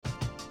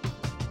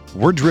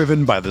We're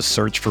driven by the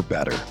search for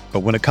better. But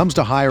when it comes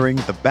to hiring,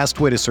 the best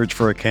way to search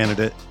for a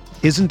candidate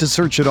isn't to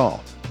search at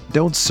all.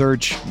 Don't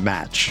search,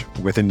 match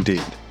with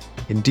Indeed.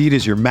 Indeed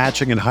is your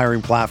matching and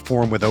hiring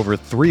platform with over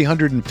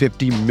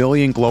 350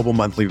 million global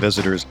monthly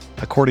visitors,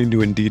 according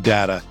to Indeed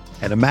data,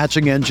 and a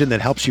matching engine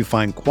that helps you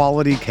find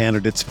quality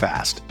candidates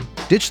fast.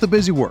 Ditch the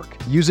busy work.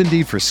 Use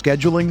Indeed for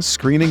scheduling,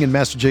 screening, and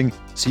messaging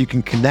so you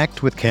can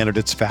connect with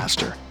candidates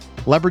faster.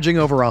 Leveraging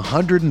over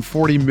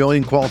 140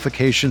 million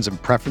qualifications and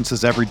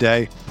preferences every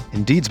day,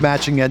 Indeed's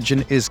matching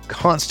engine is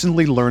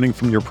constantly learning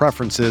from your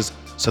preferences,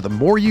 so the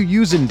more you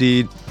use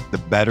Indeed, the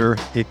better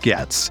it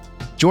gets.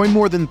 Join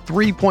more than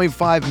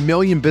 3.5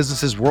 million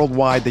businesses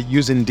worldwide that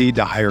use Indeed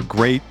to hire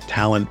great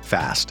talent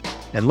fast.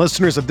 And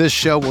listeners of this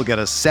show will get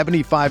a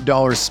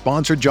 $75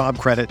 sponsored job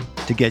credit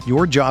to get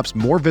your jobs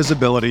more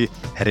visibility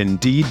at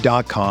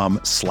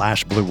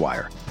Indeed.com/Blue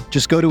Wire.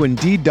 Just go to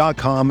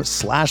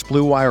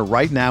Indeed.com/Blue Wire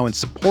right now and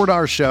support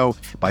our show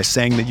by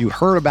saying that you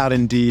heard about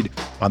Indeed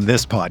on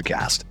this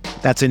podcast.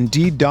 That's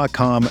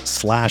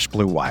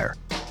Indeed.com/Blue Wire.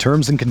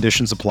 Terms and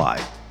conditions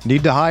apply.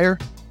 Need to hire?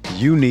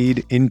 You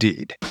need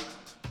Indeed.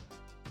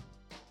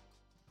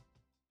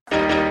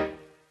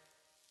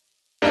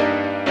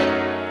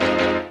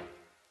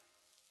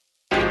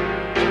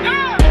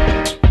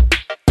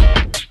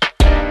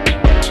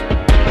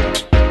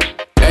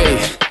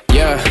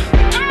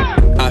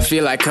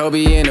 Feel like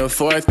Kobe in the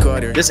fourth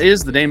quarter. This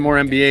is the Dane Moore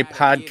NBA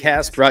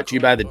podcast brought to you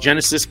by the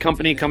Genesis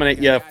Company, coming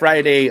at you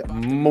Friday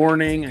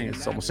morning. I guess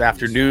it's almost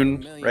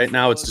afternoon right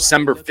now. It's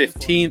December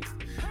 15th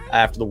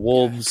after the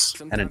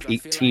Wolves had an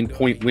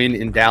 18-point win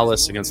in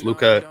Dallas against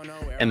Luka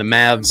and the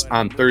Mavs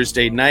on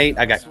Thursday night.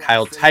 I got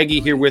Kyle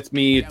Theige here with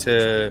me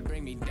to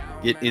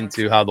get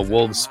into how the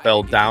Wolves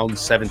fell down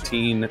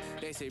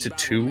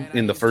 17-2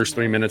 in the first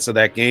 3 minutes of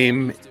that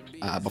game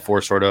before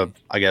sort of,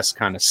 I guess,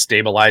 kind of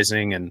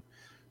stabilizing and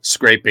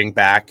scraping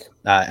back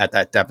at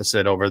that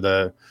deficit over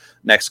the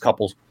next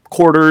couple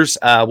quarters.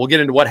 We'll get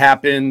into what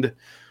happened,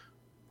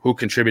 who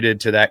contributed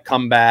to that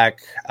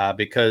comeback,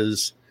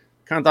 because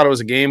I kind of thought it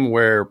was a game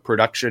where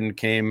production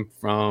came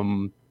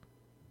from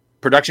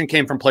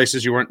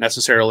places you weren't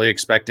necessarily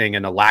expecting,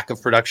 and a lack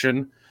of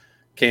production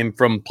came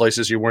from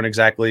places you weren't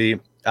exactly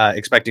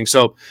expecting.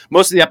 So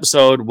most of the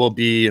episode will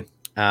be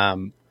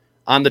on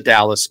the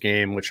Dallas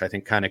game, which I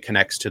think kind of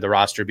connects to the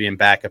roster being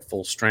back at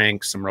full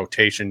strength, some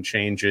rotation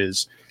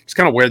changes. It's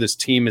kind of where this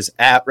team is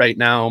at right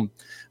now.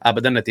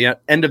 But then at the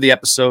end of the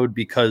episode,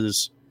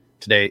 because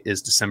today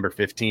is December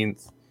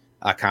 15th,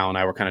 Kyle and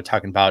I were kind of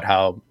talking about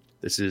how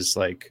this is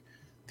like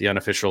the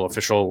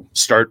official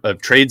start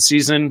of trade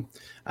season,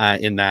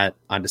 in that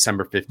on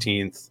December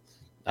 15th,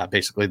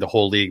 basically the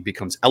whole league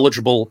becomes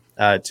eligible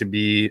to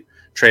be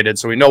traded.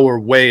 So we know we're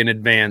way in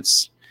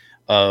advance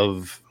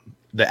of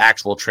the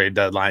actual trade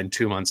deadline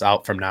 2 months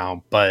out from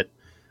now. But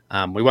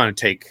we want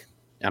to take,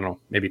 I don't know,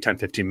 maybe 10,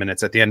 15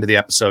 minutes at the end of the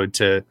episode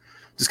to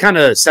just kind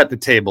of set the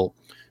table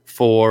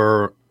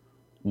for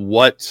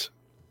what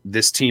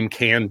this team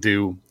can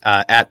do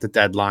at the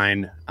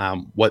deadline,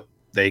 what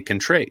they can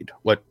trade,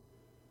 what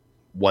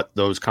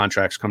those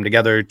contracts come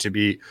together to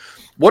be,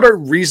 what are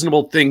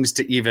reasonable things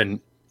to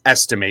even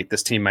estimate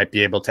this team might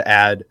be able to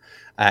add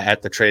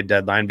at the trade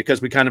deadline,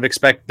 because we kind of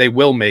expect they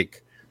will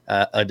make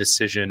a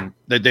decision,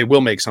 that they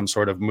will make some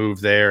sort of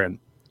move there. And,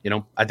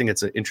 I think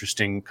it's an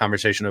interesting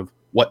conversation of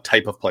what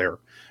type of player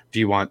do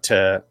you want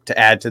to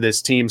add to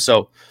this team.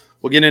 So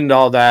we'll get into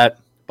all that,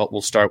 but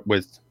we'll start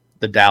with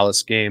the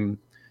Dallas game.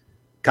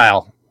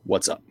 Kyle,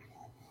 what's up?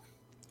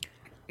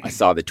 I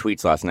saw the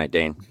tweets last night,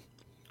 Dane.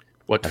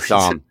 What? I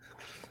saw them.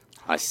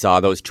 I saw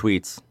those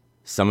tweets.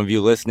 Some of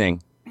you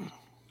listening,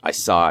 I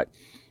saw it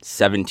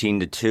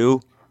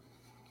 17-2.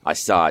 I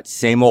saw it.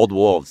 Same old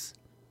Wolves.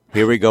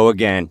 Here we go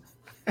again.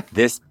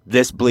 This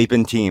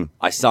bleeping team.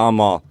 I saw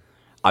them all.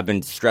 I've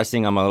been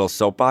stressing on my little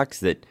soapbox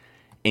that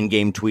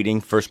in-game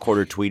tweeting, first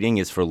quarter tweeting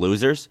is for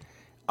losers.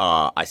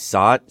 I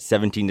saw it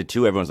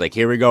 17-2. Everyone's like,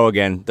 here we go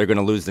again. They're going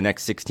to lose the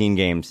next 16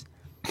 games.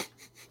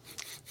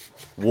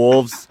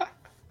 Wolves,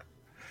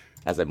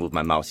 as I move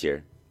my mouse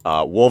here,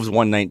 Wolves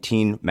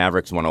 119,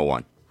 Mavericks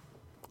 101.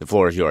 The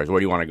floor is yours. Where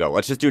do you want to go?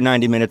 Let's just do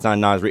 90 minutes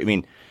on NAZ. I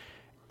mean,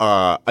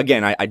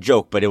 again, I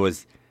joke, but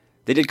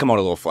they did come out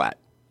a little flat.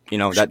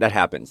 That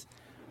happens.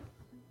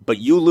 But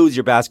you lose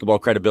your basketball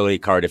credibility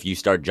card if you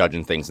start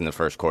judging things in the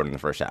first quarter, in the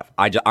first half.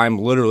 I'm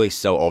literally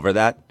so over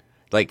that.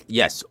 Like,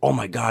 yes, oh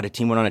my God, a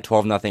team went on a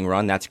 12-0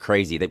 run. That's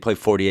crazy. They play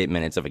 48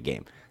 minutes of a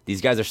game.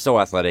 These guys are so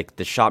athletic.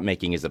 The shot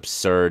making is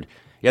absurd.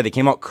 Yeah, they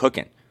came out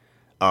cooking.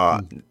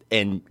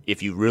 And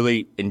if you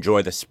really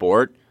enjoy the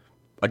sport,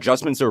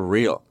 adjustments are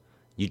real.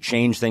 You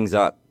change things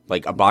up.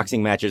 Like, a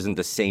boxing match isn't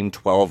the same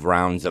 12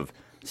 rounds of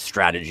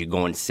strategy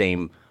going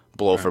same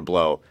blow for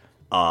blow.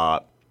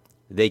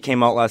 They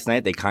came out last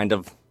night. They kind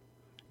of,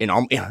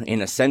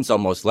 in a sense,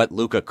 almost let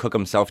Luka cook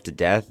himself to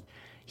death.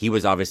 He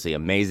was obviously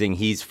amazing.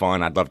 He's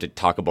fun. I'd love to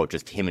talk about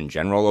just him in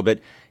general a little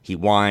bit. He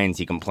whines,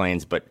 he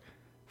complains, but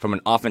from an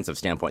offensive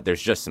standpoint,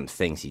 there's just some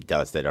things he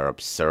does that are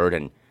absurd,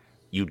 and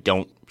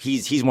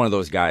he's one of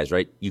those guys,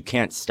 right? You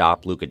can't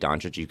stop Luka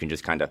Doncic. You can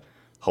just kind of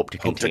hope to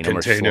contain him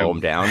or slow him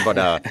down.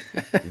 But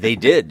they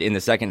did in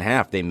the second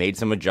half. They made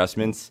some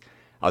adjustments.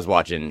 I was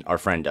watching our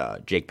friend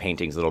Jake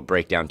Painting's little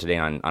breakdown today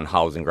on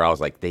Howls and Growls.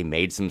 Like, they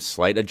made some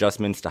slight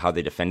adjustments to how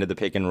they defended the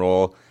pick and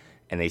roll,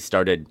 and they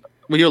started.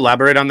 Will you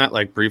elaborate on that,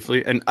 like,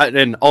 briefly?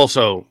 And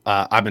also,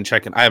 I've been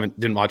checking.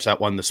 Didn't watch that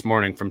one this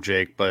morning from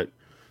Jake, but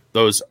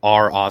those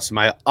are awesome.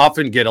 I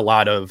often get a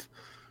lot of,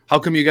 how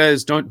come you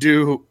guys don't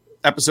do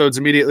episodes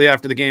immediately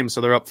after the game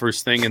so they're up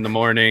first thing in the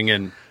morning?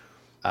 And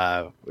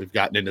we've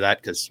gotten into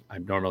that because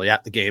I'm normally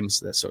at the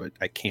games, so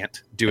I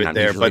can't do it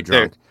there. But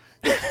drunk.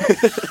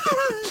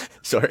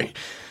 Sorry.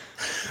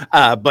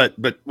 But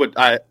what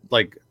I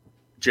like,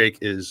 Jake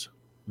is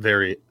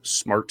very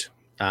smart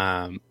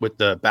with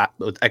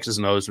with X's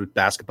and O's with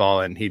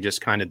basketball, and he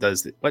just kind of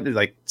does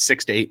like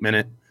 6 to 8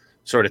 minute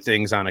sort of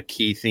things on a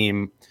key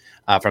theme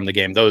from the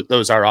game.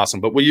 Those are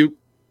awesome. But will you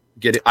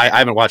get it? I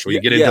haven't watched. Will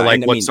you get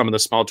into what some of the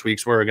small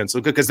tweaks were against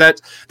Luka? Because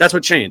that's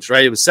what changed,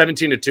 right? It was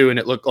 17-2, and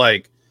it looked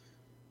like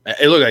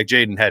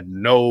Jaden had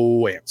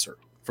no answer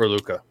for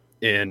Luka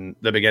in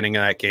the beginning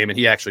of that game, and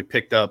he actually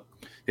picked up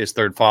his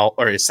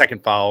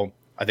second foul,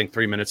 I think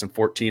 3 minutes and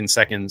 14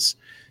 seconds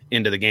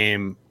into the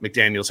game.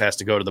 McDaniels has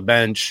to go to the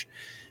bench,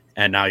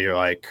 and now you're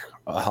like,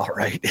 all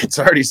right, it's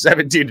already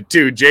 17-2.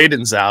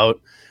 Jaden's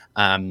out.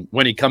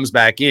 When he comes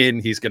back in,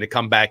 he's going to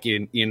come back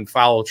in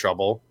foul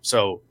trouble.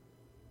 So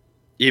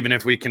even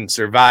if we can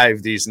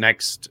survive these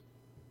next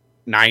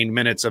 9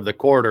 minutes of the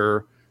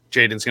quarter,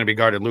 Jaden's going to be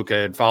guarding Luka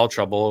in foul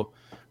trouble.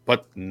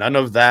 But none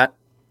of that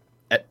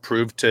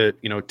proved to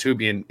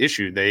be an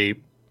issue. They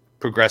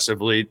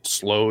progressively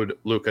slowed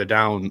Luka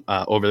down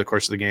over the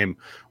course of the game.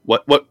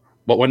 What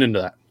went into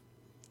that?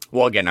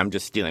 Well, again, I'm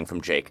just stealing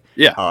from Jake.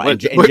 Yeah, I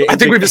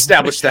think we've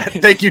established that.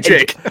 Thank you,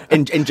 Jake.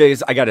 And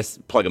Jay's, I got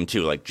to plug him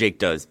too. Like, Jake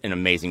does an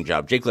amazing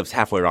job. Jake lives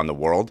halfway around the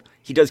world.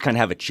 He does kind of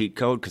have a cheat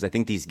code because I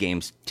think these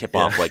games tip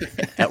off like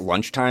at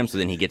lunchtime, so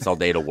then he gets all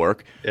day to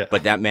work. Yeah.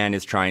 But that man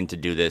is trying to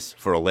do this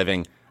for a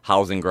living.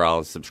 Howls and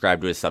Growls,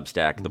 subscribe to his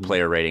Substack. Mm-hmm. The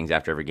player ratings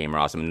after every game are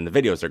awesome, and the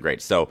videos are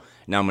great. So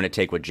now I'm going to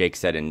take what Jake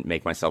said and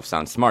make myself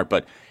sound smart.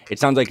 But it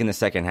sounds like in the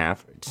second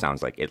half, it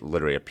sounds like it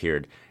literally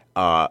appeared.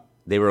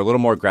 They were a little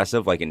more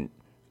aggressive, like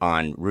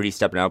on Rudy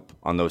stepping up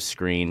on those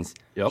screens,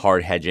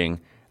 hard hedging.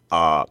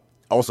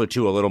 Also,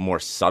 too, a little more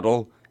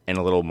subtle and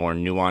a little more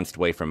nuanced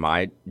way for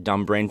my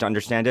dumb brain to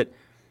understand it.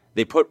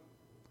 They put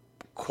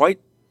I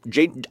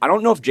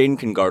don't know if Jaden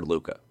can guard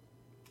Luka.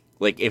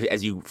 Like,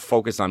 as you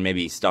focus on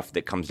maybe stuff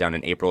that comes down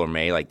in April or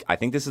May, like, I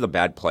think this is a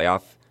bad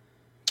playoff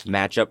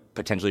matchup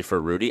potentially for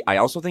Rudy. I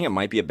also think it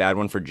might be a bad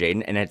one for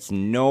Jaden, and it's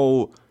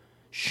no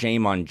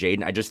shame on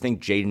Jaden. I just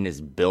think Jaden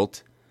is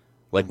built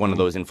like one of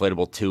those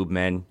inflatable tube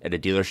men at a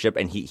dealership,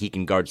 and he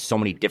can guard so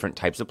many different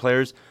types of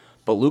players.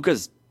 But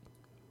Luka's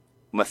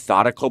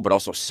methodical, but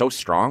also so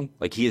strong.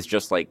 Like, he is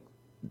just like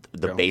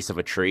the base of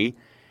a tree.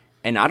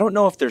 And I don't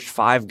know if there's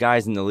 5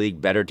 guys in the league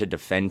better to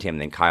defend him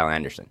than Kyle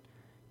Anderson.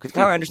 Because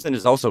Kyle Anderson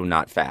is also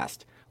not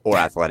fast or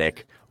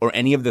athletic or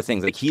any of the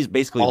things. Like, he's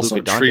basically also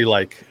Luka Doncic.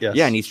 Tree-like. Yes.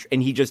 Yeah,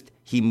 and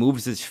he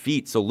moves his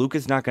feet. So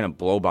Luka's not going to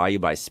blow by you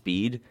by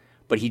speed,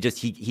 but he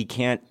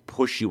can't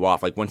push you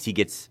off. Like, once he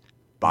gets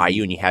by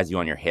you and he has you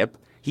on your hip,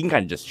 he can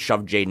kind of just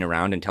shove Jaden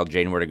around and tell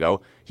Jaden where to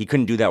go. He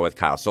couldn't do that with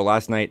Kyle. So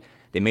last night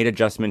they made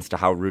adjustments to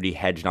how Rudy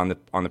hedged on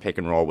the pick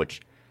and roll,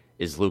 which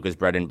is Luka's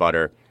bread and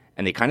butter,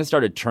 and they kind of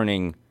started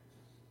turning.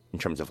 In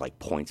terms of like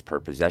points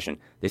per possession,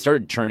 they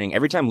started turning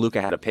every time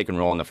Luka had a pick and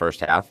roll in the first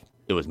half.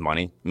 It was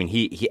money. I mean,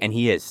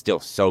 he is still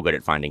so good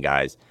at finding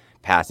guys,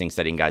 passing,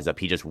 setting guys up.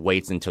 He just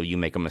waits until you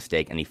make a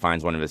mistake and he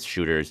finds one of his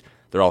shooters.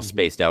 They're all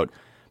spaced out.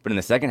 But in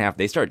the second half,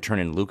 they started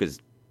turning Luka's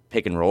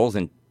pick and rolls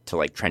into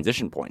like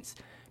transition points.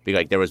 Because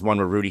like there was one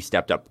where Rudy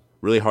stepped up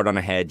really hard on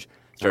a hedge,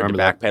 started to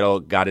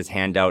backpedal, got his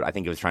hand out. I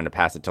think he was trying to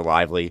pass it to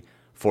Lively,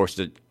 forced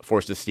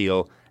a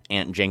steal.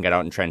 Ant and Jane got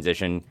out in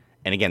transition.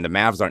 And again, the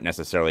Mavs aren't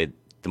necessarily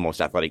the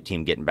most athletic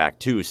team getting back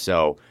too.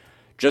 So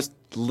just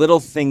little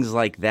things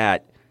like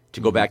that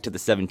to go back to the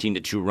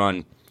 17-2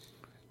 run.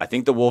 I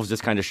think the Wolves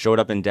just kind of showed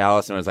up in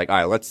Dallas and was like, all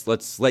right,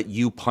 let's let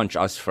you punch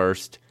us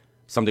first.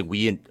 Something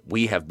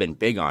we have been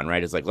big on,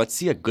 right? Is like, let's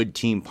see a good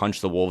team punch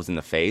the Wolves in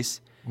the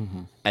face.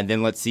 Mm-hmm. And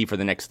then let's see for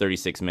the next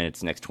 36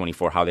 minutes, next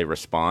 24, how they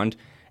respond.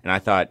 And I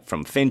thought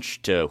from Finch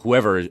to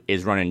whoever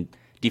is running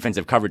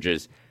defensive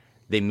coverages,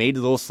 they made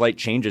little slight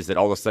changes that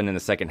all of a sudden in the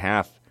second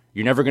half,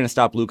 you're never going to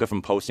stop Luka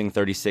from posting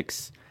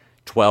 36,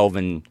 12,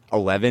 and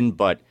 11,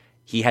 but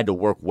he had to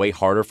work way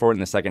harder for it in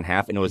the second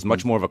half, and it was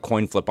much more of a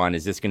coin flip on,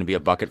 is this going to be a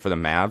bucket for the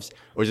Mavs,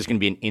 or is this going to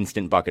be an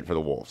instant bucket for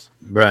the Wolves?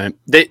 Right.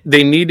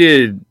 They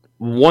needed,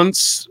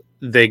 once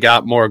they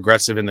got more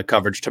aggressive in the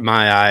coverage, to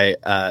my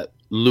eye,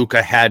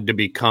 Luka had to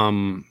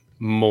become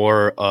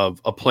more of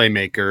a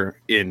playmaker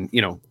in,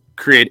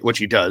 create, which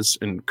he does,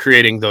 and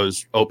creating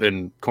those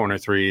open corner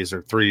threes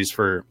or threes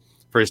for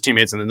his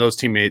teammates, and then those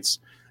teammates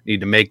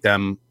need to make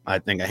them. I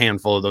think a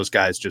handful of those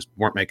guys just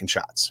weren't making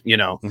shots,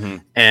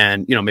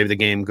 and, maybe the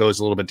game goes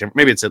a little bit different.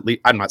 Maybe it's at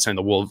least, I'm not saying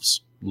the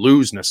Wolves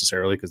lose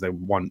necessarily because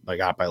they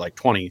got by like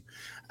 20,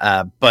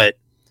 but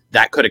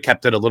that could have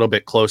kept it a little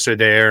bit closer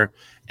there.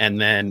 And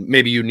then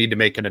maybe you need to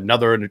make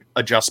another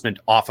adjustment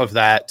off of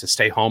that to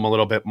stay home a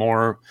little bit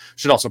more.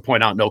 Should also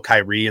point out no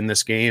Kyrie in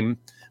this game.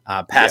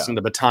 Passing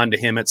the baton to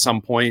him at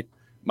some point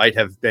might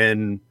have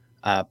been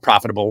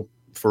profitable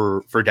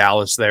for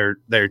Dallas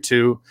there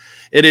too.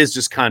 It is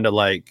just kind of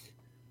like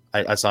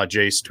I saw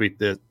Jace tweet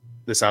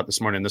this out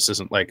this morning. This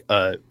isn't like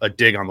a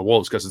dig on the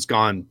Wolves because it's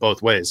gone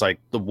both ways. Like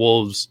the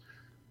Wolves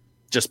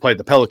just played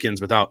the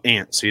Pelicans without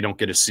Ant, so you don't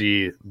get to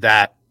see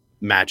that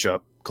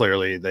matchup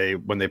clearly.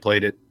 When they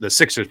played the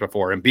Sixers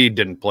before, Embiid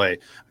didn't play,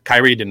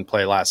 Kyrie didn't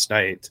play last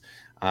night.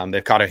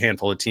 They've caught a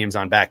handful of teams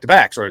on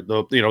back-to-backs, or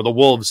the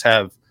Wolves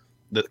have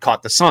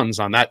caught the Suns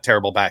on that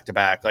terrible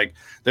back-to-back. Like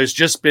there's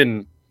just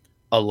been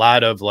a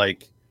lot of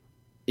like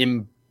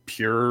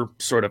impure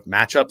sort of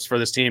matchups for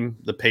this team.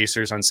 The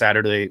Pacers on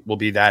Saturday will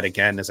be that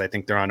again, as I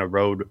think they're on a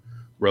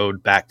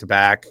road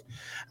back-to-back,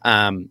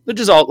 which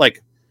is all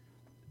like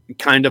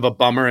kind of a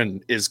bummer,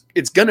 and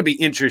it's going to be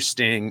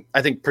interesting,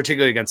 I think,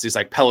 particularly against these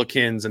like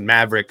Pelicans and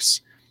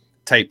Mavericks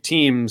type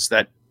teams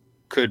that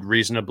could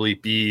reasonably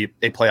be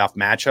a playoff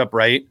matchup,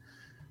 right?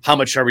 How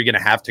much are we going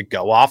to have to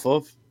go off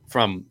of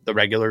from the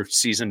regular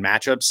season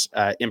matchups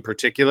in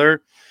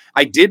particular?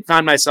 I did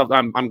find myself,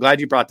 I'm glad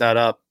you brought that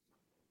up.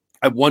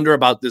 I wonder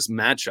about this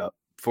matchup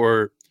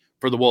for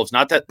the Wolves.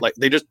 Not that like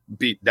they just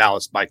beat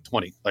Dallas by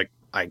 20. Like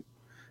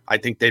I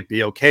think they'd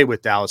be okay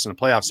with Dallas in a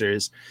playoff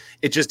series.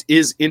 It just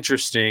is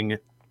interesting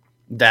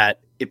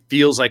that it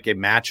feels like a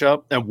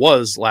matchup, and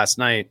was last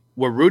night,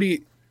 where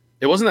Rudy,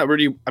 it wasn't that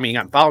Rudy, got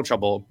in foul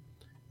trouble,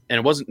 and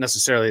it wasn't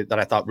necessarily that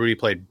I thought Rudy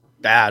played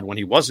bad when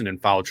he wasn't in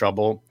foul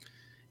trouble.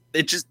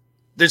 It just,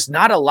 there's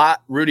not a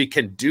lot Rudy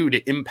can do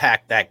to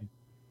impact that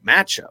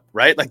matchup,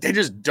 right? Like they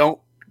just don't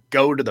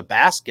go to the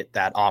basket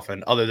that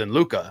often other than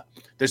Luka.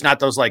 There's not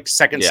those like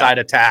second side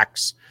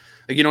attacks.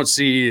 Like you don't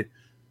see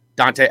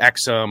Dante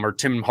Exum or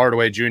Tim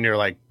Hardaway Jr.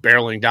 like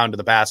barreling down to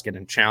the basket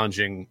and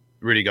challenging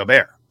Rudy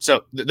Gobert.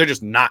 So they're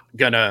just not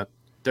gonna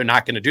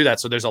do that.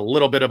 So there's a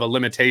little bit of a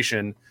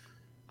limitation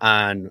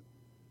on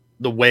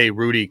the way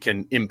Rudy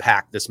can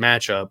impact this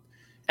matchup.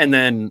 And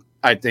then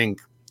I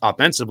think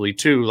offensively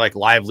too, like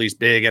Lively's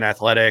big and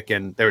athletic,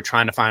 and they were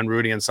trying to find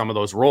Rudy in some of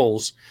those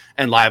roles,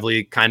 and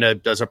Lively kind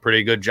of does a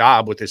pretty good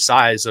job with his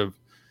size of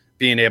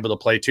being able to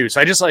play too.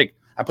 So I just like,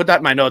 I put that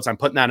in my notes. I'm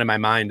putting that in my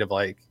mind of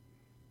like,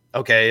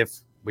 okay, if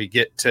we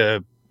get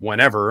to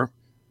whenever,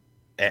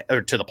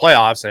 or to the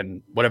playoffs,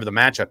 and whatever the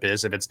matchup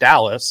is, if it's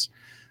Dallas,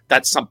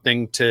 that's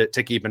something to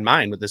keep in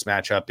mind with this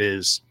matchup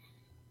is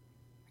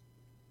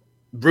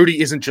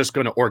Rudy isn't just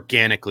going to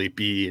organically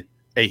be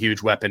a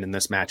huge weapon in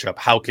this matchup.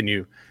 How can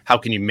you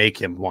make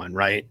him one,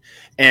 right?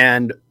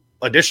 And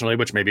additionally,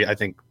 which maybe I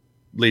think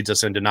leads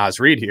us into NAZ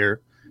REID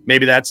here,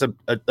 maybe that's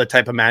a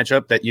type of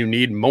matchup that you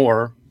need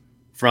more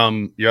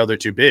from your other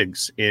two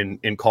bigs in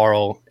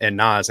Karl and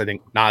NAZ. I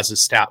think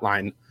NAZ's stat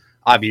line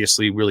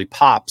obviously really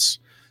pops,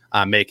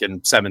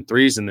 making 7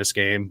 threes in this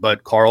game,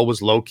 but Karl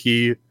was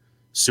low-key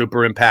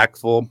super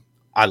impactful.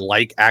 I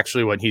like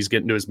actually when he's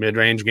getting to his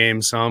mid-range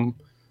game some.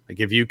 Like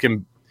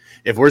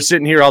if we're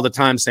sitting here all the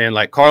time saying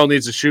like Karl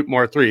needs to shoot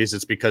more threes,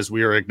 it's because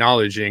we are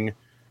acknowledging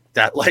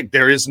that like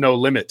there is no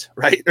limit,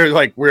 right? Or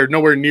like we're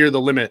nowhere near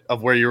the limit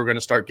of where you're going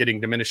to start getting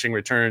diminishing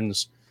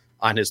returns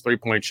on his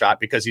 3-point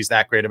shot because he's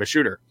that great of a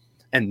shooter.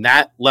 And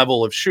that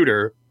level of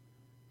shooter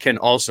can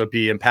also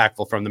be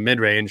impactful from the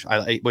mid-range.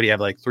 What do you have,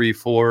 like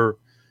 3-4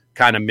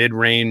 kind of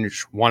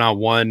mid-range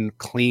one-on-one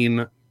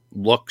clean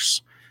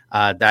looks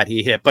that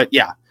he hit. But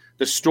yeah,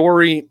 the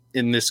story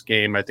in this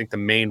game, I think the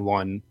main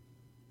one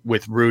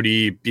with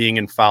Rudy being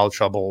in foul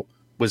trouble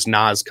was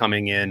NAZ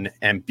coming in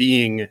and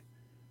being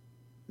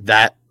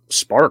that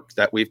spark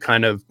that we've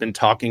kind of been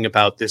talking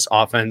about this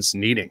offense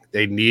needing.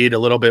 They need a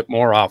little bit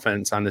more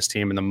offense on this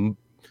team, and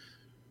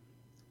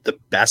the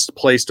best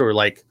place, or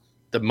like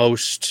the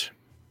most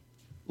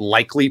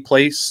likely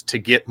place to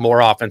get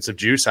more offensive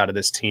juice out of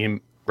this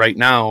team right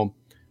now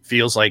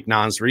feels like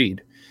NAZ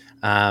REID.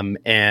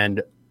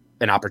 And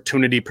an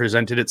opportunity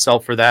presented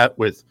itself for that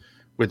with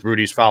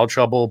Rudy's foul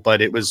trouble,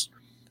 but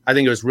I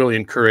think it was really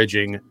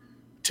encouraging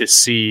to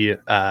see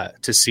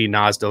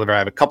NAZ deliver. I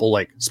have a couple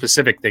like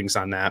specific things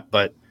on that,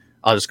 but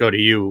I'll just go to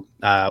you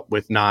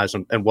with NAZ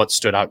and what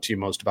stood out to you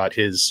most about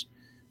his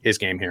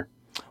game here.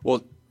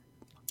 Well,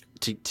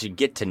 to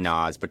get to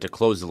NAZ, but to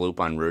close the loop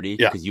on Rudy,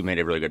 because you made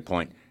a really good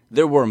point.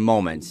 There were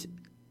moments,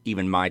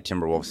 even my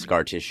Timberwolves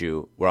scar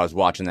tissue, where I was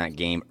watching that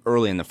game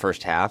early in the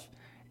first half,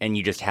 and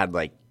you just had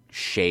like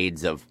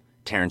shades of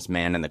Terrence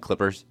Mann and the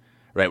Clippers,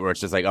 right? Where it's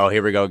just like, oh,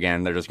 here we go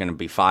again. They're just going to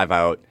be 5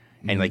 out.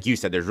 And like you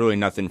said, there's really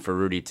nothing for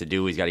Rudy to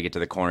do. He's got to get to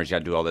the corners. He's got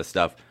to do all this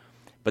stuff.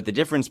 But the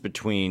difference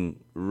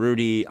between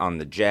Rudy on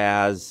the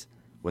Jazz,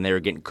 when they were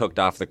getting cooked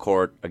off the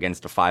court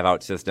against a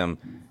 5-out system,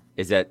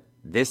 is that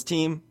this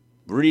team,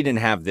 Rudy didn't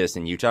have this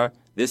in Utah.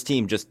 This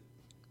team just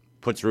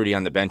puts Rudy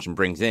on the bench and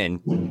brings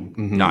in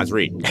NAZ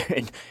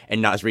REID.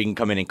 and NAZ REID can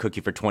come in and cook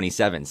you for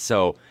 27.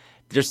 So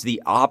just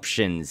the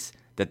options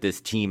that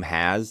this team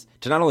has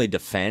to not only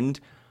defend,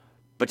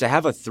 but to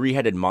have a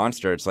 3-headed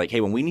monster. It's like, hey,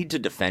 when we need to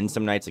defend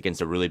some nights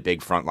against a really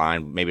big front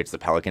line, maybe it's the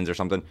Pelicans or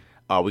something,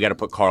 we got to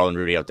put Carl and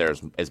Rudy out there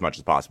as much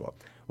as possible.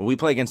 When we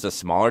play against a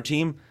smaller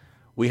team,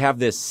 we have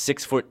this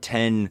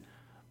 6'10"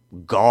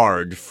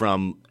 guard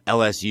from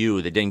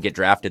LSU that didn't get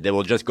drafted that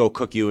will just go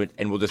cook you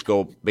and we'll just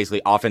go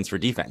basically offense for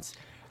defense.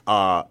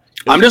 I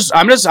want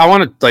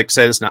to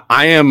say this now.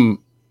 I am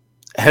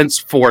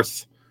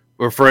henceforth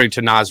referring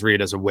to NAZ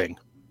REID as a wing.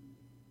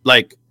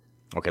 Like,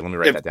 okay, let me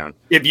write that down.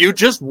 If you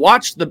just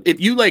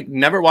if you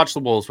never watched the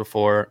Wolves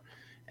before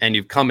and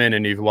you've come in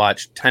and you've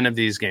watched 10 of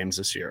these games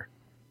this year,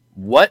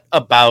 what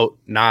about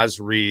NAZ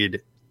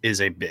REID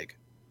is a big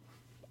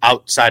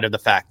outside of the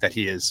fact that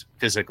he is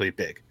physically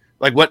big?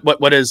 Like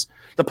what is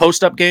the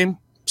post-up game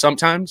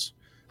sometimes?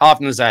 How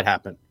often does that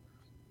happen?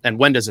 And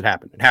when does it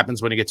happen? It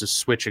happens when he gets a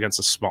switch against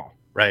a small,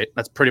 right?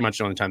 That's pretty much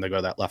the only time they go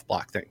to that left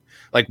block thing.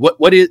 Like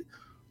what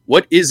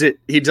is it?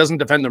 He doesn't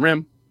defend the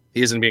rim.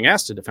 He isn't being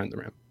asked to defend the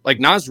rim. Like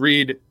NAZ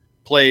REID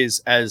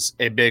plays as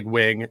a big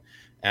wing.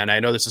 And I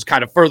know this is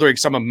kind of furthering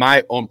some of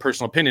my own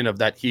personal opinion of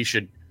that he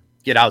should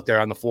get out there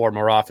on the floor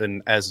more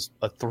often as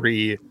a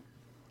 3,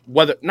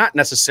 whether not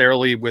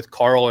necessarily with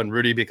Carl and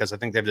Rudy, because I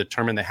think they've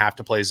determined they have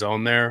to play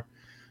zone there,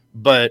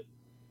 but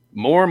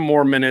more and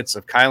more minutes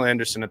of Kyle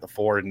Anderson at the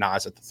 4 and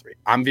NAZ at the 3.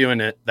 I'm viewing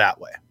it that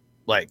way.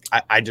 Like,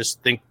 I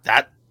just think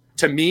that,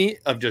 to me,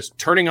 of just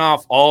turning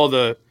off all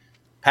the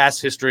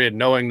past history and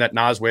knowing that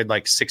NAZ weighed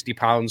like 60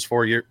 pounds,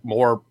 4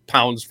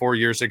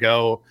 years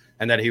ago,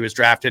 and that he was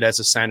drafted as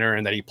a center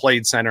and that he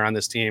played center on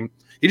this team.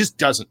 He just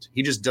doesn't.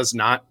 He just does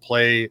not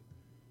play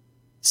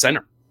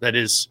center. That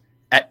is,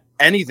 at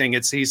anything,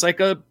 he's like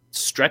a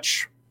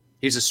stretch.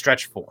 He's a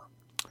stretch 4.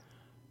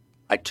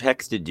 I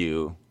texted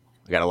you.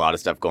 I got a lot of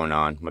stuff going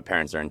on. My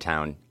parents are in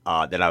town.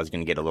 That I was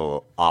going to get a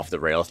little off the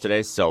rails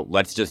today. So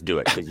let's just do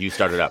it because you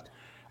started up.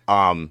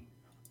 6'9",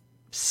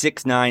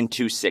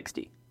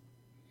 260.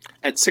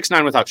 At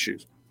 6'9" without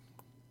shoes.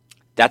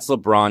 That's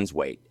LeBron's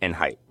weight and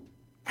height.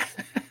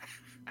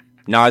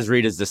 NAZ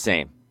REID is the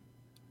same.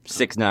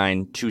 6'9",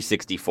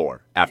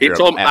 264 after a big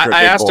bowl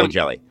of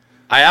jelly.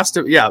 I asked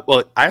him,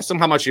 I asked him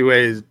how much he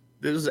weighs.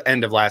 This was the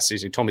end of last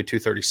season. He told me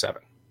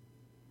 237.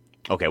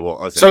 Okay,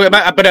 well, listen. So,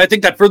 but I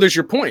think that furthers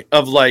your point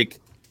of like,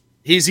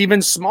 he's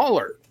even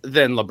smaller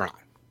than LeBron.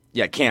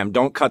 Yeah, Cam,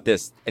 don't cut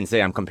this and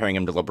say I'm comparing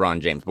him to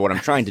LeBron James. But what I'm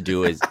trying to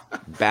do is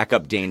back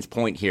up Dane's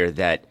point here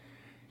that,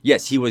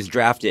 yes, he was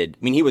drafted.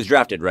 I mean, he was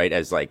drafted, right,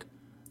 as like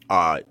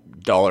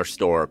dollar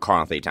store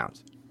Karl-Anthony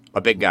Towns,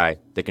 a big guy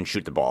that can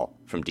shoot the ball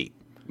from deep.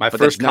 My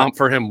first comp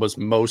for him was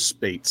Mo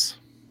Spates.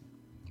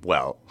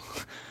 Well,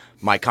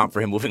 my comp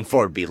for him moving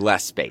forward would be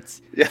less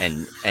Spates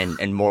and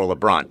more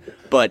LeBron.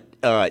 But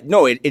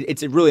no,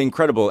 it's really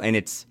incredible, and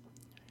it's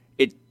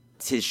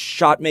his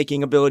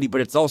shot-making ability,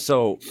 but it's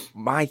also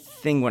my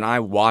thing when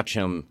I watch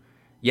him.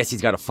 Yes, he's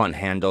got a fun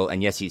handle,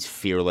 and yes, he's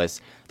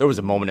fearless. There was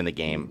a moment in the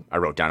game I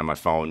wrote down on my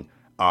phone.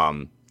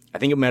 I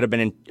think it might have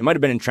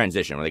been in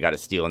transition where they got a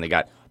steal and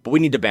but we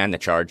need to ban the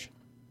charge.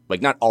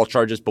 Like, not all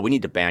charges, but we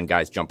need to ban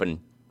guys jumping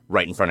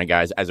right in front of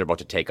guys as they're about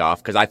to take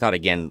off. Because I thought,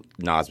 again,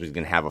 NAZ was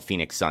going to have a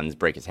Phoenix Suns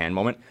break his hand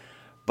moment.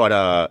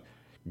 But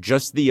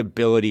just the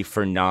ability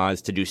for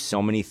NAZ to do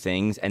so many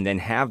things and then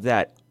have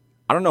that,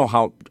 I don't know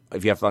how,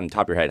 if you have on the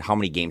top of your head, how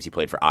many games he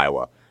played for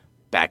Iowa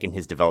back in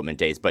his development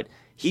days, but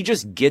he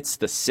just gets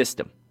the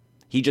system.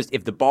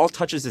 If the ball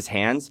touches his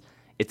hands,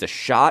 it's a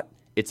shot,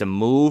 it's a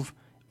move,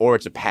 or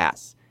it's a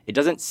pass. It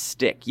doesn't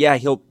stick. Yeah,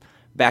 he'll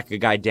back a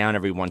guy down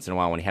every once in a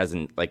while when he has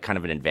kind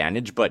of an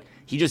advantage, but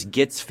he just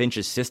gets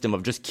Finch's system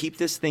of just keep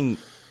this thing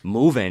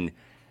moving,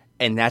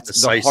 and that's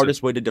decisive. The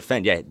hardest way to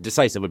defend. Yeah,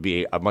 decisive would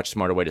be a much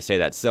smarter way to say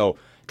that. So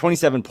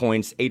 27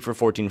 points, 8 for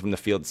 14 from the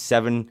field,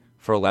 7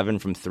 for 11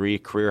 from 3,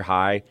 career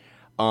high.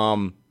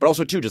 But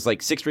also, too, just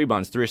like 6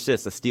 rebounds, 3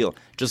 assists, a steal,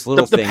 just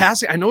little things. The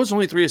passing, I know it's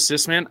only 3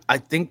 assists, man. I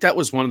think that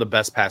was one of the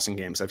best passing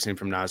games I've seen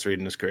from NAZ REID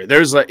in his career.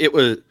 It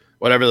was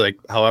whatever,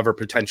 however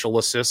potential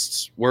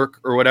assists work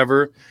or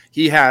whatever.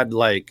 He had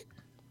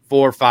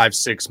 4, 5,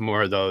 6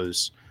 more of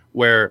those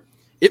where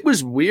it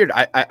was weird.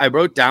 I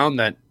wrote down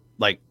that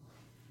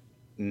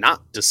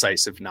not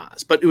decisive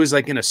NAZ, but it was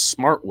in a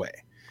smart way.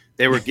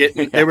 They were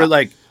getting, they were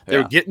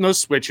getting those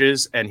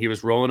switches, and he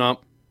was rolling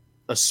up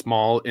a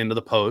small into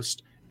the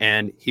post.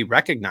 And he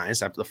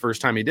recognized after the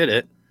first time he did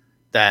it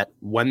that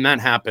when that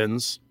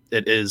happens,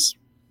 it is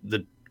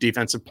the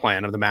defensive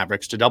plan of the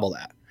Mavericks to double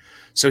that.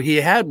 So he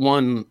had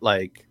one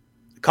a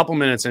couple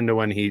minutes into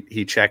when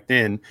he checked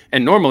in.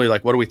 And normally,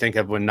 what do we think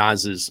of when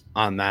NAZ is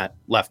on that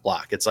left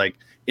block? It's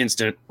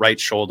instant right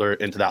shoulder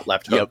into that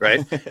left hook,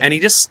 right? And he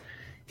just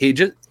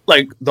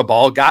the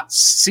ball got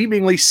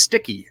seemingly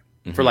sticky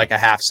for a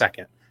half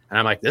second. And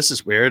I'm like, this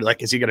is weird.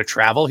 Is he going to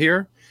travel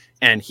here?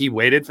 And he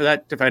waited for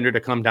that defender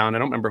to come down. I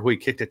don't remember who he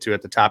kicked it to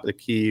at the top of the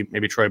key,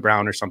 maybe Troy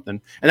Brown or something.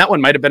 And that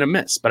one might have been a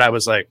miss, but I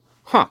was like,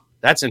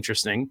 that's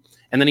interesting.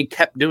 And then he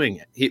kept doing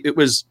it. It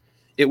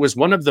was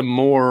one of the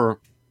more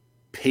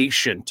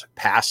patient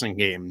passing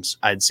games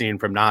I'd seen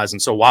from NAZ.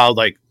 And so while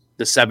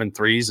the 7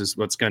 threes is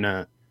what's going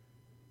to,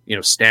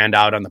 stand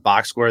out on the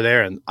box score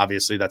there. And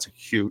obviously that's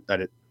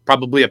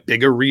probably a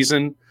bigger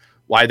reason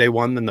why they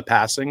won than the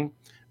passing.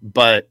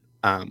 But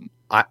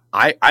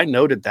I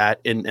noted that,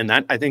 and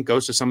that I think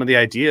goes to some of the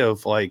idea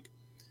of like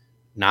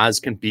NAZ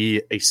can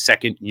be a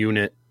second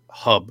unit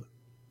hub,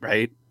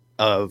 right,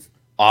 of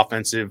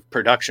offensive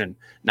production,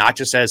 not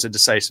just as a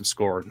decisive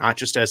scorer, not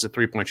just as a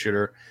 3-point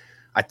shooter.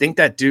 I think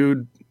that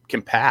dude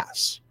can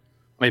pass.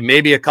 I mean,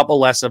 maybe a couple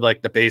less of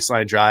like the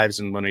baseline drives,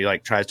 and when he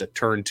like tries to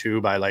turn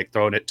two by like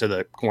throwing it to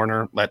the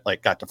corner, that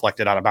like got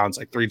deflected out of bounds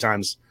like 3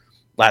 times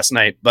last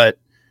night. But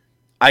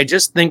I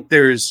just think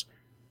there's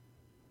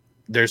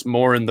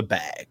more in the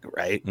bag,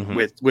 right?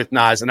 With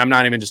NAZ, and I'm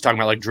not even just talking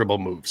about like dribble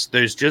moves.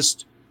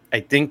 I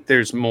think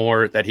there's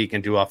more that he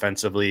can do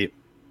offensively,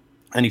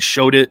 and he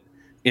showed it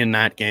in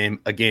that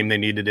game, a game they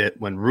needed it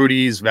when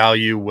Rudy's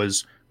value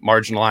was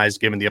marginalized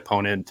given the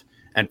opponent,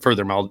 and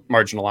further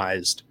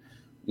marginalized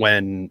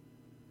when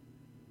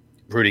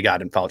Rudy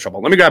got in foul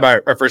trouble. Let me grab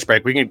our first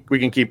break. We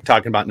can keep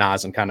talking about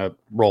NAZ and kind of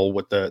roll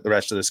with the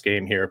rest of this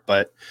game here.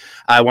 But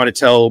I want to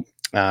tell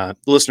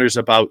listeners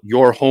about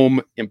Your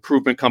Home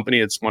Improvement Company.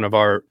 It's one of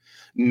our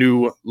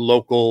new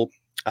local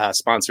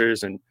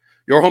sponsors, and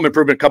Your Home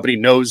Improvement Company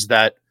knows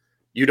that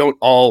you don't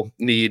all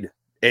need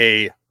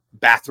a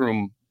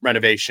bathroom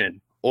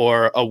renovation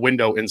or a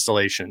window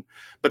installation,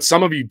 but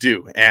some of you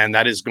do. And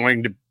that is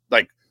going to,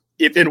 like,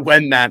 if and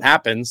when that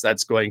happens,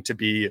 that's going to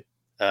be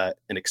an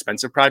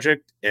expensive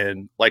project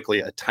and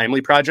likely a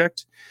timely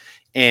project.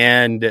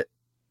 And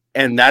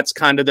that's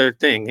kind of their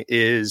thing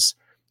is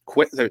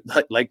quick,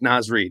 like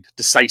NAZ REID,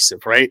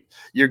 decisive, right?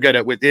 You're good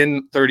at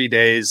within 30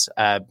 days,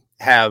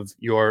 have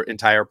your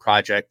entire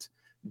project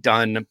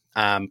done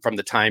from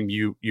the time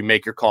you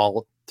make your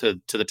call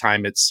to the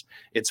time it's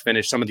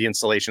finished. Some of the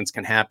installations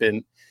can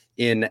happen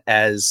in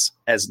as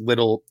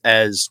little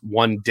as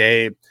 1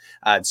 day.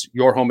 It's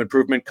Your Home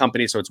Improvement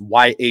Company, so it's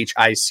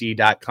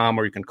YHIC.com,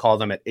 or you can call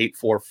them at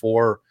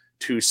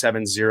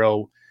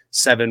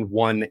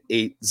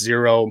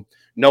 844-270-7180.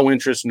 No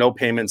interest, no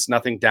payments,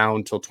 nothing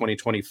down till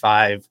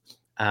 2025.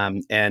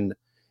 And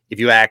if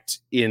you act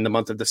in the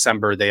month of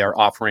December, they are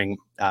offering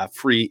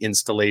free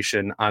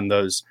installation on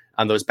those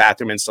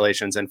bathroom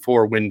installations. And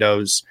for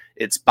windows,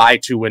 it's buy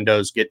 2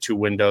 windows, get 2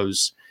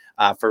 windows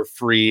for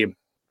free.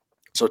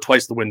 So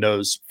twice the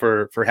windows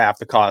for half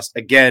the cost.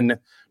 Again,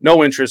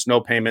 no interest,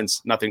 no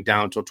payments, nothing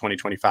down until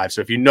 2025.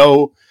 So if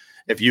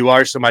you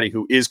are somebody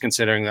who is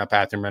considering that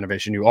bathroom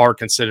renovation, you are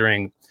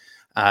considering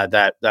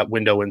that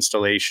window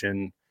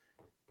installation,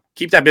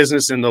 keep that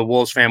business in the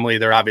Wolves family.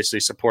 They're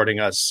obviously supporting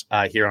us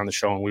here on the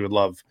show, and we would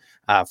love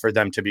for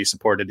them to be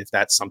supported if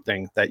that's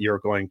something that you're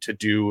going to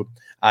do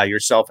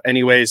yourself.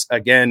 Anyways,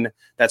 again,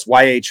 that's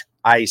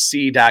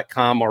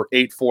YHIC.com or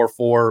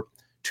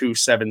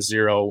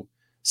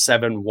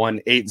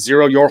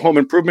 844-270-7180. Your Home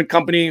Improvement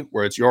Company,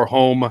 where it's your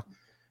home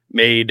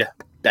made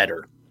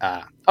better.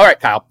 All right,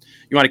 Kyle,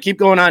 you want to keep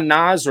going on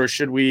NAZ, or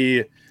should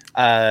we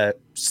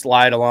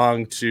slide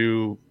along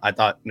to? I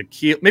thought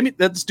Nikhil. Maybe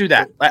let's do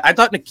that. I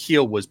thought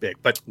Nikhil was big,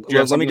 but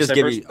let me just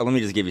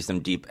give you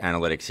some deep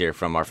analytics here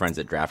from our friends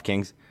at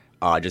DraftKings.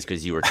 Just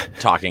because you were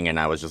talking and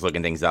I was just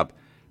looking things up.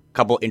 A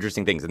couple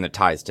interesting things in the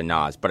ties to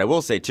NAZ, but I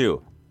will say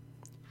too,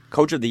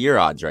 Coach of the Year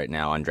odds right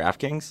now on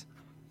DraftKings.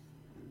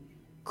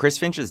 Chris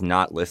Finch is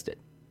not listed.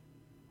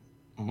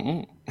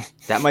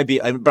 That might be,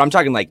 but I'm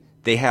talking like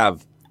they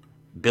have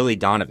Billy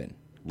Donovan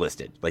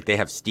listed. Like they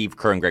have Steve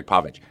Kerr and Greg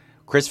Popovich.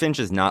 Chris Finch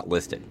is not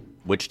listed,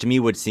 which to me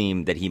would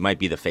seem that he might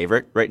be the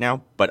favorite right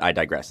now, but I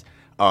digress.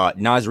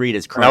 NAZ REID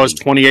is currently... That was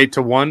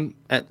 28-1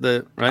 at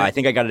the... Right? I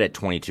think I got it at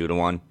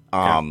 22-1.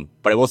 Okay.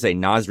 But I will say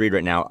NAZ REID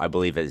right now, I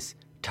believe, is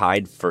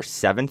tied for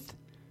 7th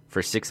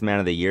for 6th Man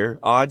of the Year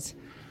odds.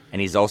 And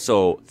he's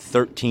also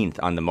 13th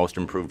on the most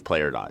improved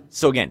player odds.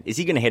 So again, is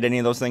he going to hit any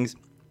of those things?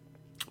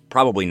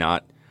 Probably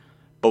not.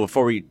 But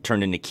before we turn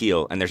to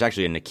Nikhil, and there's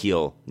actually a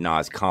Nikhil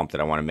NAZ comp that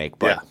I want to make.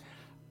 But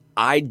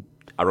I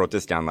wrote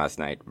this down last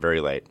night,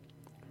 very late.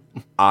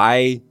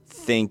 I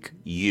think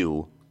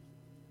you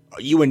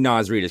and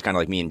NAZ REID is kind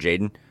of like me and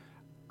Jaden.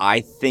 I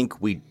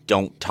think we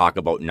don't talk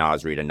about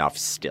NAZ REID enough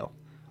still.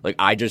 Like,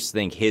 I just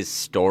think his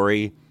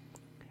story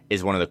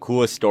is one of the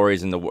coolest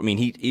stories in the world. I mean,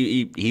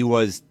 he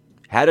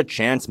had a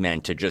chance,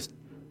 man, to just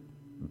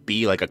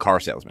be like a car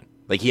salesman.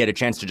 Like, he had a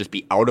chance to just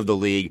be out of the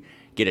league,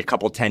 get a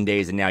couple 10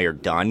 days, and now you're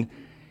done.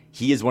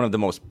 He is one of the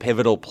most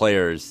pivotal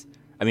players.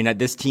 I mean,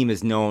 this team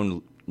is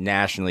known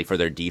nationally for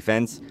their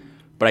defense,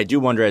 but I do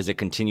wonder as it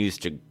continues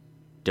to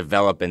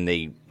develop and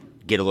they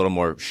get a little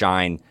more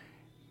shine.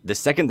 The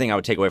second thing I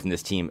would take away from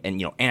this team,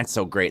 and Ant's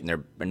so great,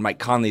 and Mike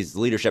Conley's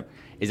leadership,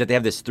 is that they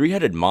have this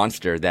 3-headed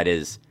monster that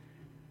is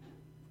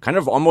kind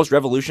of almost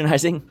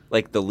revolutionizing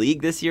like the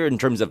league this year in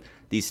terms of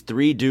these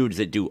 3 dudes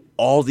that do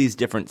all these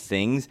different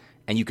things,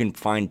 and you can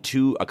find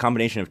a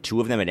combination of 2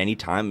 of them at any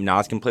time.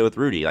 NAZ can play with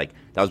Rudy. Like,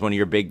 that was one of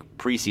your big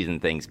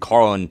preseason things.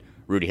 Carl and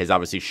Rudy has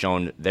obviously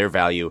shown their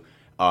value.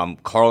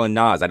 Carl and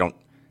NAZ, I don't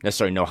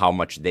necessarily know how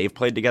much they've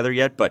played together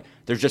yet, but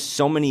there's just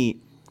so many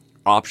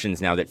options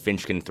now that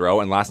Finch can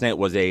throw, and last night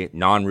was a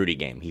non-Rudy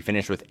game. He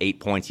finished with 8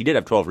 points. He did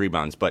have 12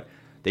 rebounds, but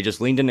they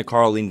just leaned into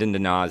Carl, leaned into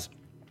NAZ.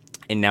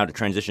 And now to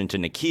transition to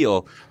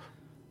Nikhil,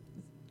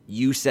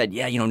 you said,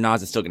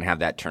 NAZ is still going to have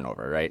that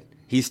turnover, right?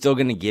 he's still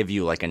going to give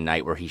you like a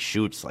night where he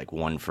shoots like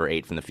 1 for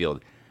 8 from the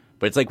field.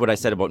 But it's like what I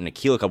said about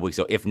Nickeil a couple weeks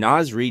ago. If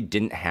NAZ REID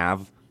didn't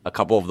have a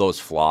couple of those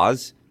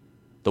flaws,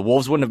 the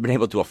Wolves wouldn't have been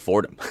able to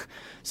afford him.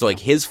 So like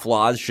his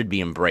flaws should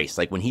be embraced.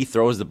 Like when he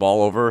throws the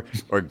ball over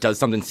or does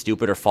something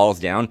stupid or falls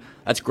down,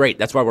 that's great.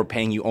 That's why we're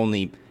paying you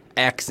only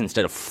X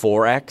instead of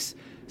 4X.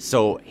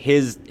 So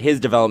his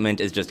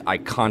development is just, I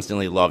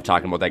constantly love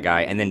talking about that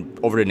guy. And then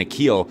over to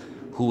Nickeil,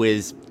 who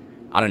is,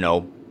 I don't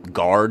know,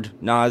 guard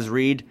NAZ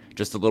REID,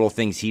 just the little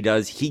things he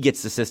does. He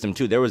gets the system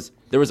too. There was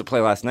a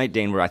play last night,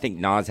 Dane, where I think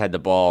NAZ had the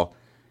ball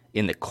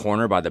in the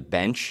corner by the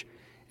bench,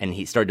 and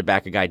he started to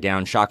back a guy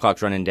down. Shot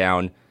clock's running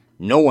down.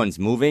 No one's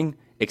moving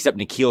except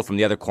Nickeil from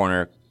the other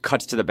corner,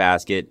 cuts to the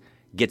basket,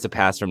 gets a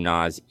pass from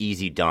NAZ,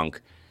 easy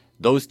dunk.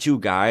 Those two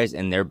guys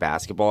and their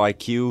basketball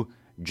IQ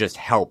just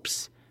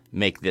helps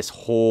make this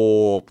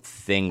whole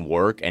thing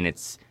work, and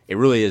it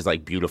really is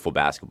like beautiful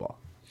basketball.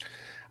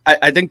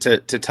 I think to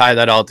tie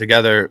that all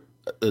together,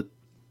 the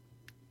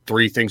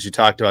three things you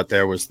talked about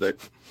there was the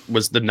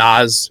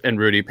NAZ and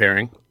Rudy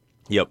pairing.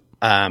 Yep.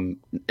 And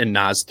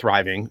NAZ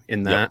thriving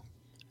in that.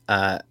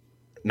 Yep.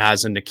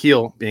 NAZ and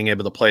Nickeil being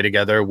able to play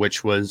together,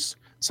 which was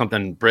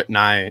something Britt and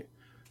I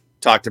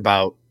talked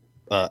about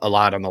a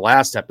lot on the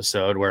last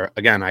episode, where,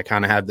 again, I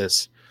kind of had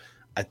this,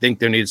 I think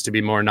there needs to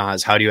be more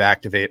NAZ. How do you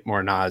activate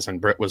more NAZ?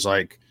 And Britt was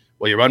like,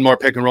 well, you run more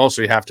pick and roll,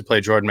 so you have to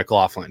play Jordan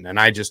McLaughlin. And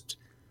I just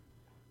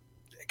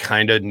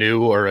kind of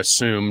knew or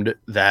assumed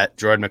that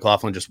Jordan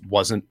McLaughlin just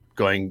wasn't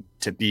going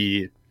to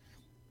be,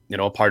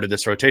 a part of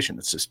this rotation.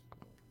 It's just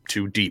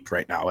too deep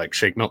right now. Like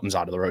Shake Milton's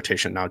out of the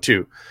rotation now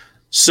too.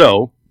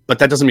 So, but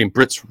that doesn't mean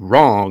Britt's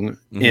wrong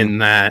in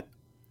that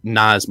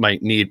NAZ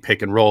might need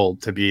pick and roll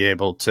to be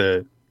able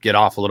to get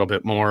off a little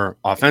bit more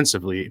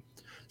offensively.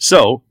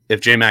 So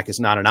if J-Mac is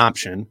not an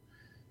option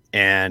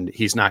and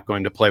he's not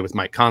going to play with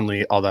Mike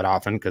Conley all that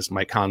often because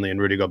Mike Conley and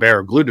Rudy Gobert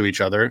are glued to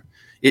each other,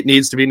 it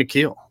needs to be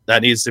Nickeil.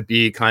 That needs to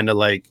be kind of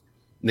like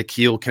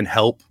Nickeil can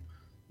help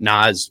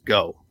NAZ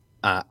go.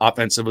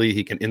 Offensively,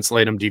 he can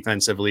insulate him,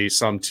 defensively,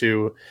 some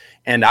too.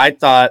 And I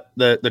thought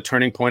the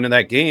turning point of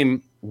that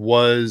game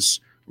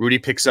was Rudy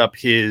picks up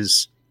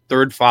his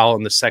third foul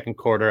in the second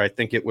quarter. I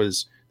think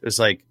there's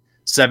like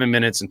 7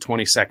 minutes and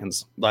 20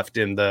 seconds left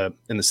in the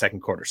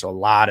second quarter. So a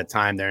lot of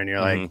time there. And you're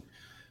like,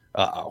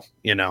 uh-oh,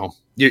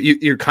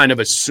 you're kind of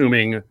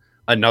assuming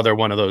another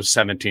one of those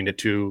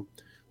 17-2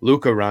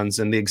 Luka runs.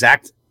 And the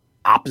exact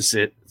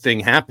opposite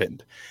thing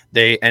happened.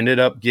 They ended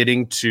up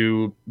getting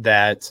to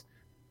that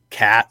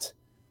Cat,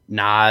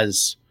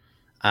 NAZ,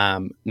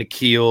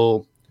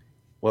 Nickeil,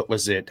 what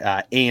was it?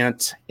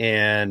 Ant,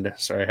 and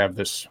sorry, I have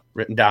this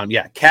written down.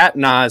 Yeah, Cat,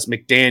 NAZ,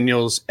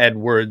 McDaniels,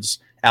 Edwards,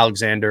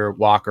 Alexander,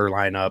 Walker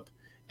lineup,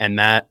 and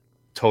that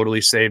totally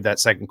saved that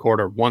second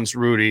quarter. Once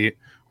Rudy,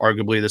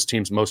 arguably this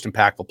team's most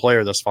impactful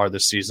player thus far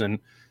this season,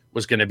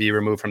 was going to be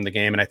removed from the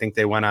game, and I think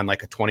they went on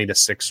like a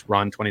 20-6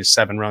 run,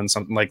 27 run,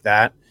 something like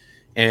that,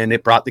 and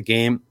it brought the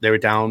game. They were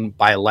down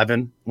by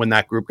 11 when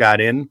that group got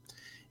in,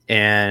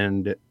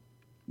 and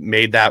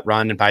made that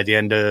run, and by the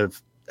end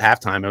of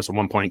halftime, it was a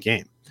 1-point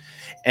game.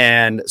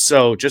 And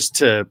so just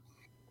to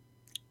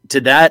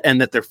that,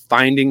 and that they're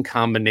finding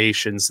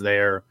combinations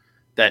there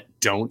that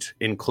don't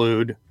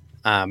include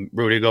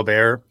Rudy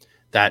Gobert,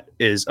 that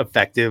is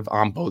effective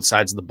on both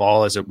sides of the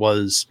ball as it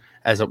was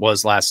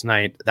last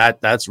night.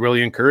 That's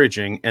really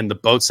encouraging. And the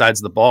both sides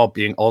of the ball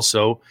being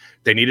also,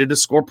 they needed to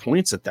score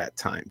points at that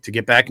time to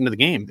get back into the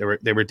game.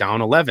 They were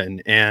down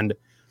 11, and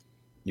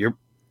you're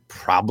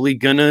probably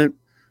gonna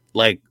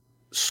like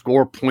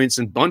score points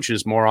in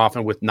bunches more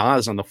often with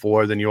NAZ on the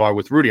floor than you are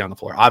with Rudy on the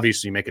floor.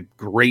 Obviously, you make a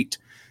great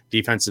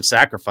defensive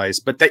sacrifice,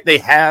 but they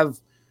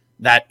have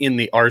that in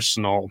the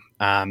arsenal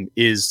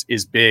is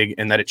big,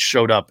 and that it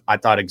showed up, I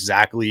thought,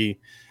 exactly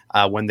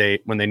when they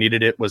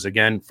needed it. Was,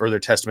 again, further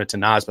testament to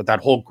NAZ, but that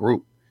whole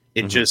group,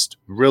 it just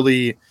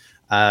really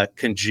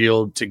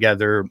congealed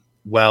together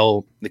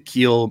well.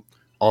 Nickeil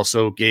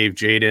also gave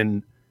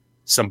Jaden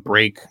some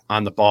break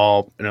on the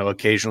ball,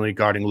 occasionally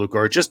guarding Luka,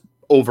 or just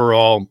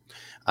overall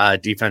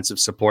defensive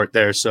support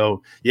there.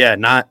 So yeah,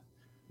 not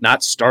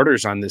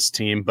starters on this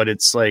team, but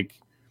it's like,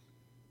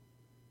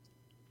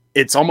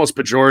 it's almost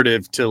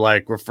pejorative to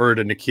like refer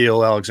to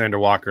Nickeil, Alexander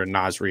Walker, and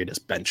NAZ REID as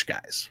bench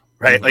guys,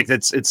 right? Like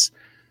it's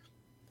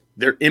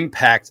their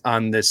impact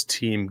on this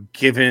team,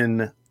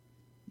 given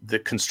the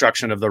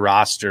construction of the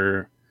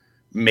roster,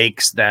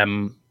 makes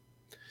them,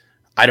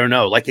 I don't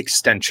know, like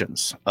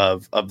extensions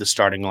of the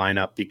starting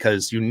lineup,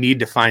 because you need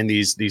to find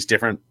these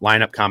different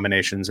lineup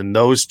combinations, and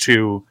those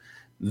two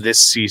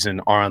this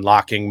season are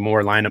unlocking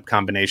more lineup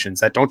combinations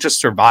that don't just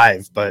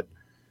survive, but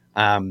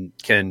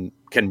can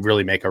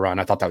really make a run.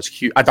 I thought that was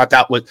huge. I thought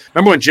that was,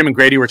 remember when Jim and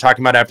Grady were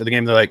talking about after the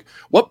game, they're like,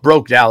 what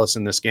broke Dallas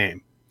in this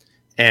game?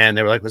 And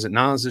they were like, was it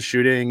NAZ's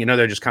shooting?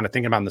 They're just kind of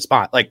thinking about on the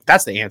spot. Like,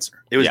 that's the answer.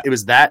 It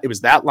was that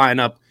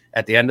lineup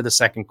at the end of the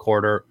second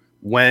quarter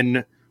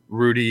when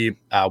Rudy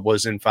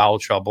was in foul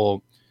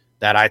trouble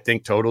that I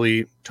think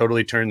totally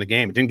turned the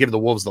game. It didn't give the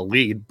Wolves the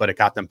lead, but it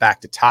got them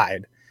back to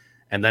tied.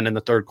 And then in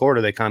the third quarter,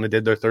 they kind of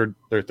did their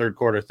third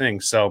quarter thing.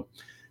 So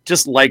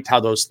just liked how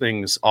those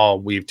things all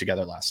weave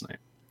together last night.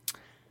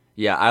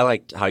 Yeah, I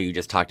liked how you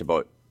just talked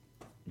about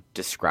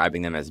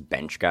describing them as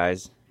bench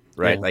guys,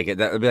 right? Yeah. Like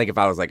that would be like if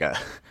I was like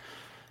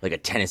a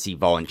Tennessee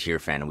Volunteer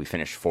fan and we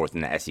finished fourth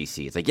in the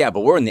SEC. It's like, yeah,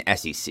 but we're in the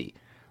SEC.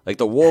 Like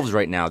the Wolves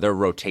right now, their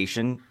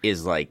rotation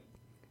is like,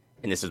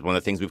 and this is one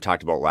of the things we've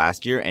talked about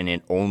last year, and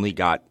it only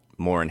got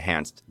more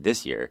enhanced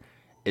this year,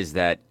 is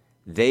that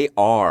they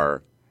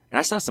are, and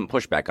I saw some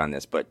pushback on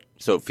this, but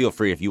so feel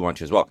free if you want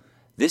to as well.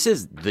 This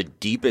is the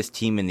deepest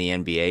team in the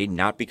NBA,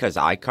 not because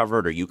I cover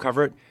it or you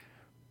cover it,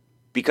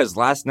 because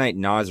last night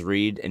NAZ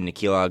REID and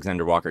Nickeil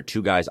Alexander-Walker,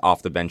 two guys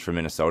off the bench for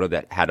Minnesota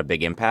that had a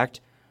big impact,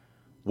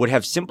 would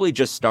have simply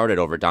just started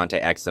over Dante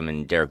Exum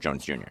and Derek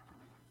Jones Jr.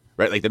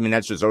 Right? Like, I mean,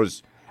 that's just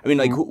those. I mean,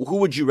 like, who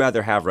would you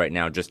rather have right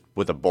now just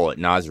with a bullet,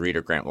 NAZ REID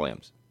or Grant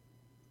Williams?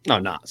 No,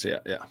 Nas, yeah.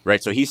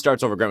 Right, so he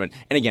starts over Grant.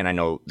 And again, I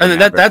know, and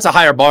that's a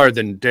higher bar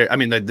than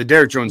the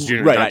Derek Jones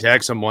Jr. Right, Dante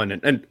Exum one,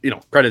 and you know,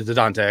 credit to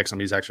Dante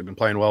Exum, he's actually been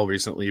playing well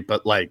recently.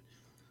 But like,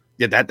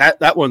 yeah,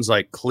 that one's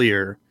like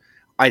clear.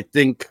 I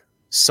think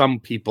some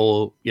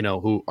people, you know,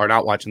 who are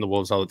not watching the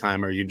Wolves all the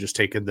time, or you just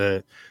taking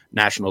the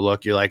national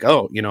look, you're like,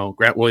 oh, you know,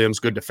 Grant Williams,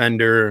 good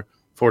defender,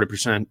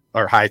 40%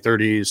 or high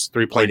 30s,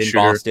 3-point shooter.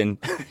 Boston.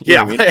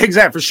 Yeah,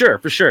 exactly,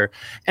 for sure.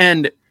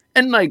 And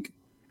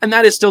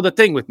that is still the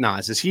thing with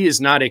Nas, is he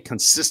is not a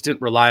consistent,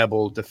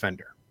 reliable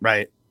defender,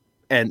 right?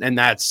 And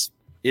that's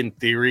in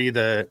theory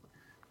the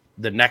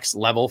next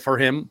level for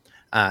him.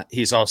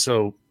 He's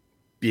also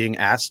being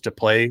asked to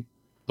play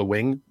the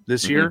wing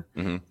this year,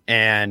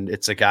 and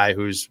it's a guy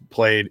who's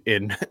played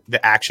in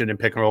the action and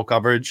pick and roll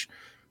coverage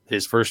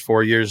his first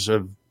 4 years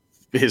of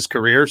his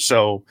career,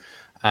 so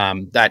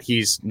that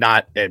he's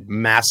not a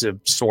massive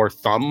sore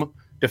thumb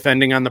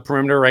defending on the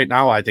perimeter right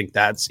now, I think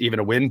that's even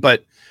a win.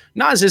 But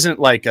Nas isn't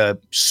like a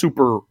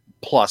super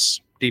plus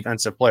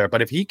defensive player,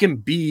 but if he can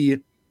be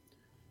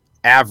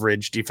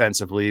average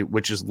defensively,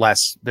 which is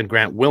less than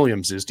Grant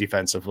Williams is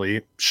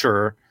defensively,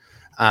 sure,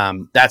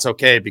 that's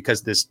okay,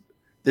 because this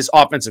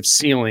offensive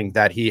ceiling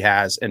that he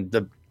has and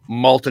the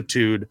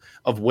multitude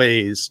of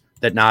ways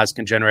that Nas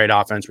can generate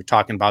offense. We're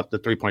talking about the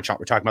 3-point shot.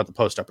 We're talking about the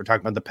post up. We're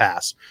talking about the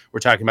pass. We're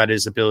talking about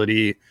his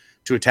ability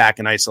to attack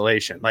in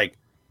isolation. Like,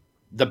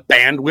 the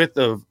bandwidth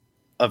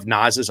of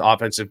Nas's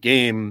offensive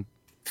game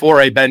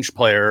for a bench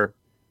player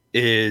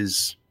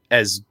is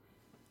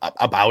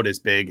about as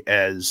big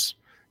as,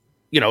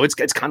 you know, it's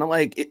kind of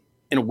like,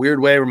 in a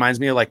weird way, it reminds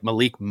me of like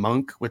Malik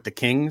Monk with the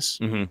Kings,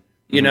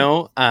 you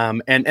know?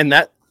 And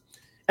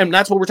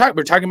that's what we're talking.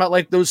 We're talking about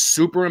like those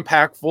super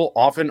impactful,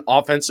 often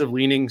offensive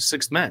leaning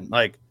sixth men.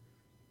 Like,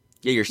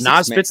 yeah, your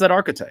Nas fits that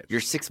archetype.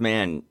 Your sixth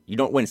man, you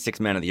don't win sixth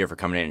man of the year for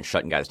coming in and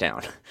shutting guys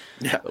down.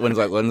 Yeah. When's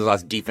the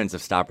last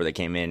defensive stopper that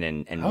came in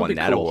and won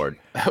that award?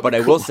 But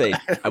I will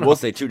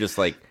say too, just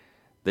like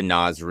the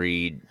Nas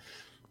REID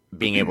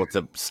being able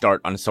to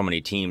start on so many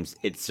teams,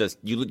 it's just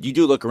you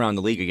do look around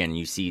the league again and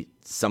you see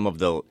some of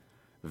the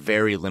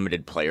very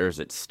limited players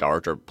that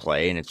start or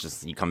play, and it's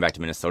just, you come back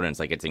to Minnesota and it's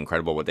like, it's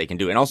incredible what they can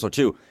do. And also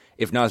too,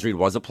 if NAZ REID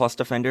was a plus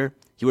defender,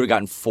 he would have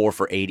gotten 4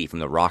 for 80 from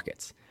the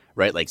Rockets,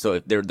 right? Like, so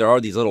if there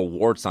are these little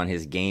warts on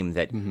his game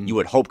that you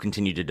would hope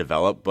continue to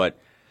develop, but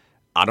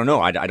I don't know.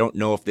 I don't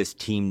know if this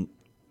team,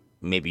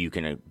 maybe you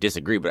can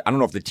disagree, but I don't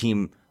know if the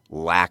team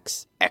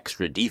lacks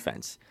extra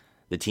defense.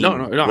 The team,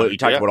 what you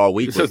talked about all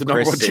week with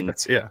Chris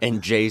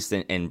and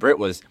Jason and Britt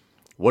was,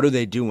 what do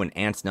they do when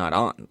Ant's not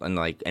on?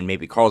 And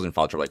maybe Carl's in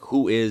foul trouble. Like,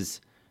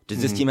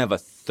 does this team have a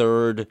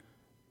third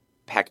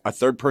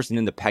person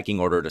in the pecking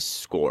order to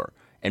score?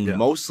 And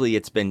mostly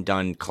it's been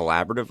done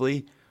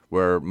collaboratively,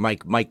 where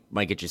Mike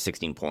might get you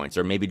 16 points,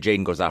 or maybe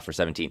Jaden goes off for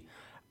 17.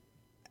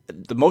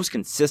 The most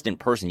consistent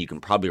person you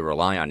can probably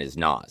rely on is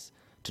Nas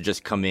to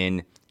just come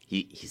in.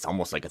 He's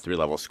almost like a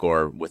 3-level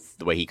scorer with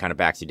the way he kind of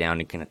backs you down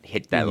and can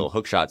hit that little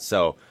hook shot.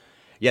 So,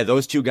 yeah,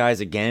 those two guys,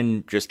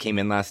 again, just came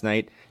in last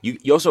night. You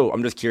also,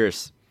 I'm just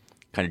curious,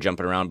 kind of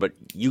jumping around, but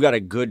you got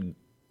a good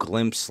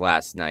glimpse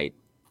last night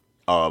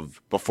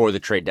of before the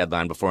trade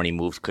deadline, before any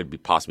moves could be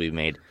possibly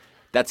made.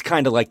 That's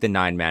kind of like the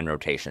 9-man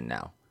rotation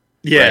now.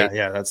 Yeah, right?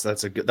 yeah,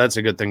 that's a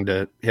good thing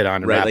to hit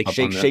on. And right, like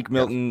Shake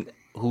Milton,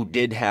 who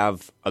did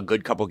have a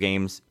good couple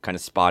games, kind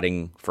of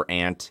spotting for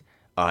Ant,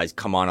 has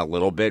come on a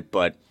little bit,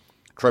 but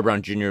Troy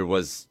Brown Jr.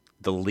 was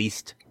the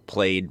least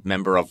played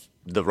member of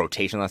the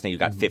rotation last night. You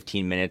got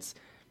 15 minutes,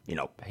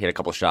 hit a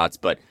couple shots,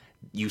 but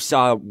you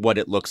saw what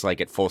it looks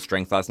like at full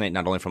strength last night,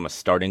 not only from a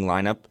starting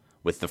lineup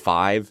with the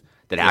 5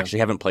 that actually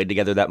haven't played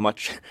together that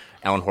much.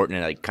 Alan Horton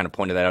and I kind of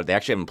pointed that out. They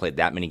actually haven't played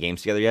that many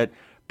games together yet,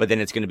 but then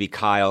it's going to be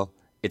Kyle,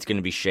 it's going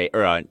to be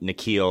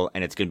Nickeil,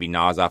 and it's going to be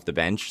Nas off the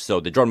bench.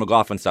 So the Jordan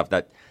McLaughlin stuff,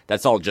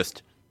 that's all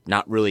just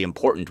not really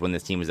important when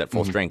this team is at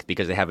full strength,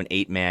 because they have an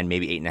 8-man,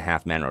 maybe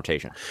 8.5-man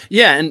rotation.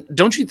 Yeah, and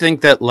don't you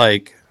think that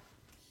like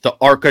the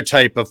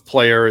archetype of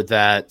player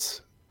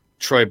that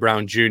Troy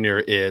Brown Jr.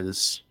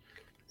 is,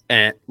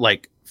 and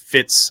like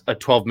fits a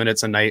 12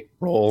 minutes a night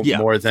role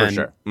more than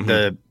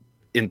the,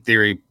 in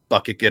theory,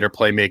 bucket getter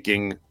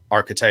playmaking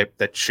archetype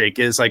that Shake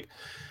is? Like,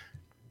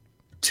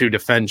 to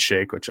defend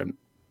Shake, which I'm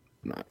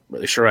not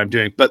really sure I'm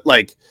doing, but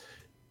like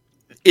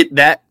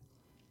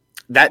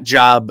that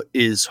job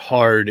is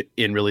hard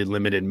in really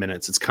limited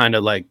minutes. It's kind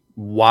of like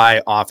why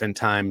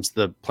oftentimes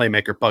the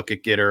playmaker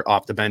bucket getter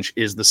off the bench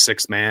is the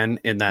sixth man,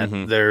 in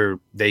that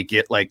they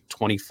get like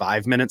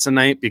 25 minutes a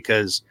night,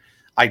 because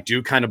I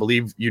do kind of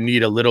believe you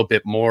need a little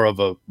bit more of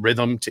a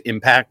rhythm to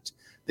impact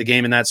the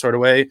game in that sort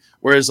of way.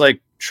 Whereas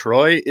like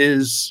Troy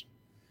is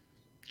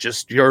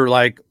just your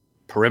like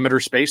perimeter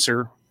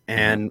spacer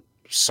and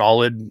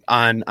solid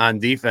on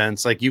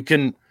defense. Like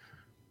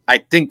I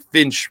think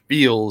Finch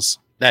feels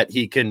that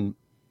he can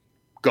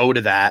go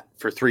to that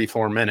for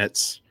 3-4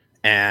 minutes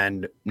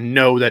and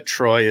know that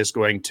Troy is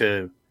going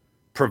to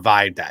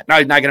provide that. Now,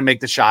 he's not going to make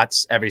the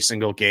shots every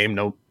single game.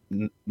 No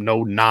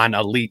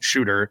non-elite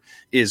shooter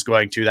is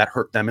going to. That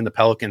hurt them in the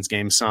Pelicans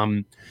game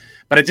some.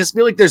 But I just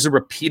feel like there's a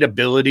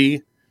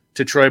repeatability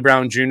to Troy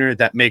Brown Jr.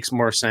 that makes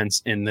more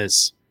sense in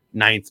this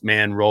ninth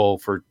man role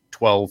for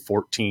 12,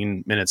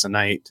 14 minutes a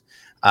night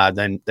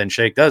than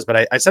Shake does.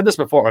 But I said this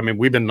before. I mean,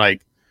 we've been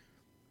like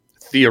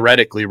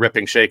theoretically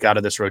ripping Shake out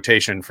of this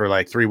rotation for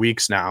like 3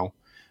 weeks now.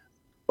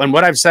 And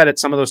what I've said at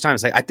some of those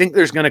times, like, I think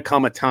there's going to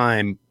come a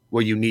time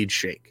where you need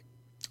Shake.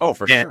 Oh,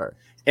 for sure.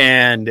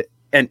 And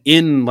not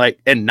in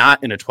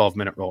a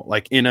 12-minute role,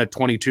 like in a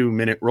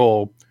 22-minute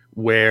role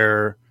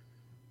where,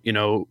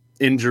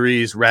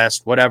 injuries,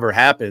 rest, whatever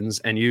happens.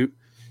 And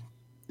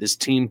this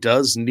team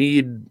does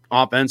need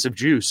offensive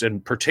juice.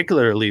 And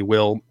particularly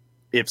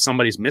if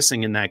somebody's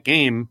missing in that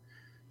game,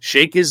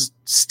 Shake is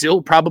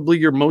still probably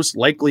your most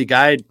likely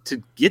guy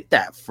to get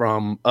that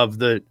from of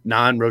the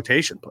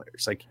non-rotation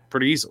players, like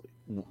pretty easily.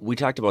 We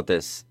talked about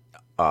this,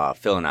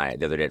 Phil and I,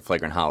 the other day at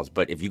Flagrant Howls,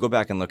 but if you go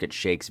back and look at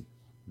Shake's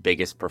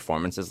biggest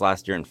performances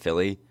last year in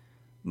Philly,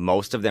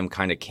 most of them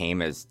kind of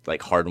came as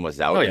like Harden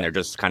was out, and they're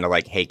just kind of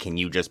like, hey, can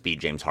you just be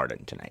James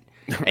Harden tonight?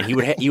 And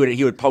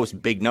he would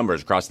post big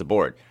numbers across the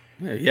board.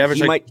 Yeah, he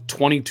averaged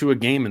 22 a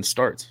game in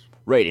starts.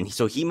 Right, and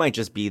so he might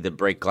just be the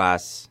break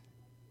glass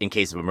in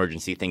case of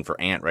emergency thing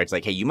for Ant, right? It's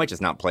like, hey, you might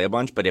just not play a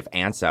bunch, but if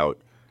Ant's out,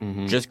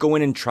 just go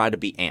in and try to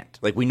be Ant.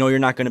 Like, we know you're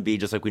not going to be,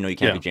 just like we know you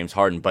can't be James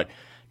Harden, but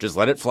just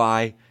let it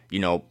fly,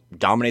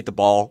 dominate the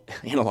ball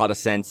in a lot of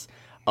sense.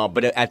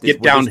 But at this,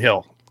 get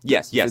downhill.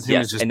 Yes.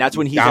 And that's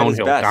when he's at his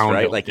best,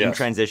 right? Like in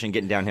transition,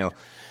 getting downhill.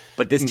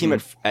 But this team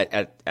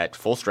at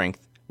full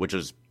strength, which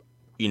was,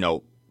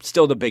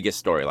 still the biggest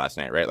story last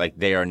night, right? Like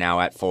they are now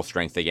at full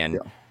strength again. Yeah.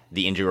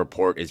 The injury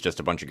report is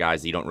just a bunch of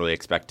guys that you don't really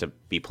expect to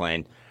be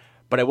playing.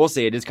 But I will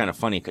say it is kind of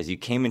funny because you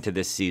came into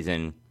this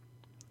season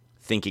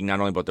thinking not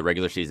only about the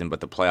regular season, but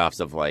the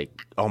playoffs of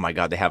like, oh my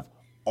God, they have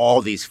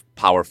all these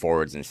power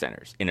forwards and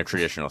centers in a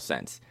traditional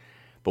sense.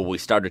 But we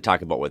started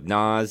talking about with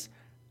NAZ,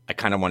 I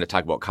kind of want to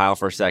talk about Kyle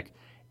for a sec.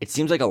 It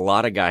seems like a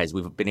lot of guys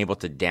we've been able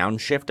to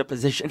downshift a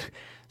position.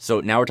 So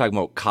now we're talking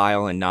about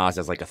Kyle and NAZ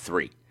as like a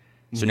 3.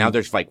 So now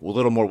there's like a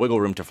little more wiggle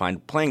room to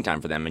find playing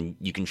time for them, and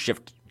you can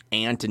shift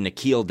Ant and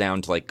Nikhil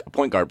down to like a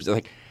point guard.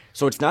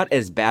 So it's not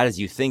as bad as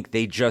you think.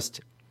 They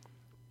just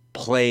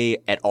play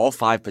at all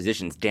 5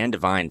 positions. Dan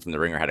Devine from The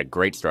Ringer had a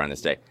great story on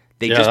this day.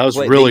 That was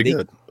really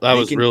good. That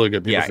was really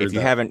good. Yeah, if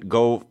you haven't,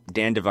 go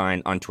Dan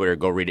Devine on Twitter.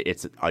 Go read it.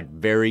 It's a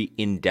very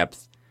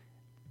in-depth,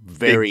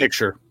 very big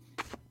picture,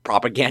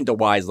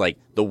 propaganda-wise. Like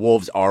the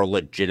Wolves are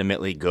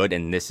legitimately good,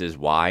 and this is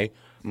why.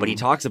 But he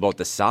talks about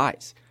the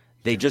size.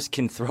 They just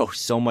can throw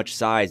so much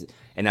size,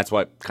 and that's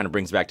what kind of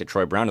brings back to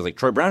Troy Brown. Is like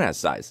Troy Brown has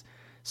size,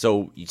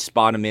 so you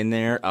spot him in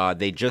there.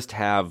 They just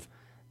have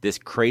this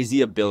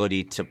crazy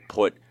ability to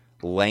put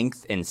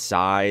length and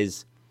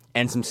size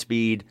and some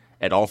speed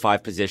at all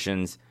 5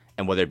 positions.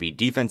 And whether it be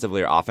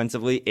defensively or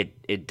offensively,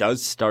 it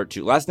does start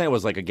to. Last night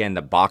was like, again,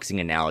 the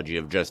boxing analogy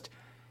of just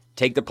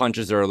take the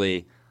punches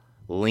early,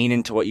 lean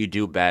into what you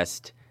do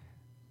best.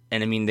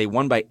 And I mean, they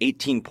won by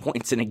 18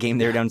 points in a game.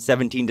 They were down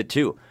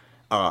 17-2.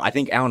 I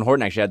think Alan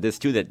Horton actually had this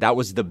too, that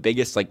was the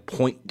biggest like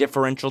point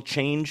differential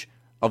change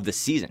of the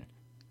season.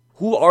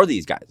 Who are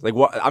these guys? Like,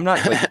 what? I'm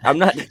not like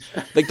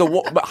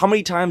how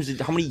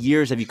many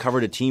years have you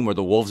covered a team where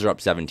the Wolves are up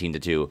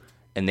 17-2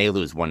 and they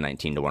lose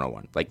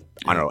 119-101? Like,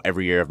 I don't know,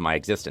 every year of my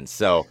existence.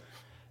 So,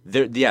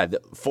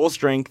 the full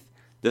strength,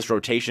 this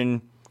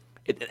rotation,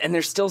 and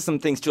there's still some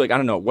things too. Like, I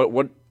don't know,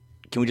 what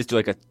can we just do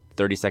like a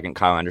 30-second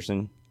Kyle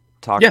Anderson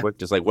talk quick?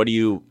 Just like, what do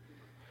you?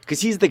 Because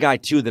he's the guy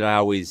too that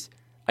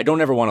I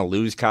don't ever want to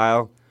lose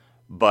Kyle,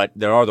 but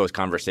there are those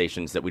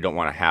conversations that we don't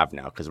want to have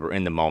now because we're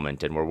in the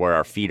moment and we're where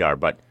our feet are.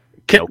 But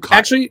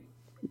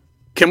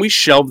can we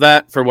shelve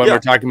that for when we're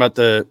talking about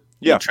the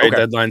trade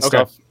deadline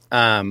stuff?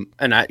 And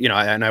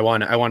I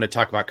want to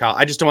talk about Kyle.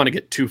 I just don't want to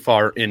get too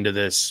far into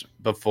this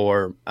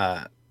before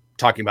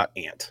talking about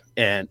Ant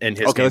and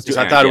his game.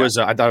 I thought it was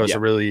a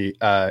really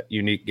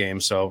unique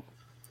game. So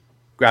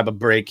grab a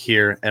break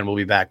here, and we'll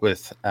be back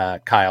with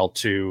Kyle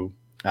to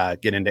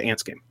get into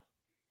Ant's game.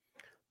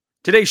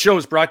 Today's show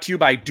is brought to you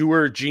by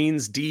Duer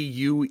Jeans,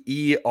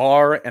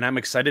 Duer, and I'm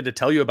excited to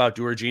tell you about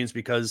Duer Jeans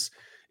because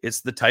it's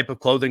the type of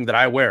clothing that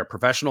I wear,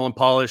 professional and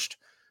polished,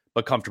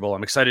 but comfortable.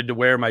 I'm excited to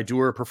wear my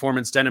Duer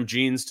Performance Denim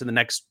Jeans to the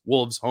next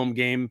Wolves home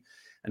game,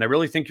 and I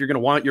really think you're going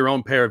to want your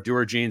own pair of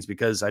Duer Jeans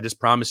because I just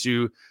promise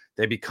you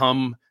they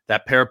become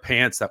that pair of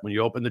pants that when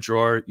you open the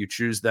drawer, you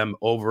choose them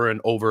over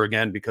and over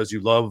again because you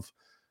love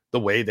the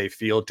way they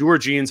feel. Duer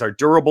jeans are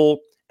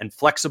durable and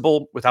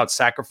flexible without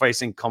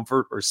sacrificing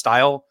comfort or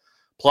style.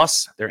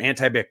 Plus, they're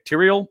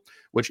antibacterial,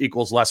 which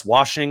equals less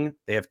washing.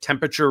 They have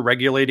temperature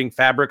regulating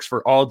fabrics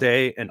for all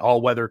day and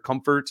all weather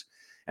comfort.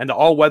 And the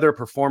all weather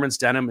performance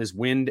denim is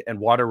wind and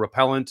water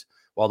repellent,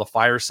 while the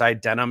fireside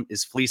denim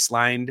is fleece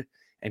lined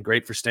and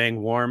great for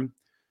staying warm.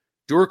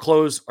 Duer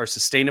clothes are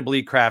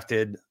sustainably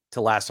crafted to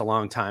last a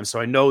long time,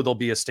 so I know they'll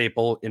be a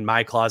staple in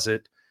my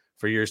closet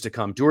for years to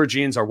come. Duer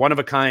jeans are one of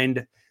a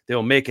kind. They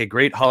will make a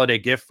great holiday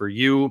gift for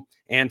you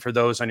and for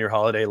those on your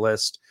holiday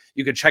list.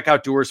 You can check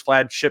out Duer's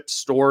flagship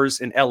stores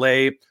in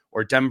LA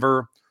or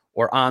Denver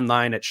or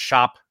online at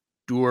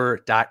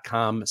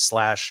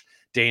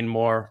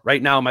shopduer.com/DaneMoore.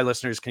 Right now, my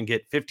listeners can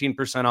get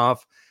 15%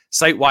 off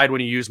site-wide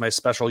when you use my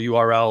special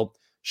URL,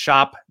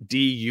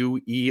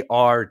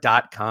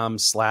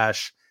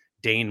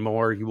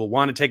 shopduer.com/DaneMoore. You will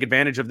want to take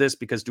advantage of this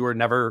because Duer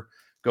never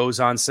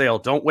goes on sale.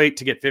 Don't wait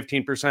to get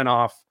 15%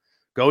 off.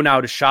 Go now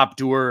to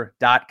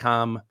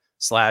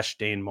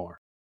shopduer.com/DaneMoore.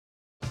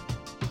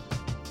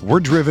 We're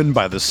driven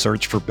by the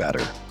search for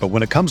better. But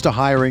when it comes to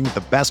hiring,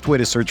 the best way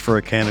to search for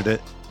a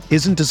candidate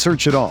isn't to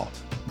search at all.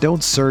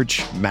 Don't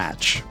search,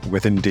 match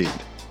with Indeed.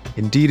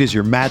 Indeed is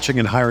your matching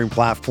and hiring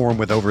platform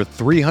with over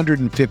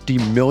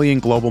 350 million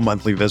global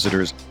monthly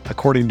visitors,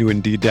 according to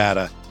Indeed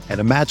data, and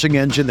a matching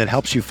engine that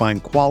helps you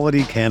find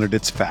quality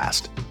candidates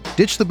fast.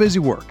 Ditch the busy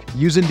work.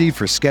 Use Indeed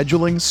for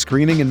scheduling,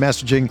 screening, and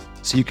messaging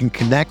so you can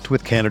connect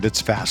with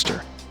candidates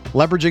faster.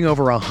 Leveraging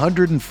over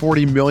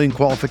 140 million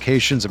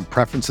qualifications and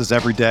preferences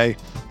every day,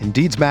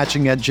 Indeed's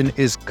matching engine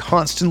is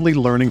constantly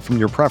learning from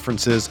your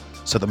preferences,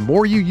 so the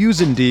more you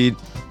use Indeed,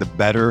 the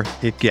better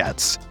it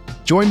gets.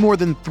 Join more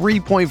than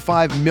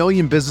 3.5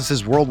 million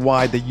businesses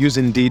worldwide that use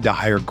Indeed to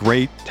hire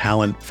great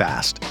talent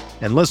fast.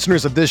 And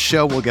listeners of this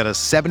show will get a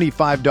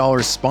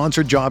 $75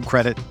 sponsored job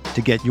credit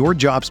to get your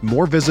jobs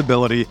more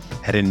visibility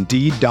at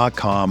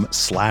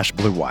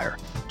Indeed.com/Blue Wire.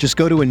 Just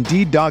go to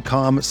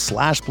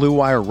Indeed.com/Blue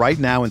Wire right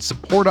now and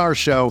support our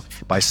show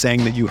by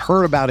saying that you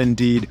heard about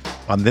Indeed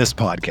on this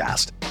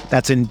podcast.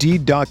 That's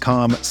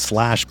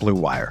Indeed.com/Blue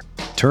Wire.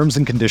 Terms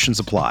and conditions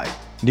apply.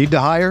 Need to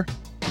hire?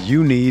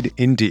 You need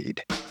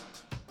Indeed.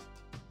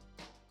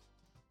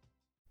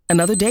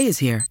 Another day is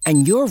here,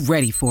 and you're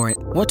ready for it.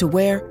 What to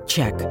wear?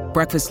 Check.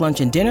 Breakfast,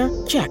 lunch, and dinner?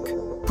 Check.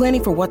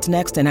 Planning for what's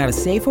next and how to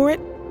save for it?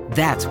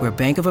 That's where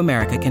Bank of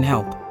America can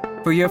help.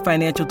 For your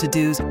financial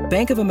to-dos,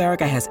 Bank of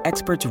America has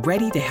experts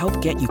ready to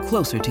help get you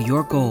closer to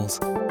your goals.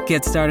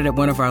 Get started at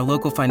one of our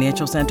local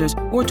financial centers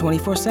or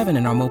 24/7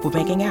 in our mobile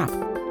banking app.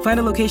 Find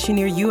a location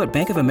near you at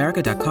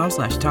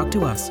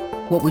bankofamerica.com/talktous.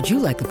 What would you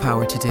like the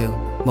power to do?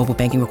 Mobile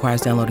banking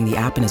requires downloading the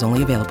app and is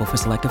only available for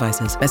select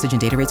devices. Message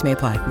and data rates may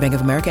apply. Bank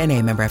of America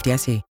NA, member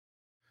FDIC.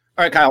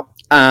 All right, Kyle.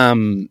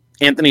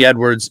 Anthony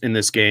Edwards in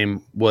this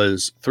game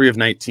was 3 of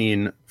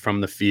 19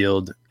 from the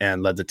field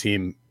and led the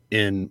team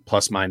in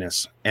plus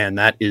minus. And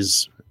that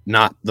is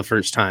not the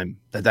first time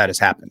that has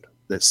happened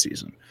this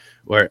season,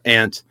 where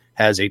Ant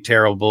has a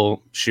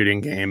terrible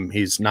shooting game.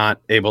 He's not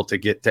able to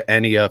get to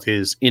any of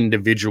his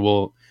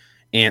individual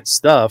Ant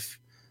stuff.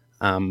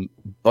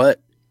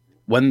 But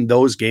when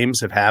those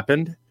games have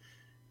happened,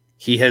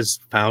 he has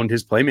found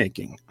his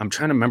playmaking. I'm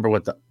trying to remember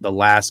what the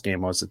last game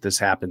was that this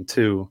happened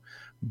to.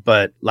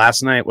 But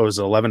last night, what was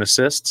it, 11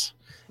 assists?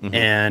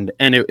 Mm-hmm.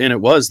 And it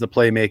was the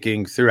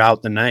playmaking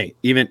throughout the night.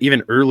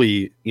 Even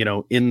early,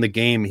 in the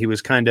game, he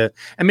was kind of,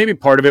 and maybe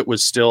part of it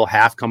was still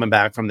half coming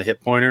back from the hit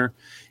pointer,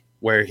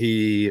 where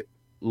he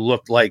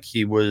looked like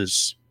he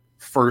was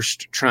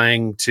first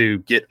trying to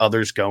get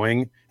others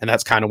going, and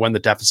that's kind of when the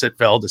deficit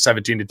fell to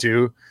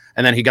 17-2.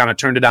 And then he kind of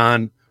turned it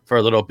on for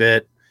a little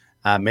bit,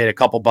 made a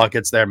couple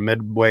buckets there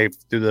midway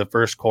through the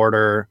first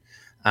quarter.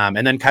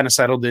 And then kind of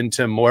settled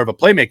into more of a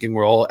playmaking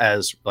role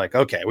as like,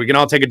 okay, we can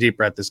all take a deep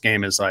breath. This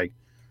game is like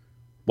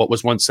what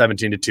was once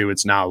 17-2.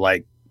 It's now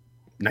like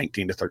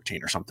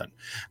 19-13 or something.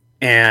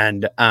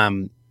 And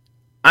I'm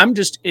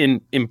just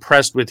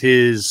impressed with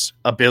his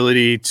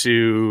ability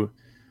to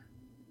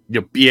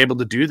be able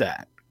to do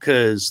that,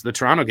 because the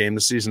Toronto game, the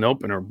season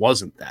opener,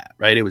 wasn't that,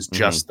 right? It was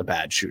just the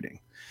bad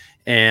shooting.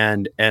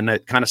 And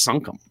it kind of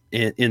sunk him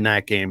in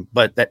that game.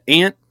 But that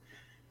Ant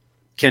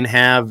can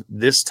have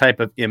this type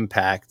of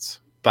impact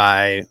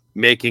by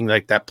making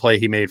like that play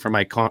he made for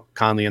Mike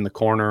Conley in the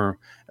corner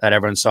that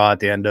everyone saw at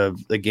the end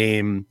of the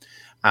game.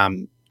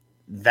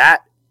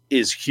 That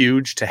is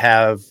huge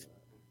to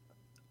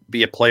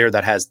be a player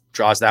that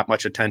draws that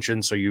much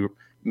attention. So you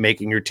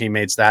making your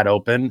teammates that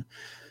open,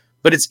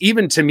 but it's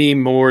even to me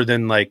more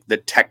than like the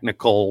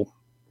technical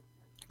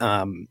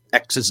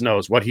X's and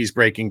O's, what he's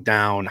breaking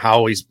down,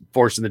 how he's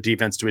forcing the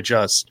defense to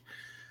adjust.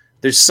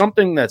 There's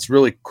something that's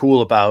really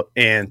cool about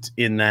Ant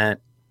in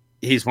that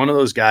he's one of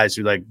those guys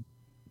who like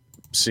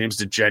seems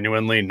to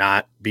genuinely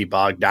not be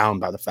bogged down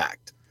by the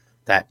fact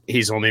that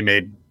he's only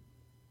made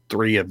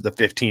 3 of the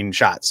 15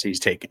 shots he's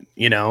taken,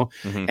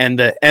 and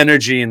the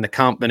energy and the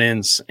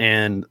confidence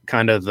and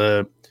kind of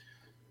the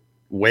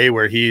way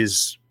where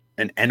he's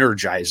an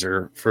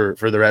energizer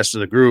for the rest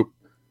of the group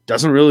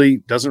doesn't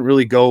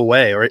really go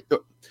away, or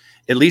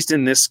at least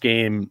in this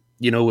game,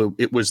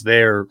 it was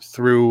there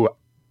through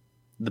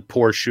the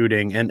poor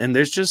shooting, and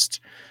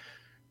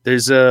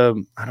there's a,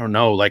 I don't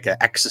know, like an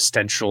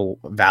existential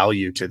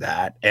value to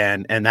that.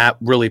 And that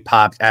really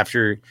popped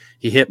after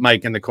he hit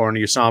Mike in the corner.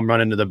 You saw him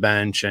run into the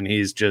bench and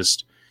he's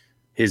just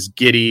his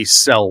giddy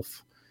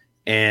self.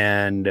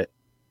 And,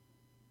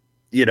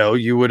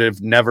 you would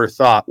have never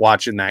thought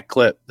watching that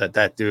clip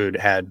that dude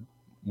had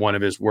one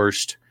of his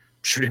worst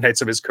shooting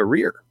nights of his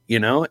career,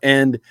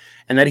 and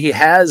that he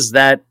has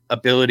that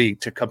ability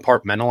to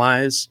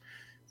compartmentalize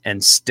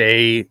and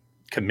stay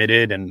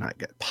committed and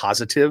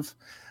positive.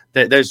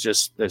 There's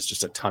just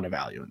a ton of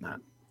value in that.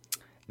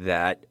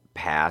 That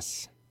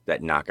pass,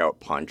 that knockout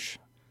punch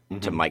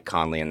to Mike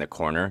Conley in the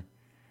corner.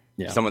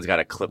 Yeah. Someone's got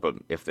to clip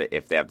him if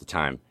they have the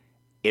time.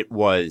 It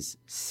was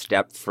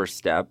step for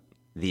step,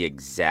 the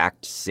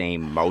exact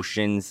same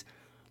motions,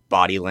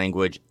 body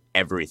language,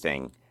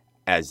 everything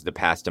as the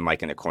pass to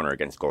Mike in the corner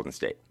against Golden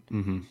State.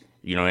 Mm-hmm.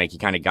 Like he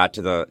kind of got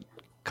to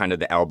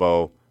the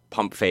elbow,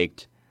 pump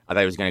faked. I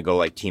thought he was going to go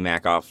like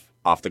T-Mac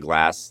off the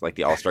glass, like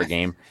the All-Star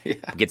game,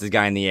 gets his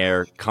guy in the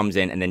air, comes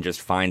in, and then just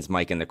finds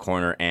Mike in the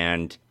corner.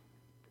 And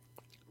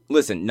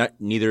listen,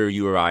 neither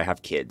you or I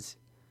have kids,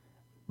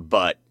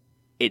 but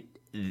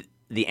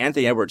the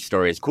Anthony Edwards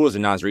story, as cool as the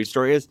NAZ REID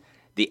story is,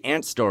 the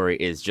Ant story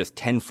is just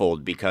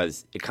tenfold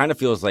because it kind of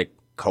feels like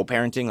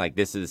co-parenting. Like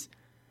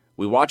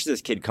we watched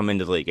this kid come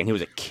into the league, and he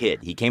was a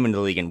kid. He came into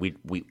the league, and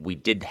we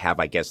did have,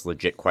 I guess,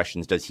 legit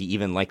questions. Does he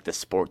even like the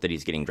sport that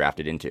he's getting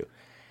drafted into?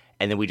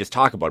 And then we just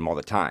talk about him all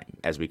the time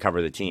as we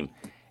cover the team.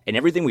 And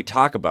everything we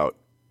talk about,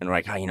 and we're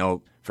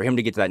like, for him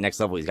to get to that next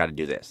level, he's got to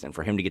do this. And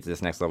for him to get to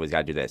this next level, he's got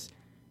to do this.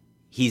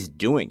 He's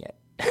doing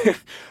it,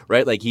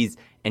 right? Like he's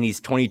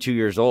 22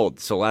 years old.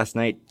 So last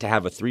night to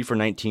have a 3 for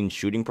 19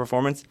 shooting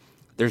performance,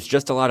 there's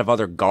just a lot of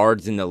other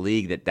guards in the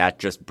league that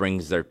just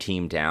brings their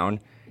team down.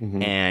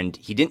 Mm-hmm. And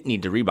he didn't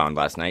need to rebound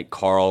last night.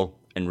 Carl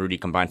and Rudy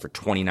combined for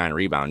 29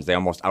 rebounds. They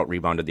almost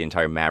out-rebounded the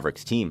entire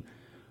Mavericks team.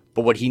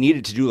 But what he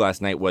needed to do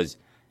last night was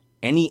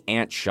any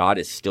Ant shot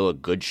is still a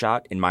good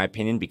shot, in my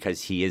opinion,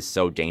 because he is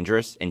so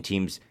dangerous and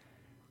teams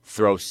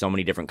throw so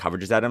many different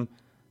coverages at him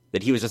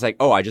that he was just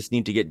like, I just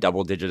need to get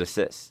double-digit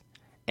assists.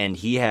 And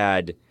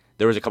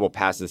there was a couple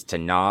passes to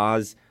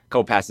NAZ, a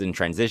couple passes in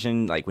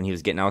transition, like when he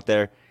was getting out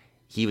there.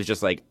 He was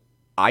just like,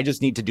 I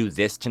just need to do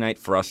this tonight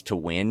for us to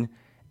win.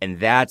 And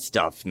that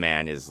stuff,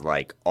 man, is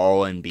like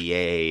all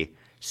NBA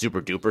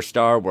super-duper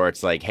star, where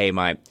it's like, hey,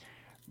 my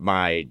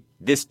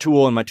this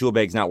tool in my tool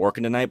bag's not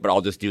working tonight, but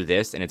I'll just do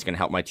this, and it's going to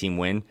help my team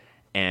win.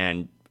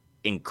 And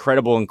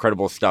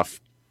incredible stuff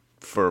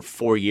for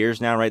 4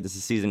 years now, right? This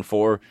is season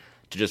 4,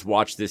 to just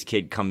watch this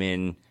kid come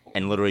in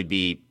and literally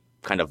be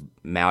kind of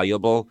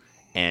malleable,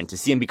 and to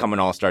see him become an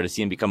all-star, to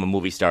see him become a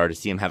movie star, to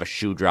see him have a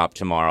shoe drop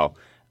tomorrow.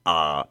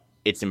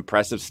 It's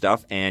impressive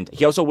stuff. And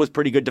he also was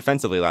pretty good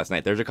defensively last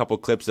night. There's a couple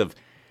clips of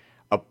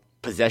a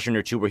possession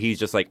or two where he's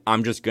just like,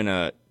 I'm just going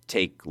to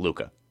take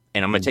Luka,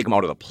 and I'm going to take him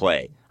out of the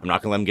play. I'm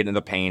not going to let him get into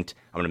the paint.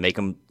 I'm going to make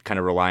him kind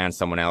of rely on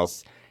someone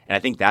else. And I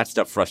think that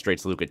stuff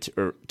frustrates Luka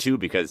too,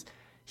 because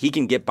he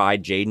can get by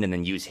Jaden and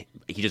then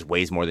he just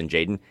weighs more than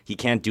Jaden. He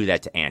can't do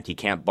that to Ant. He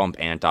can't bump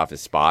Ant off his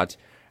spot.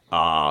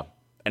 And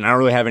I don't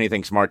really have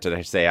anything smart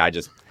to say.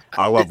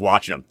 I love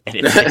watching him. And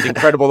it's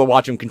incredible to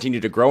watch him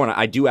continue to grow. And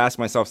I do ask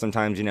myself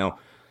sometimes,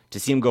 to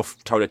see him go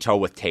toe-to-toe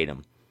with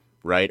Tatum,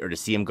 right? Or to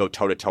see him go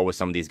toe-to-toe with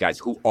some of these guys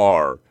who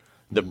are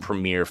the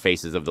premier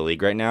faces of the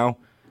league right now.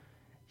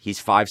 He's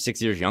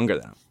 5-6 years younger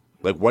than him.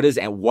 Like, what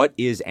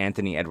is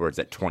Anthony Edwards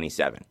at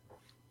 27?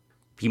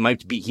 He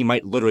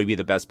might literally be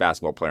the best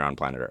basketball player on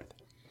planet Earth.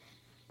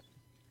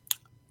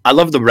 I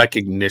love the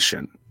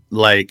recognition.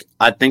 Like,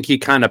 I think he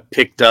kind of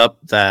picked up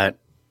that,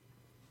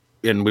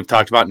 and we've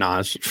talked about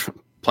NAZ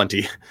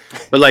plenty,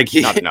 but like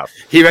he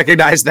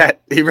recognized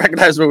that. He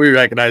recognized what we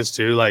recognized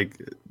too. Like,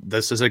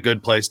 this is a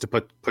good place to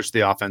push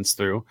the offense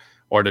through,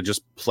 or to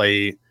just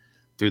play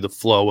through the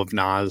flow of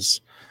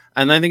NAZ.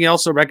 And I think he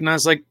also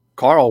recognized, like,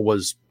 Carl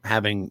was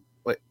having,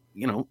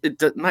 not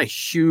a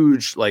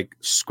huge like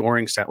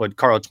scoring stat. Like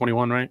Carl had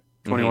 21, right?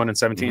 21 and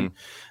 17.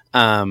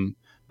 Mm-hmm.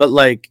 But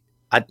like,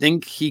 I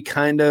think he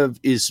kind of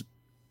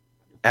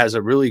has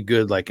a really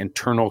good like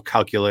internal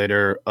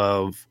calculator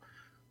of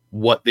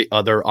what the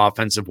other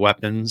offensive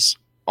weapons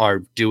are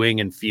doing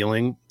and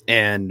feeling,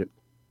 and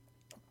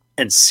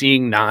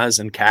seeing NAZ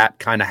and Cat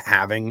kind of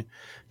having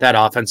that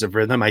offensive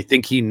rhythm. I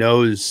think he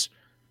knows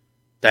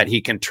that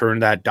he can turn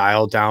that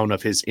dial down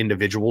of his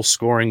individual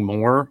scoring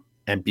more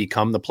and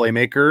become the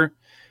playmaker,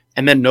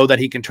 and then know that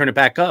he can turn it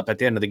back up at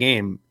the end of the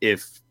game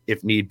if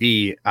need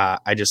be.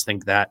 I just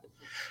think that.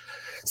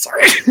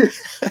 Sorry, I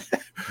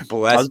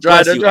was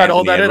trying to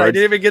hold that in. I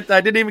didn't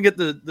even get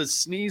the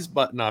sneeze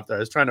button off there. I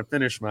was trying to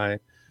finish my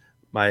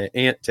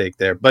Ant take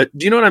there. But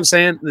do you know what I'm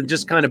saying?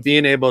 Just kind of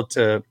being able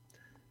to.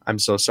 I'm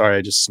so sorry.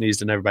 I just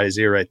sneezed in everybody's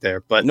ear right there.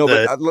 But no,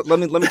 let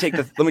me take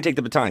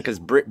the baton, because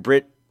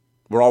Britt.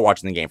 We're all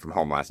watching the game from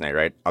home last night,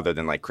 right? Other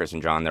than like Chris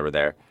and John that were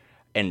there.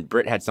 And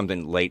Britt had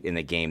something late in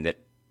the game that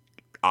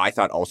I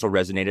thought also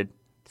resonated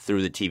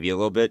through the TV a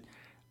little bit.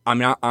 I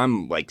mean,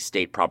 I'm like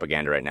state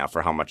propaganda right now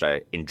for how much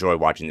I enjoy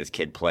watching this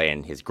kid play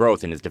and his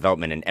growth and his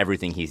development and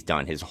everything he's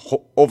done, his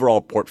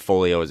overall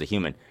portfolio as a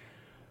human.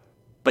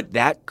 But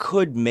that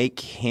could make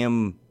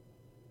him,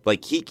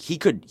 like, he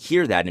could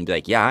hear that and be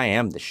like, yeah, I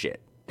am the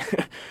shit,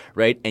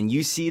 right? And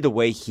you see the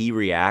way he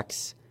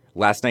reacts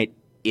last night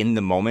in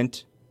the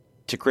moment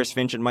to Chris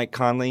Finch and Mike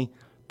Conley,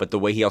 but the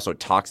way he also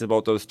talks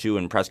about those two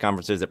in press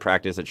conferences, at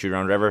practice, at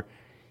shoot-around, whatever,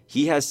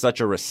 he has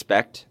such a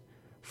respect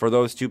for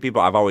those two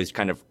people. I've always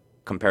kind of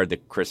compared the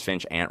Chris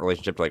Finch-Ant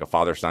relationship to like a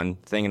father-son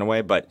thing in a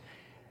way, but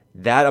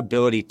that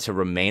ability to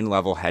remain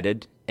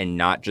level-headed and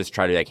not just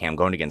try to like, hey, I'm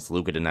going against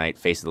Luka tonight,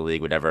 face of the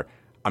league, whatever.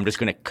 I'm just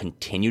going to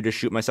continue to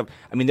shoot myself.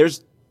 I mean,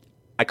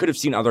 I could have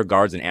seen other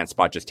guards in Ant's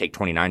spot just take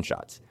 29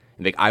 shots.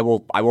 And like, I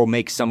will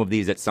make some of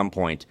these at some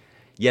point.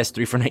 Yes,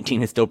 3 for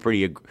 19 is still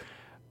pretty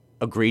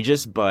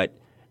egregious, but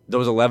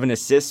those 11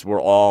 assists were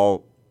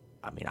all,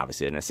 I mean,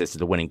 obviously an assist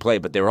is a winning play,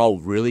 but they were all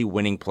really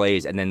winning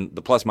plays. And then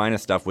the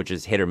plus-minus stuff, which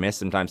is hit or miss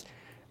sometimes,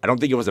 I don't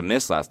think it was a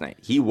miss last night.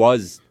 He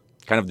was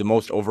kind of the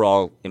most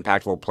overall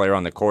impactful player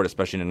on the court,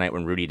 especially in a night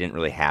when Rudy didn't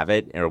really have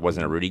it, or it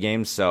wasn't a Rudy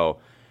game. So,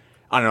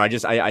 I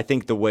don't know. I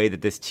think the way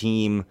that this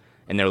team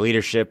and their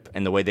leadership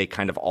and the way they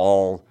kind of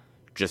all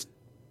just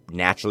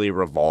naturally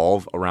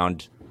revolve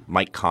around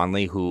Mike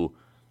Conley, who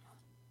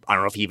I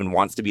don't know if he even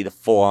wants to be the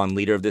full-on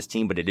leader of this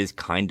team, but it is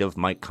kind of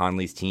Mike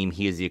Conley's team.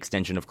 He is the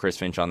extension of Chris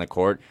Finch on the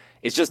court.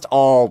 It's just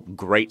all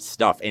great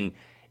stuff. And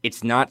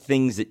it's not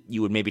things that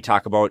you would maybe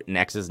talk about in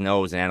X's and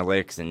O's and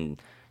analytics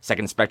and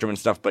second spectrum and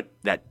stuff, but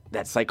that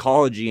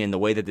psychology and the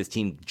way that this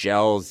team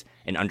gels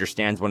and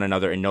understands one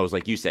another and knows,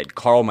 like you said,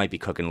 Carl might be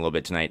cooking a little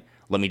bit tonight.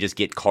 Let me just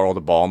get Carl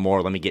the ball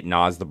more. Let me get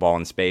NAZ the ball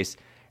in space.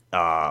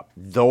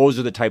 Those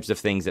are the types of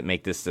things that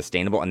make this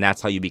sustainable, and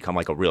that's how you become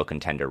like a real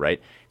contender,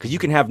 right? Because you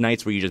can have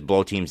nights where you just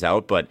blow teams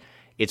out, but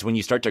it's when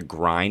you start to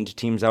grind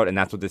teams out, and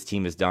that's what this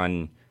team has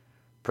done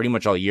pretty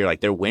much all year.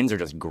 Like, their wins are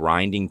just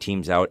grinding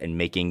teams out and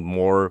making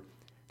more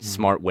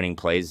smart winning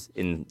plays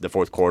in the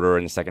fourth quarter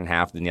and the second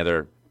half than the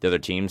other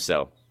teams.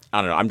 So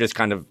I don't know. I'm just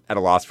kind of at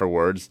a loss for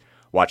words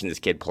watching this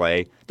kid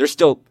play. There's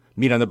still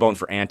meat on the bone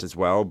for Ant as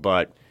well,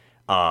 but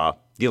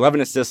the 11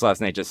 assists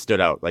last night just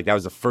stood out. Like, that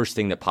was the first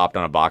thing that popped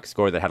on a box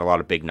score that had a lot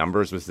of big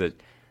numbers, was that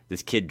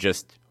this kid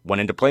just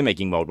went into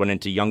playmaking mode, went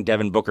into young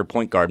Devin Booker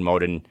point guard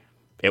mode, and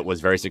it was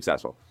very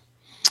successful.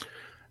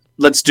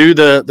 Let's do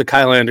the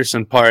Kyle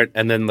Anderson part,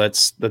 and then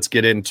let's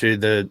get into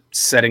the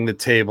setting the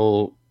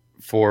table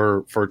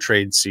for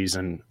trade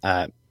season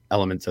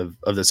element of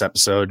this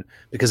episode,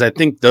 because I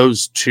think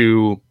those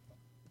two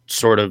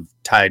sort of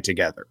tie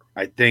together.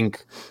 I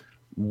think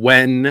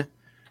when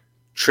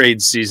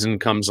trade season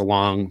comes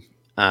along,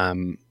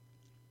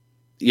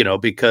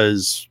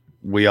 because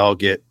we all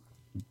get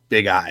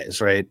big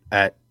eyes, right,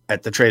 at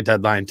the trade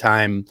deadline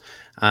time,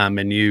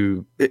 and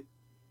you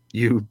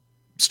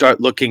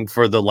start looking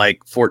for the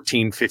like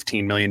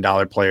 $14-15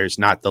 million players,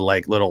 not the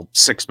like little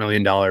 $6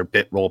 million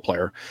bit role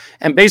player.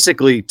 And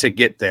basically, to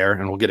get there,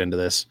 and we'll get into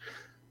this,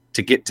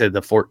 to get to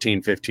the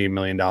 $14-15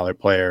 million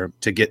player,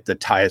 to get the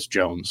Tyus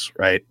Jones,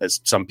 right, as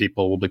some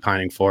people will be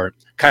pining for,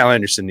 Kyle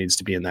Anderson needs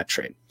to be in that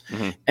trade.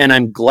 Mm-hmm. And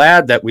I'm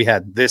glad that we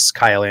had this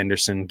Kyle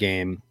Anderson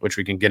game, which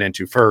we can get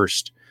into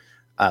first,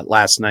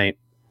 last night,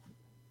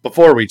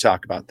 before we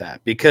talk about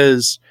that,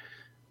 because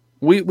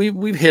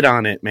we've hit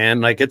on it,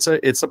 man. Like, it's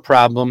a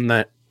problem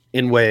that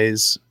in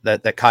ways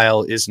that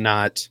Kyle is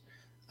not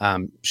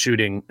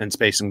shooting and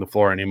spacing the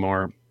floor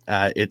anymore.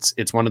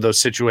 It's one of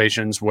those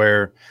situations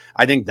where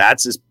I think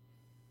that's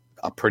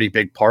a pretty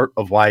big part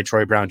of why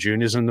Troy Brown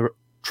Jr. is in the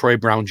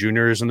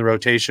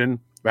rotation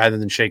rather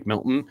than Shake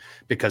Milton,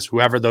 because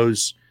whichever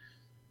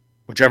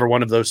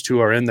one of those two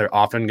are in, they're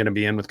often going to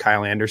be in with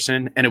Kyle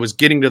Anderson. And it was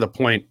getting to the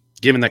point,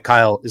 given that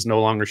Kyle is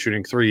no longer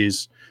shooting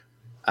threes,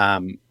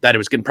 that it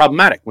was getting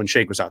problematic when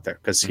Shake was out there,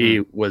 because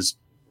he was,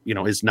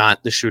 is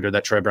not the shooter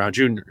that Troy Brown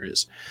Jr.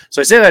 is.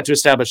 So I say that to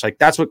establish, like,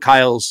 that's what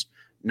Kyle's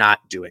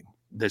not doing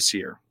this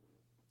year.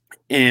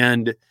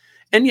 And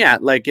yeah,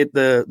 like,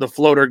 the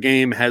floater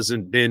game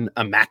hasn't been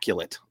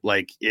immaculate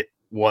like it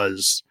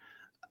was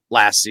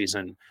last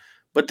season,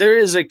 but there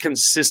is a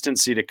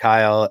consistency to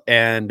Kyle.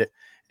 And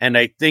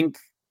I think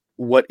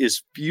what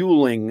is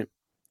fueling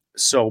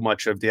so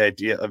much of the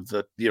idea of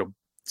the,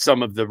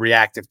 some of the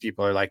reactive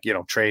people are like,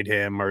 trade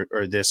him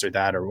or this or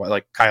that, or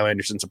like Kyle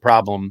Anderson's a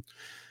problem.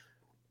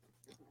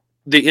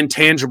 The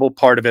intangible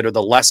part of it, or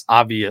the less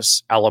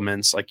obvious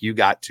elements, like you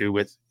got to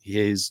with,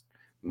 his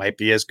might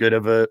be as good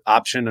of an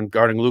option in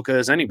guarding Luka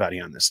as anybody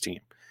on this team.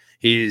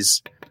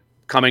 He's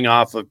coming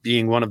off of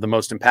being one of the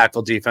most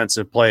impactful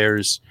defensive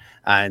players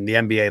in the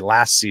NBA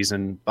last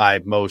season by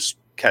most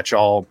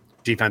catch-all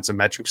defensive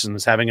metrics, and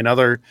is having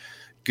another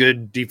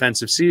good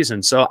defensive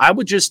season. So I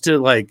would just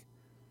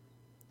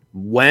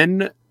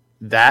when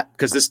that,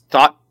 because this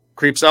thought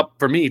creeps up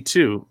for me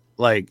too,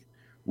 like,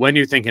 when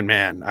you're thinking,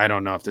 man, I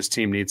don't know if this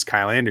team needs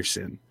Kyle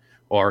Anderson,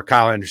 or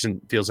Kyle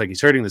Anderson feels like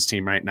he's hurting this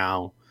team right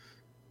now,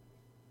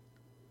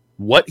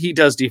 what he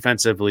does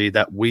defensively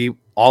that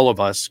all of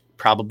us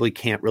probably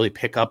can't really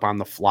pick up on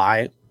the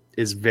fly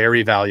is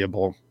very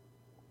valuable.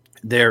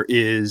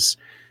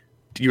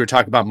 You were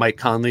talking about Mike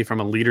Conley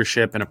from a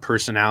leadership and a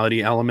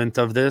personality element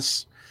of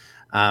this.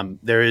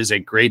 There is a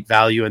great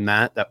value in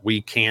that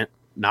we can't,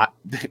 not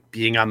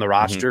being on the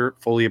roster,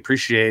 fully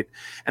appreciate.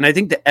 And I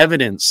think the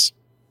evidence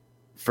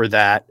for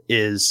that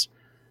is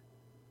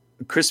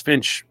Chris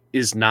Finch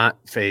is not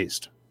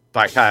fazed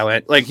by Kyle.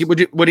 Like,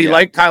 would he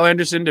like Kyle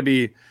Anderson to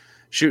be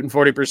shooting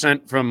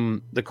 40%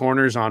 from the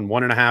corners on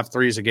 1.5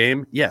 threes a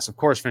game? Yes, of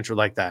course Finch would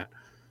like that.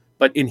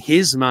 But in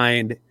his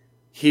mind,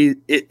 it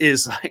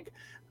is like,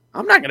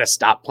 I'm not going to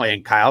stop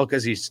playing Kyle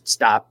because he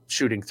stopped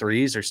shooting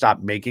threes or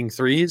stopped making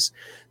threes.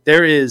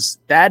 That is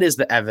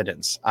the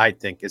evidence, I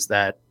think, is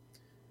that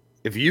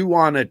if you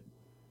want to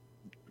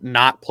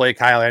not play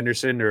Kyle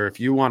Anderson, or if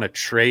you want to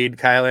trade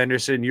Kyle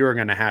Anderson, you are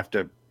going to have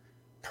to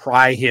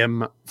pry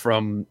him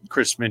from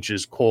Chris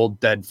Finch's cold,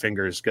 dead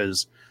fingers,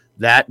 because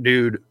that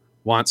dude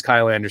wants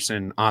Kyle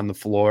Anderson on the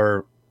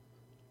floor,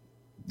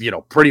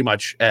 pretty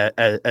much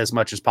as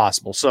much as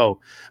possible. So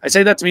I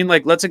say that to mean,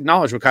 like, let's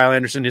acknowledge what Kyle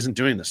Anderson isn't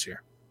doing this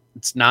year.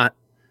 It's not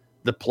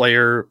the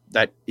player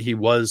that he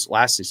was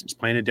last season. He's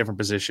playing a different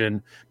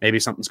position. Maybe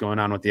something's going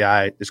on with the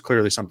eye. There's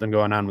clearly something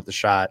going on with the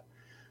shot.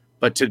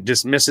 But to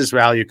dismiss his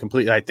value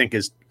completely, I think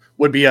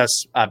would be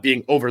us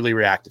being overly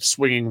reactive,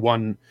 swinging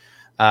one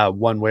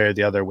way or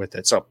the other with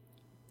it. So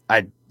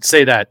I'd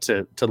say that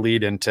to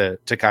lead into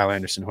Kyle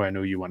Anderson, who I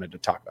know you wanted to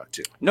talk about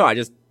too. No,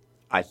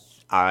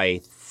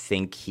 I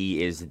think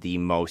he is the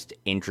most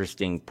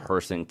interesting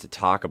person to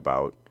talk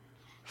about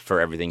for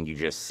everything you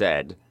just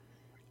said.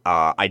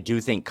 I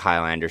do think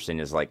Kyle Anderson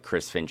is like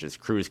Chris Finch's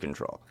cruise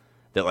control.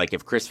 That, like,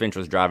 if Chris Finch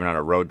was driving on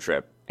a road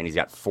trip and he's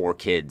got 4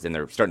 kids and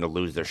they're starting to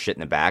lose their shit in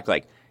the back,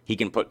 like, he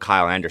can put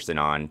Kyle Anderson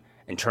on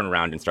and turn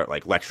around and start,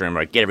 like, lecturing him,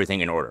 like, get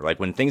everything in order. Like,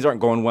 when things aren't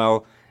going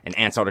well and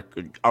Ant's out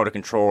of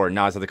control, or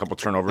NAZ has a couple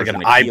turnovers. Like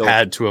an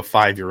iPad to a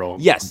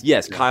 5-year-old. Yes.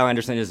 Yeah. Kyle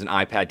Anderson is an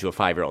iPad to a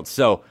 5-year-old.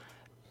 So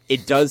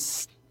it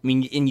does,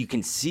 and you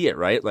can see it,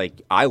 right?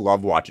 Like, I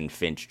love watching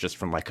Finch just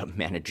from, like, a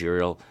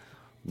managerial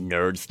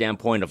nerd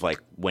standpoint of, like,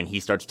 when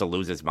he starts to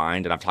lose his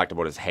mind, and I've talked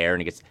about his hair,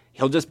 and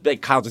he'll just be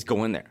like, Kyle, just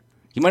go in there.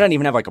 He might not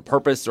even have, like, a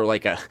purpose or,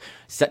 like, a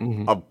set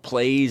of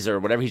plays or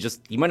whatever.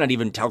 He might not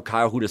even tell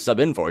Kyle who to sub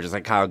in for. Just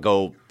like, Kyle,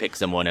 go pick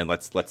someone and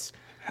let's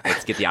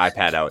get the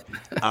iPad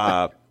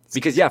out.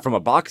 Because, yeah, from a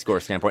box score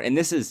standpoint, and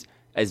this is,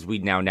 as we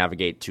now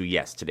navigate to,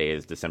 yes, today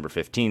is December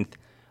 15th.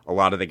 A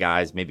lot of the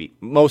guys, maybe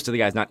most of the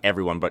guys, not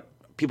everyone, but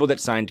people that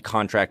signed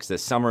contracts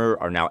this summer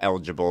are now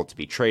eligible to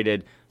be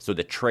traded. So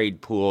the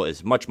trade pool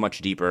is much,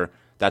 much deeper.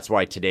 That's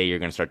why today you're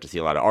going to start to see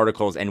a lot of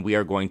articles, and we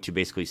are going to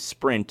basically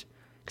sprint,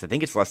 because I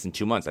think it's less than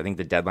 2 months. I think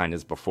the deadline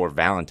is before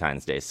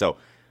Valentine's Day. So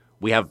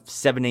we have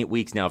 7-8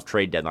 weeks now of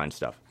trade deadline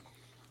stuff.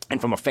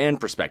 And from a fan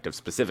perspective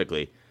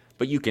specifically,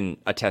 but you can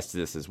attest to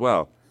this as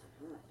well,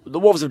 the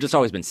Wolves have just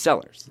always been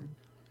sellers.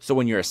 So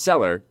when you're a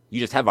seller, you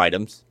just have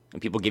items,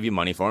 and people give you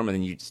money for them, and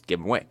then you just give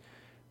them away.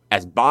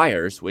 As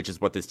buyers, which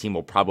is what this team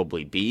will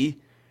probably be,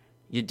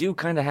 you do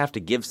kind of have to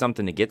give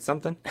something to get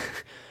something,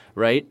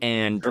 right?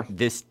 And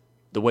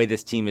the way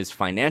this team is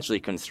financially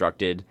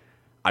constructed,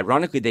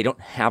 ironically, they don't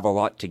have a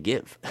lot to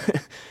give,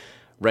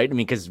 right? I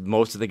mean, because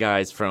most of the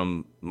guys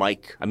from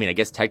Mike, I mean, I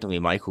guess technically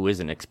Mike, who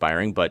isn't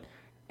expiring, but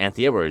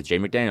Anthony Edwards, Jay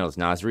McDaniels,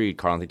 NAZ Reid,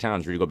 Karl-Anthony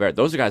Towns, Rudy Gobert,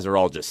 those guys are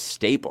all just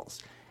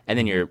staples. And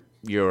then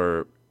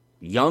your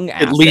young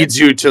assets. It leads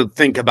you to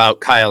think about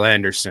Kyle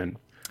Anderson.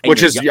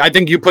 Which is, I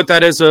think you put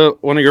that as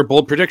one of your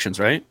bold predictions,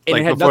 right? And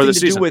like it had before nothing the to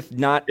season. do with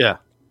not. Yeah.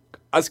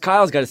 Us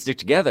Kyle's got to stick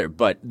together,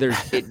 but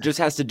it just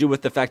has to do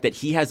with the fact that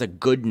he has a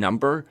good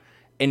number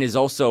and is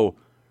also.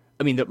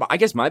 I mean, I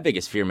guess my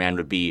biggest fear, man,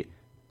 would be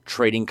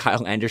trading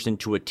Kyle Anderson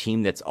to a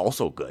team that's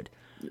also good,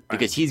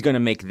 because he's going to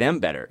make them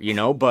better,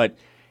 But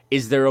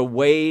is there a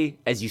way,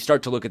 as you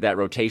start to look at that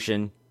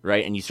rotation,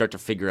 right, and you start to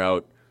figure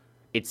out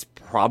it's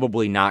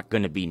probably not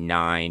going to be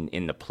 9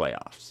 in the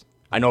playoffs?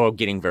 I know I'm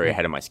getting very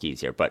ahead of my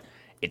skis here, but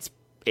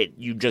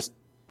you just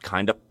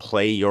kind of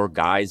play your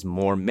guys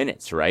more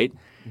minutes, right?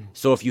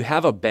 So if you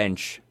have a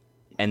bench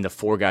and the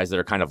 4 guys that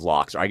are kind of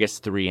locks, or I guess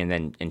 3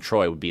 and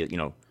Troy would be,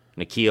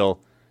 Nickeil,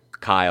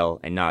 Kyle,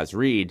 and NAZ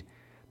Reid,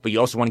 but you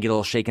also want to get a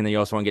little Shake in there, you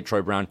also want to get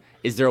Troy Brown.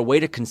 Is there a way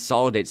to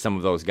consolidate some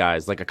of those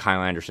guys, like a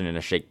Kyle Anderson and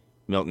a Shake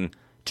Milton,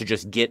 to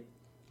just get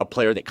a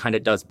player that kind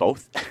of does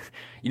both?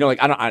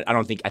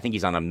 I think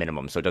he's on a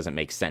minimum, so it doesn't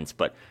make sense,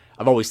 but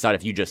I've always thought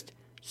if you just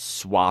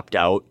swapped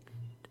out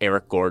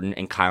Eric Gordon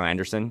and Kyle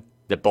Anderson,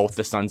 that both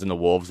the Suns and the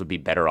Wolves would be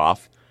better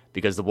off,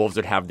 because the Wolves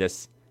would have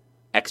this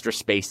extra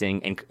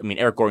spacing. And I mean,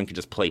 Eric Gordon could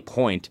just play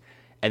point.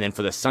 And then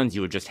for the Suns,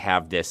 you would just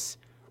have this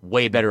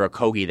way better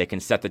Okogie that can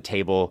set the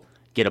table,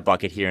 get a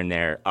bucket here and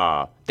there.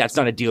 That's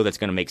not a deal that's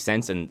going to make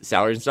sense and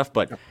salaries and stuff,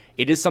 but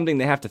it is something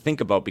they have to think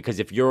about, because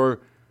if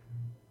you're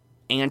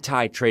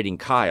anti-trading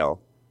Kyle,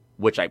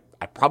 which I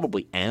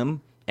probably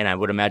am, and I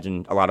would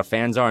imagine a lot of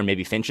fans are, and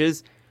maybe Finch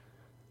is,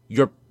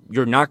 you're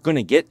not going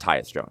to get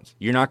Tyus Jones.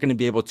 You're not going to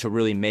be able to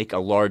really make a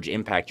large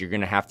impact. You're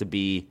going to have to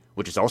be,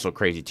 which is also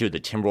crazy too, the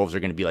Timberwolves are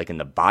going to be like in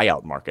the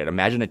buyout market.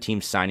 Imagine a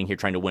team signing here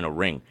trying to win a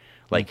ring.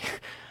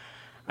 Like,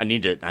 I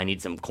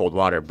need some cold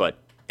water, but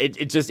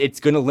it's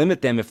going to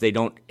limit them if they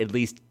don't at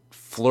least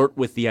flirt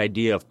with the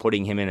idea of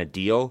putting him in a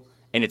deal.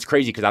 And it's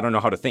crazy because I don't know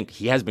how to think.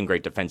 He has been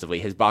great defensively.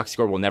 His box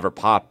score will never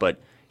pop,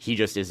 but he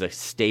just is a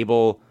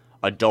stable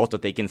adult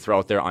that they can throw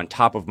out there on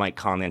top of Mike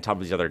Conley, on top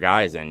of these other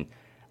guys. And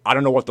I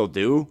don't know what they'll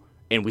do,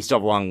 and we still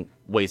have a long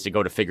ways to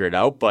go to figure it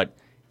out, but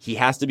he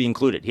has to be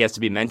included. He has to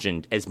be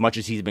mentioned as much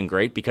as he's been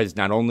great, because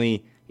not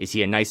only is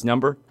he a nice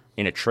number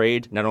in a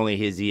trade, not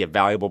only is he a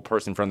valuable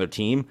person from their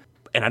team,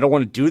 and I don't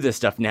want to do this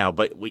stuff now,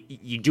 but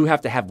you do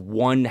have to have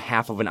one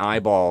half of an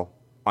eyeball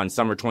on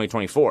summer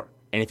 2024.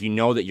 And if you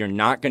know that you're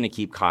not going to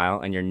keep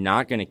Kyle, and you're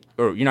not going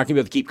to be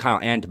able to keep Kyle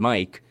and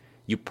Mike,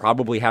 you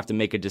probably have to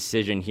make a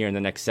decision here in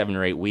the next 7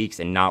 or 8 weeks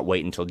and not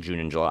wait until June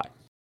and July.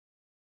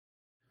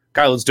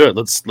 Kyle, let's do it.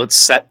 Let's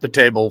set the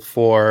table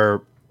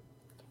for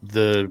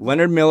the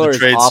Leonard Miller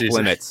is off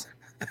season. Limits.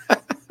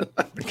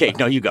 Okay,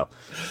 no, you go.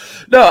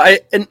 No,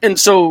 and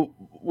so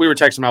we were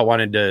texting about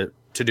wanting to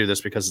do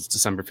this because it's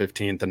December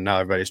 15th and now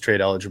everybody's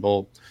trade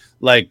eligible.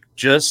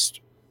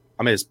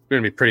 It's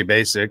going to be pretty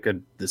basic,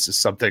 and this is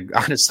something,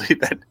 honestly,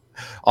 that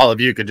all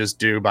of you could just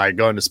do by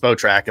going to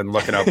Spotrac and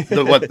looking up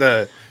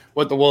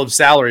what the Wolves'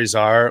 salaries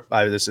are.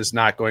 This is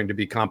not going to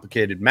be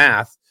complicated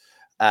math,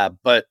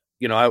 but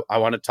I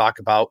want to talk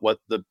about what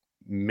the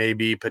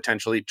maybe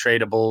potentially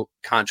tradable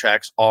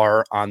contracts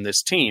are on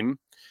this team,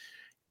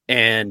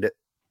 and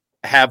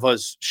have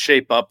us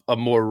shape up a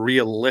more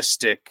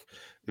realistic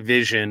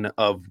vision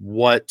of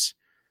what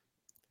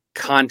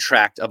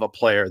contract of a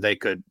player they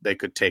could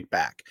take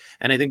back.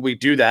 And I think we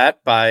do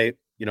that by,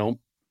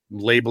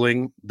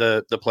 labeling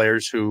the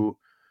players who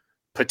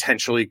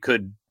potentially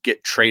could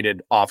get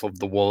traded off of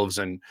the Wolves.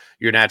 And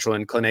your natural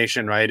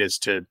inclination, right, is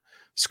to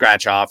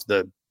scratch off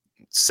the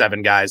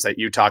 7 guys that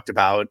you talked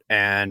about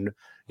and,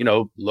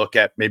 look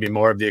at maybe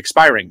more of the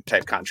expiring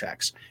type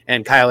contracts.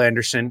 And Kyle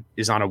Anderson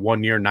is on a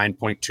 1-year,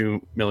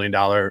 $9.2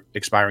 million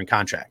expiring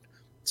contract.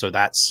 So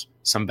that's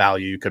some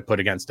value you could put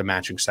against a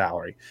matching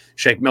salary.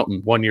 Shake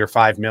Milton, 1 year,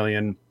 $5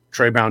 million.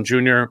 Trey Brown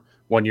Jr.,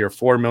 1 year,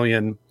 $4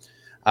 million.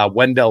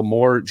 Wendell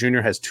Moore Jr.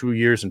 has 2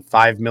 years and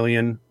 $5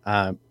 million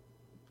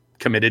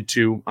committed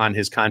to on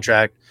his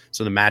contract.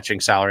 So the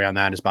matching salary on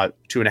that is about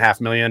 $2.5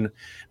 million. And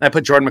I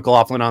put Jordan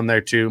McLaughlin on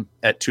there too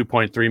at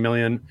 $2.3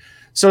 million.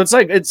 So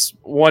it's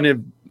one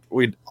of,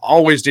 we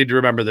always need to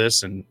remember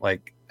this, and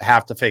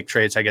half the fake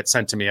trades I get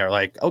sent to me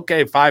are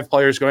okay, 5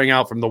 players going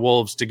out from the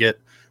Wolves to get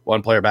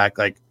 1 player back.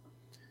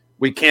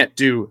 We can't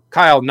do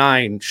Kyle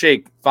 9,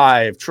 Shake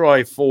 5,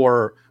 Troy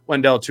 4,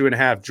 Wendell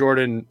 2.5,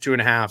 Jordan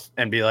 2.5,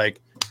 and be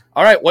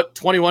all right, what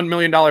 $21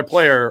 million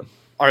player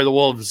are the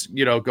Wolves,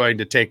 going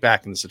to take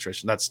back in the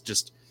situation? That's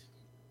just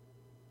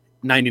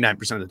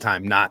 99% of the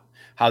time not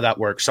how that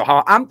works. So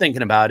how I'm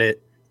thinking about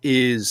it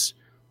is,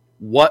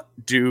 what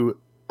do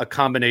a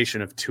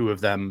combination of 2 of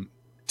them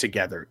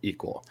together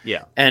equal?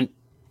 Yeah. And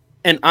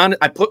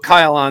I put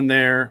Kyle on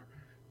there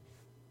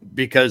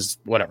because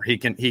whatever, he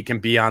can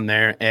be on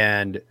there.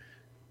 And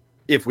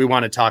if we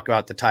want to talk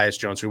about the Tyus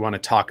Jones, we want to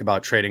talk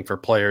about trading for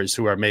players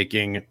who are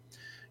making,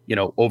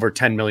 over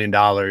 $10 million,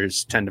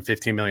 $10 to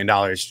 $15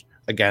 million.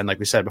 Again, like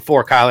we said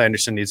before, Kyle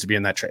Anderson needs to be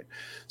in that trade.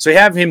 So you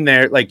have him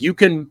there. You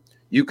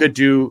could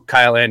do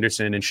Kyle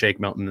Anderson and Shake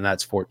Milton, and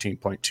that's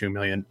 $14.2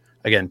 million.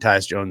 Again,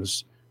 Tyus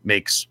Jones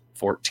makes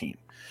 14.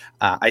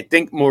 I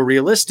think more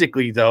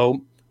realistically,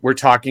 though, we're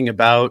talking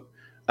about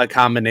a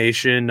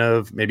combination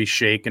of maybe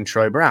Shake and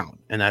Troy Brown,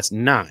 and that's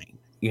 9,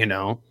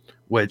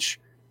 which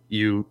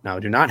you now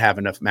do not have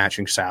enough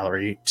matching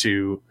salary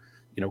to,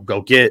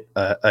 go get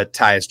a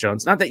Tyus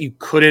Jones. Not that you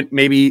couldn't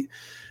maybe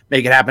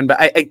make it happen, but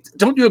I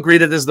don't you agree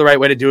that this is the right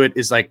way to do it,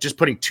 is just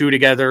putting 2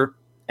 together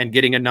and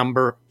getting a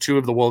number, 2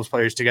 of the Wolves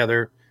players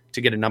together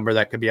to get a number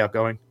that could be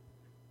outgoing?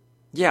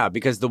 Yeah,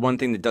 because the one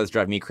thing that does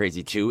drive me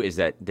crazy too is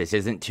that this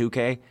isn't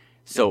 2K.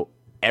 So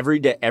every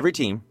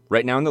team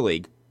right now in the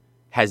league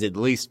has at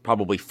least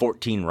probably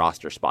 14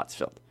 roster spots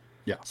filled.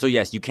 Yeah. So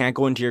yes, you can't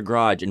go into your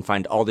garage and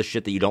find all the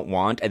shit that you don't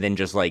want and then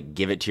just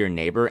give it to your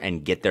neighbor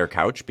and get their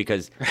couch,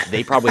 because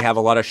they probably have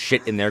a lot of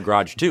shit in their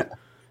garage too.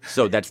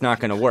 So that's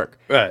not going to work.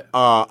 Right.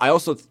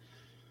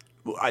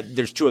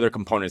 There's 2 other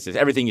components.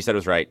 Everything you said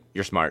was right.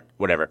 You're smart.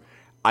 Whatever.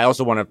 I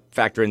also want to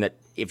factor in that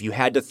if you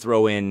had to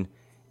throw in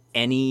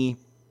any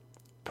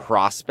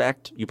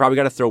prospect, you probably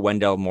got to throw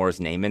Wendell Moore's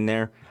name in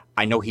there.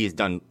 I know he's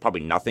done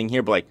probably nothing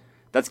here, but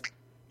that's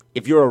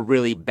if you're a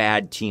really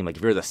bad team,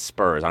 if you're the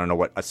Spurs. I don't know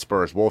what a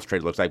Spurs Wolves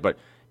trade looks like, but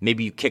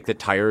maybe you kick the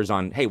tires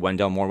on, hey,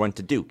 Wendell Moore went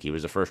to Duke. He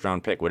was a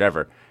first-round pick,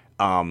 whatever.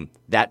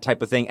 That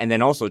type of thing. And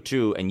then also,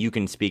 too, and you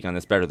can speak on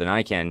this better than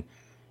I can,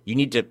 we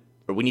need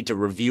to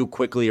review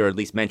quickly, or at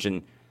least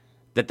mention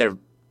that they're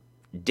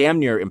damn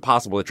near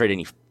impossible to trade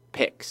any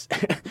picks.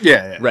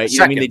 Yeah. Right.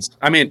 So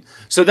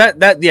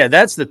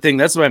that's the thing.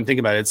 That's what I'm thinking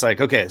about. It's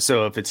okay,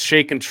 so if it's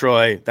Shake and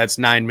Troy, that's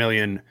 $9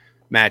 million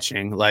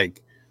matching.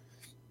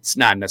 It's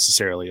not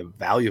necessarily a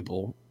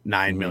valuable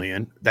 $9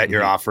 million that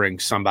you're offering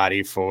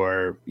somebody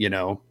for,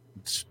 do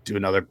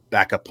another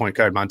backup point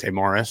guard, Monte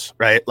Morris,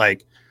 right?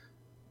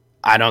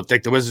 I don't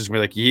think the Wizards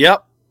were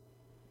yep,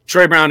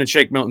 Troy Brown and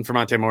Shake Milton for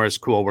Monte Morris,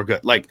 cool, we're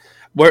good. Like,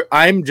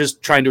 I'm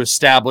just trying to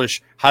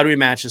establish how do we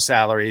match the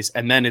salaries,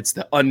 and then it's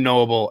the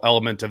unknowable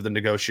element of the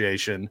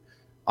negotiation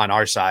on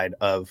our side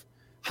of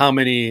how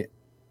many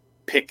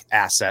pick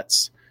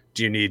assets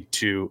do you need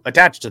to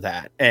attach to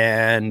that,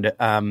 and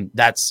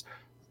that's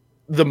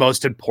the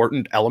most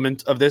important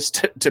element of this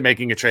to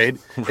making a trade.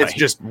 Right. It's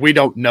just we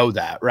don't know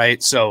that,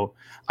 right? So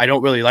I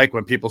don't really like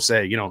when people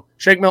say,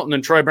 Shake Milton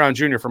and Troy Brown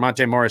Jr. for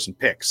Monte Morris and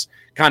picks.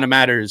 Kind of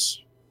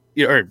matters,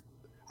 or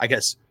I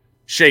guess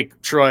Shake,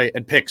 Troy,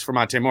 and picks for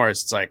Monte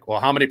Morris. It's like, well,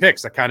 how many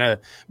picks? That kind of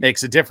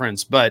makes a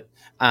difference. But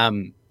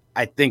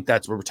I think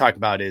that's what we're talking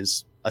about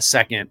is a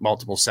second,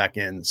 multiple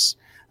seconds,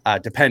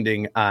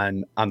 depending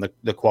on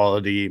the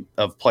quality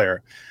of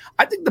player.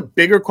 I think the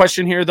bigger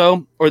question here,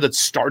 though, or the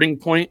starting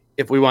point,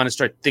 if we want to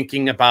start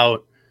thinking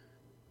about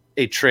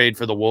a trade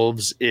for the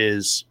Wolves,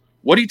 is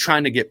what are you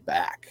trying to get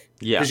back?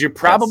 Yeah, because you're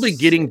probably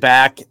getting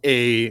back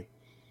a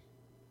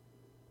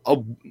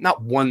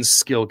not one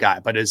skill guy,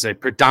 but is a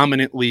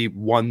predominantly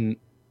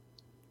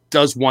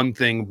does one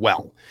thing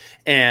well.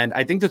 And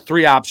I think the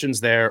three options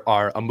there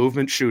are a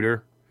movement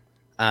shooter.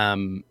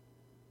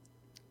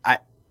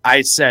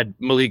 I said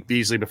Malik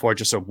Beasley before,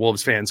 just so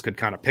Wolves fans could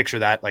kind of picture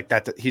that, like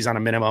that he's on a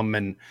minimum,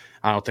 and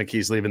I don't think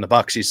he's leaving the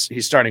Bucks.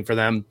 He's starting for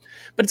them.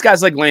 But it's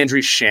guys like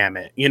Landry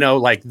Shamet,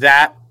 like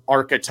that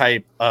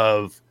archetype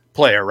of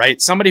player,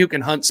 right? Somebody who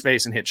can hunt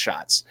space and hit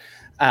shots,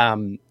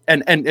 and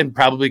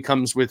probably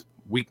comes with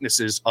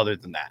weaknesses other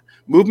than that.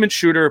 Movement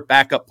shooter,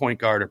 backup point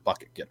guard, or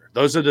bucket getter.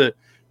 Those are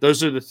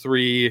the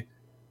three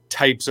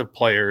types of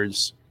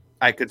players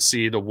I could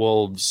see the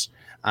Wolves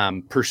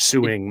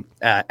pursuing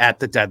at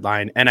the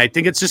deadline. And I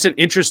think it's just an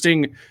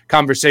interesting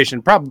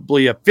conversation,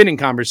 probably a fitting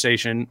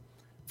conversation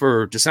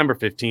for December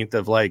 15th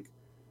of like,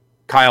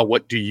 Kyle,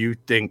 what do you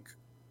think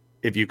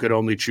if you could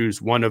only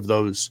choose one of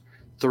those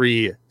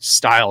three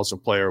styles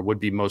of player would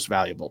be most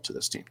valuable to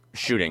this team?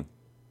 Shooting.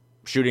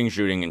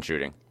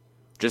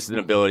 Just an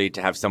ability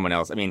to have someone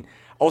else. I mean,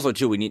 also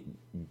too, I'm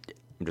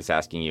just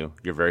asking you,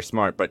 you're very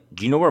smart, but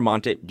do you know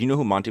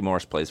who Monte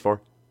Morris plays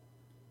for?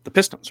 The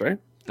Pistons, right?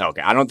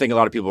 Okay, I don't think a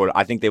lot of people would.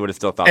 I think they would have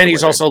still thought. And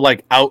he's also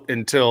like out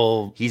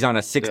until he's on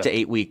a 6 to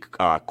 8 week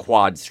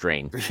quad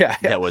strain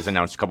that was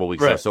announced a couple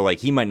weeks ago. So like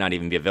he might not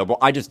even be available.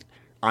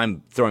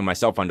 I'm throwing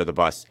myself under the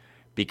bus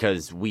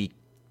because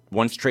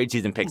once trade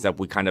season picks up,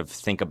 we kind of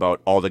think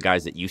about all the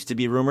guys that used to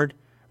be rumored,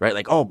 right?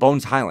 Like, oh,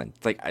 Bones Highland.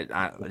 It's like,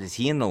 is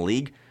he in the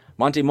league?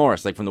 Monte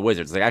Morris, like from the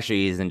Wizards. Like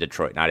actually, he's in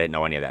Detroit, and I didn't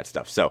know any of that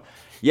stuff. So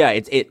yeah,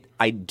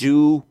 I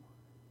do,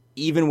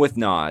 even with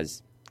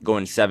NAZ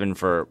going 7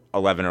 for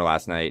 11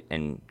 last night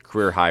and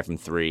career high from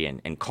 3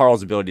 and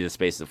Carl's ability to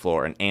space the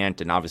floor and Ant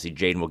and obviously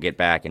Jaden will get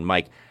back and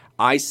Mike,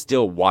 I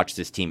still watch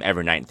this team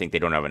every night and think they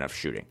don't have enough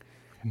shooting.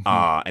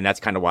 Mm-hmm. And that's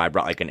kind of why I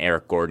brought like an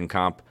Eric Gordon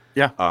comp.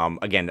 Yeah.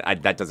 Again,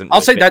 that doesn't really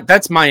I'll say fit.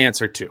 That's my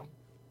answer too.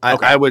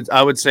 Okay. I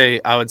would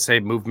say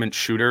movement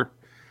shooter.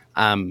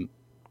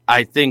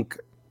 I think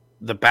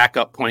the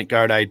backup point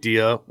guard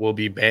idea will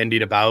be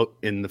bandied about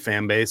in the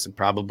fan base and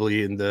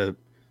probably in the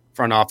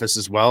front office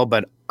as well,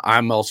 but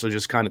I'm also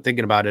just kind of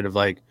thinking about it of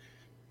like,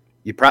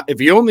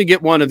 if you only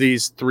get one of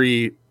these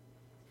three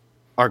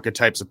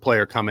archetypes of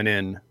player coming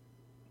in,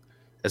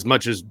 as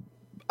much as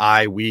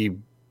we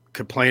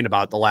complain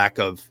about the lack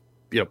of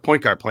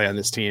point guard play on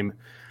this team,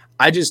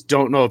 I just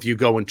don't know if you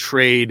go and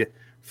trade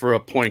for a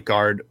point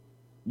guard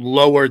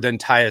lower than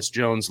Tyus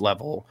Jones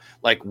level.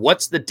 Like,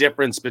 what's the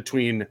difference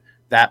between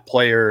that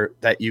player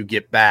that you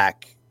get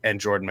back and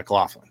Jordan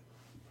McLaughlin?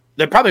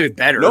 They're probably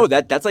better. No,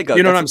 that's like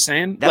what I'm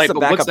saying? That's like, the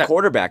backup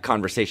quarterback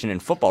conversation in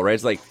football, right?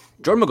 It's like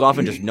Jordan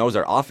McLaughlin just knows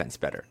our offense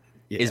better.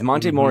 Yeah. Is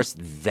Monte Morris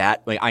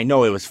that? Like, I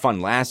know it was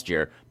fun last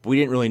year, but we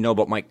didn't really know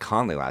about Mike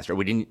Conley last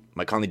year.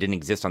 Mike Conley didn't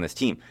exist on this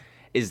team.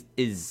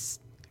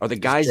 Are the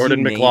guys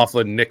Jordan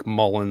McLaughlin, Nick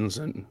Mullins,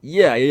 and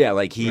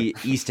like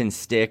Easton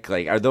Stick?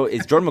 Like,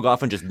 is Jordan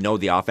McLaughlin just know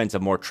the offense, a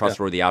more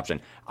trustworthy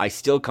option? I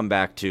still come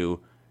back to,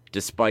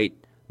 despite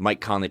Mike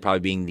Conley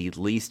probably being the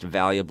least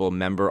valuable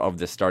member of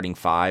the starting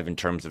five in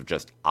terms of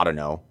just, I don't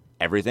know,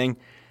 everything,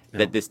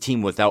 that this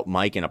team without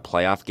Mike in a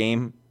playoff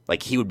game,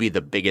 like he would be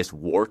the biggest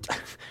wart.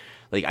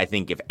 Like I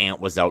think if Ant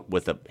was out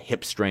with a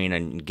hip strain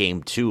in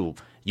game 2,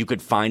 you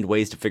could find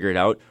ways to figure it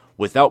out.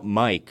 Without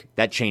Mike,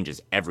 that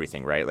changes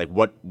everything, right? Like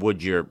what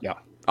would your,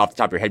 off the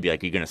top of your head, be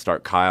like, are you going to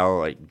start Kyle?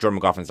 Like Jordan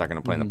McLaughlin's not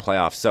going to play in the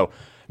playoffs. So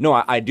no,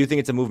 I do think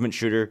it's a movement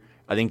shooter.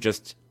 I think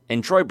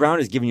and Troy Brown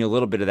is giving you a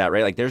little bit of that,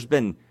 right? Like there's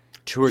been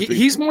 2 or 3.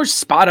 He's more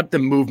spot up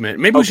than movement.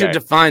 Maybe we should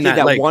define that.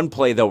 That like, one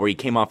play though where he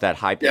came off that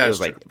high pick, it was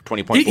like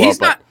 20-point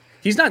blow.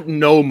 He's not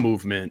no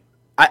movement.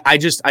 I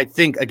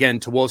think again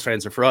to Wolves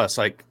fans or for us,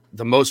 like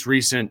the most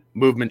recent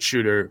movement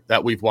shooter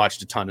that we've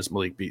watched a ton is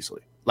Malik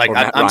Beasley. Like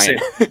I'm saying,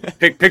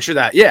 picture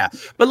that, yeah.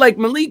 But like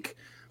Malik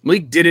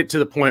did it to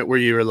the point where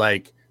you were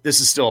like, this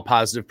is still a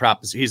positive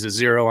proposition. He's a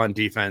 0 on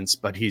defense,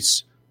 but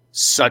he's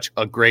such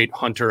a great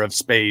hunter of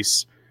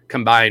space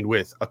combined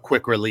with a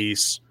quick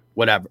release,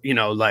 whatever,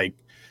 like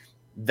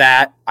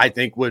that. I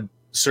think would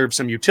serve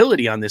some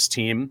utility on this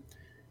team.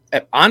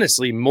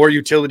 honestly more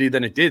utility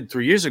than it did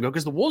 3 years ago,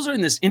 because the Wolves are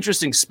in this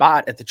interesting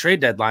spot at the trade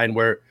deadline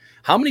where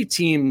how many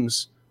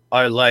teams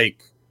are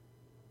like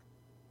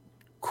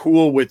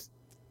cool with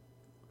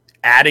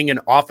adding an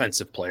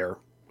offensive player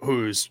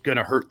who's going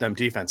to hurt them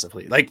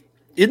defensively? Like,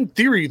 in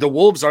theory, the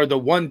Wolves are the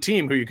one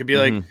team who you could be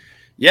like,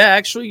 yeah,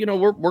 actually, you know,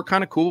 we're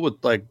kind of cool with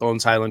like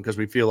Bones Highland because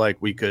we feel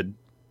like we could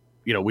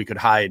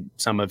hide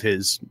some of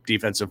his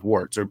defensive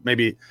warts, or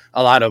maybe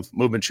a lot of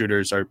movement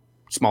shooters are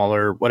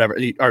smaller, whatever,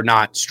 are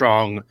not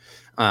strong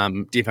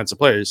defensive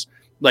players.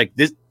 Like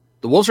this,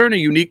 the Wolves are in a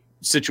unique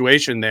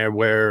situation there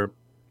where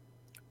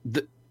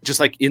just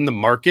like in the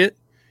market,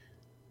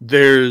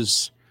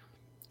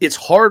 it's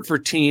hard for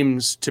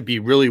teams to be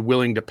really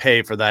willing to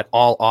pay for that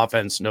all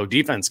offense, no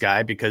defense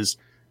guy, because,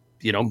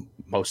 you know,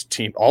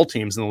 all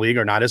teams in the league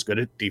are not as good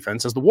at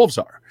defense as the Wolves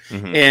are.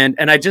 And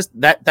I just,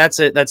 that's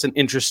an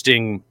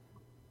interesting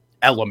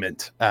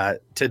element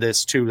to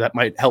this too, that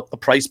might help the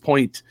price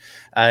point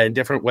in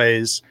different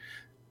ways.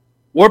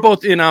 We're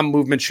both in on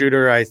movement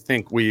shooter. I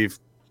think we've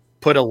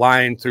put a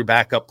line through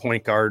backup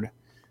point guard.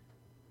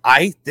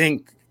 I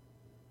think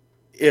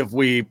if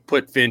we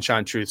put Finch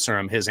on truth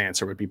serum, his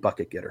answer would be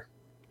bucket getter.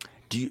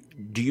 Do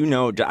you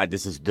know,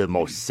 this is the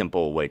most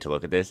simple way to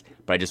look at this,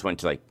 but I just went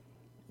to like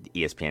the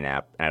ESPN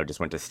app and I just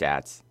went to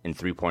stats and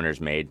 3-pointers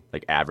made,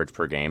 like average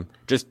per game.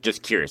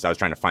 Just curious. I was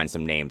trying to find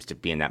some names to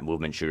be in that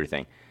movement shooter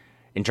thing.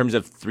 In terms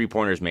of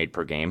 3-pointers made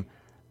per game,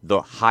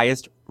 the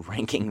highest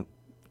ranking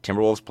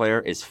Timberwolves player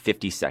is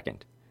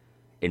 52nd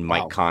in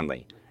Mike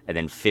Conley. And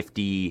then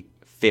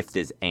 55th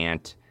is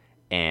Ant,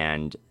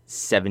 and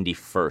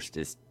 71st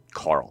is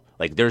Carl.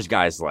 Like, there's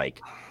guys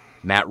like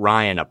Matt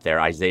Ryan up there,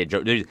 Isaiah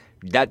Joe.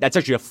 That's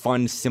actually a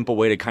fun, simple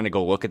way to kind of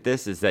go look at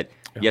this, is that,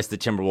 yes, the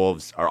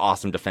Timberwolves are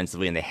awesome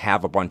defensively, and they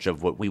have a bunch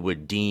of what we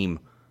would deem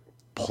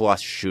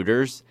plus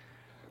shooters.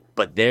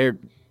 But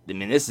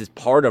this is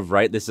part of,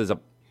 right? This is a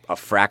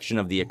fraction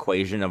of the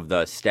equation of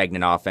the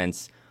stagnant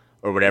offense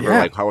or whatever,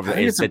 like however it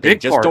is, that they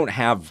just don't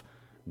have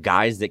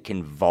guys that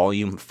can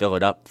volume fill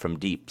it up from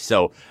deep.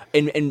 So,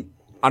 and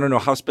I don't know,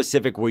 how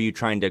specific were you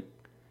trying to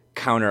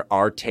counter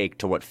our take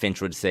to what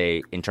Finch would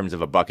say in terms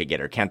of a bucket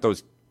getter? Can't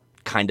those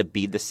kind of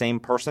be the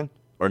same person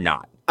or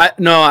not?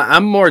 No,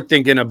 I'm more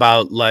thinking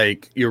about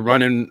like you're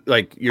running,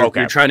 like you're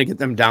trying to get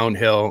them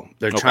downhill.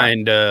 They're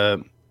trying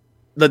to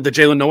the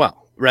Jalen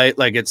Noel, right?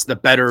 Like it's the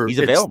better. He's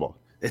available.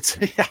 It's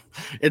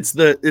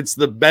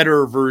the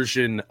better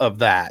version of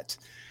that.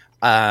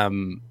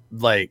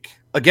 Like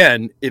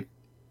again,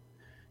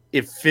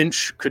 if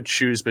Finch could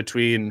choose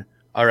between,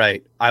 all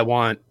right, I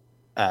want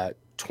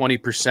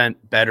 20%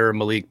 better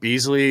Malik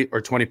Beasley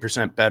or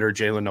 20% better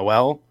Jalen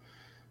Noel.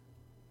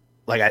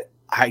 Like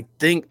I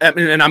think, I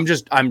mean,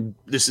 and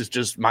this is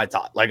just my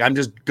thought. Like I'm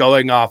just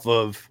going off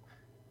of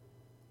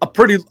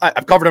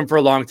I've covered him for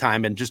a long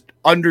time and just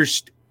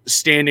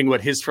understanding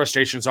what his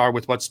frustrations are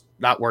with what's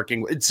not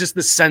working. It's just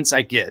the sense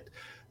I get.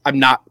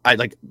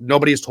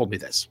 Nobody has told me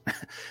this.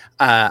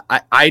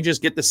 I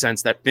just get the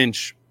sense that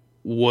Finch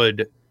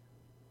would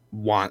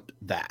want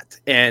that.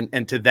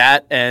 And to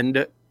that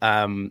end,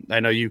 I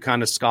know you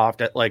kind of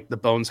scoffed at like the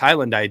Bones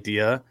Highland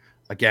idea.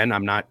 Again,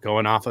 I'm not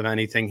going off of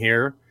anything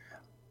here.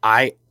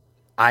 I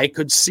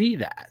could see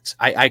that.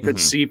 I could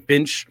see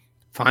Finch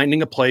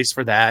finding a place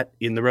for that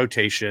in the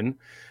rotation.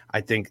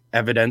 I think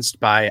evidenced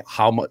by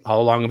how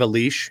long of a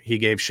leash he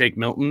gave Shake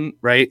Milton,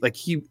 right? Like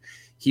he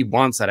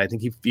wants that. I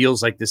think he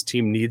feels like this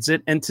team needs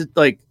it. And to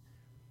like,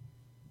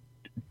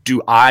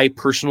 do I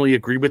personally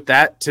agree with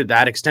that to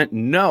that extent?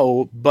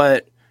 No,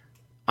 but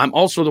I'm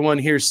also the one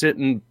here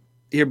sitting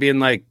here being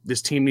like,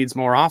 this team needs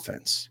more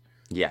offense.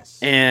 Yes.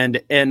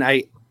 And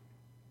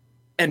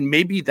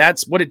maybe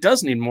that's what it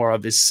does need more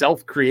of, is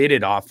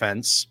self-created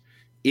offense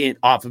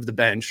off of the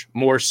bench,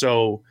 more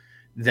so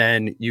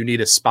than you need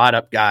a spot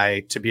up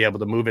guy to be able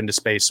to move into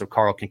space so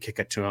Carl can kick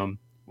it to him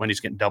when he's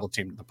getting double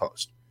teamed in the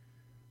post.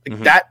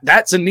 Like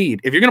that's a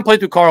need. If you're going to play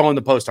through Carl in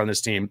the post on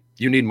this team,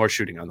 you need more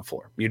shooting on the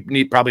floor.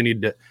 You probably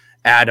need to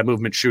add a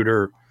movement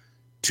shooter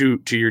to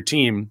your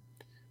team.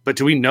 But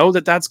do we know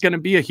that that's going to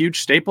be a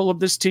huge staple of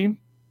this team?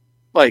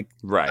 Like,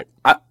 right.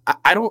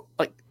 I don't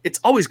like, it's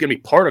always going to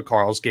be part of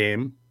Carl's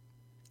game,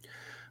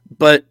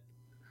 but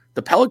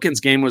the Pelicans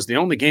game was the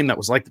only game that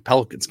was like the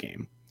Pelicans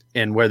game,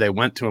 and where they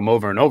went to him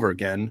over and over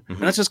again. And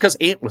that's just because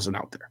Ant wasn't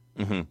out there.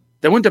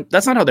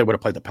 That's not how they would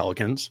have played the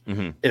Pelicans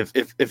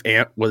if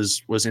Ant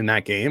was in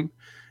that game,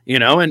 you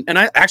know? And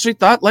I actually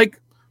thought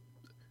like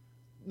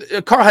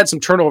Carl had some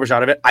turnovers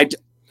out of it.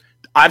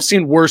 I've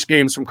seen worse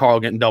games from Carl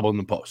getting doubled in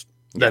the post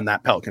than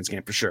that Pelicans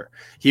game for sure.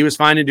 He was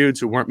finding dudes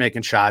who weren't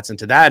making shots. And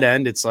to that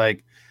end, it's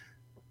like,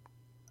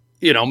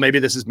 you know, maybe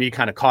this is me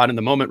kind of caught in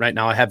the moment right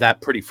now. I have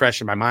that pretty fresh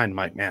in my mind. I'm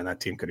like, man,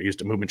 that team could have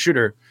used a movement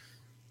shooter.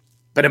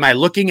 But am I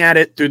looking at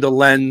it through the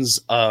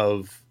lens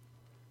of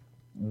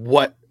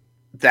what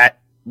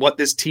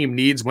this team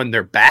needs when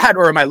they're bad?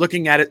 Or am I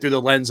looking at it through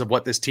the lens of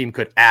what this team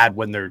could add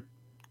when they're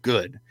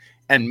good?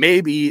 And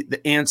maybe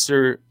the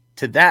answer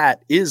to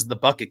that is the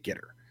bucket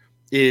getter.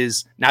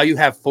 Is now you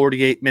have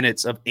 48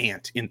 minutes of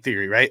Ant in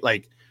theory, right?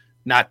 Like,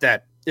 not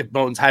that if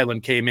Bones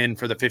Highland came in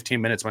for the 15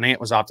 minutes when Ant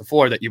was off the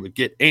floor, that you would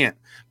get Ant,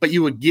 but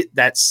you would get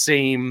that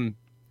same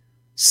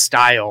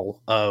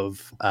style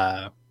of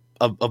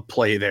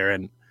play there.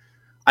 And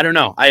I don't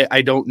know.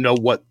 I don't know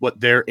what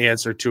their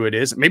answer to it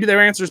is. Maybe their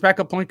answer is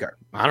backup point guard.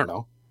 I don't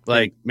know.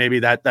 Like maybe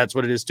that's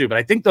what it is too. But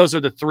I think those are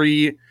the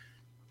three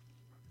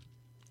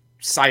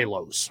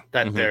silos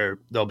that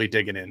they'll be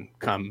digging in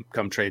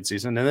come trade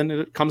season. And then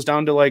it comes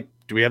down to like,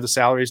 do we have the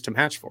salaries to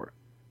match for it?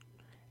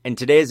 And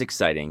today is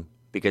exciting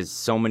because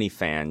so many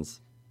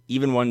fans,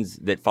 even ones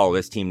that follow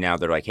this team now,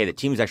 they're like, hey, the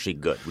team's actually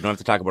good. We don't have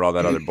to talk about all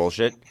that other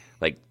bullshit,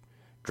 like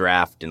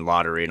draft and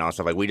lottery and all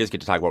stuff. Like, we just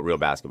get to talk about real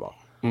basketball.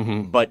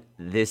 But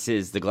this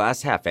is the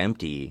glass half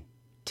empty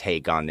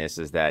take on this,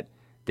 is that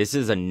this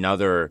is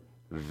another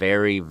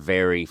very,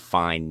 very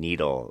fine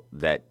needle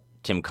that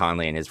Tim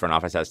Connelly and his front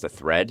office has to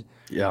thread.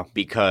 Yeah.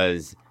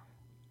 Because,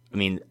 I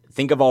mean,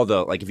 think of all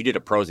the, like, if you did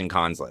a pros and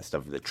cons list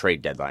of the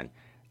trade deadline,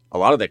 a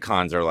lot of the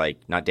cons are like,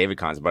 not David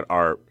cons, but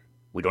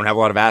we don't have a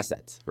lot of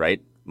assets,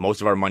 right? Most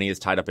of our money is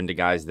tied up into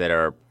guys that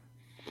are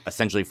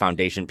essentially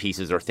foundation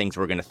pieces or things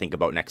we're going to think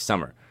about next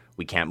summer.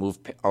 We can't move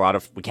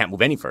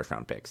any first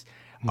round picks.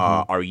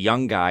 Our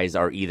young guys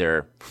are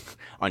either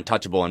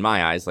untouchable in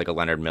my eyes, like a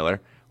Leonard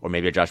Miller or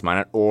maybe a Josh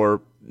Minot,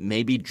 or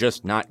maybe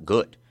just not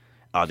good.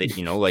 They,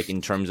 like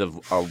in terms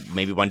of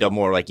maybe Wendell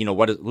Moore, like,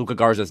 Luka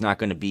Garza's not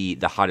going to be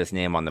the hottest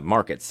name on the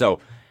market. So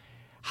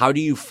how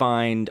do you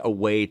find a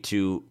way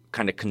to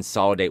kind of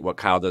consolidate what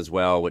Kyle does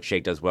well, what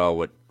Shake does well,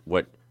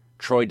 what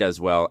Troy does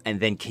well, and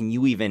then can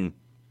you even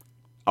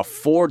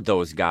afford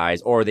those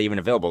guys, or are they even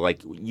available?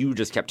 Like, you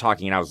just kept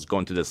talking, and I was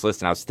going through this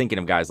list, and I was thinking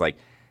of guys like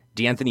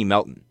DeAnthony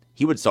Melton.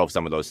 He would solve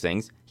some of those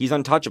things. He's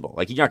untouchable.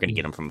 Like, you're not going to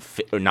get him from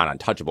or not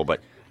untouchable,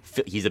 but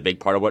he's a big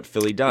part of what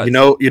Philly does. You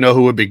know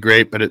who would be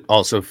great, but it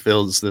also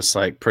feels this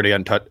like pretty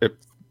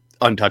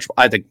untouchable.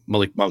 I think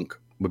Malik Monk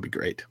would be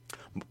great.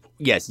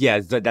 Yes,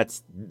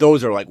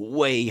 those are like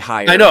way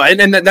higher. I know,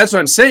 and that's what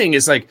I'm saying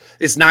is like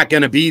it's not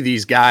going to be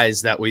these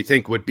guys that we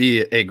think would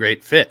be a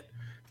great fit,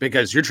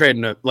 because you're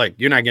trading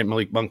you're not getting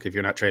Malik Monk if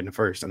you're not trading a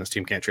first, and this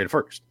team can't trade a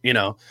first.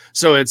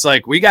 So it's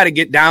like we got to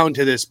get down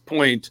to this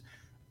point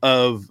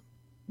of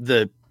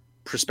the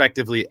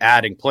prospectively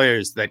adding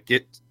players that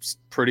get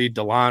pretty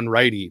DeLon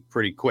righty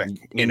pretty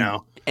quick.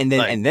 And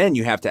then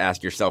you have to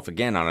ask yourself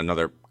again on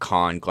another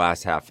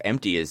glass half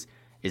empty: is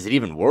it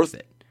even worth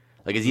it?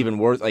 Like, is even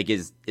worth, like,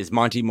 is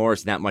Monty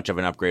Morris that much of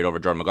an upgrade over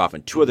Jordan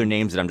McLaughlin? Two other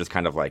names that I'm just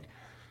kind of like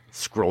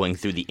scrolling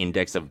through the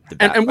index of the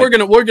and we're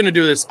gonna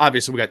do this.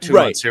 Obviously, we got 2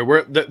 months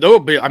here. There'll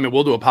be. I mean,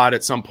 we'll do a pod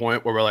at some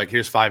point where we're like,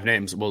 here's 5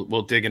 names.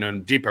 We'll dig in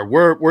them deeper.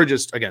 We're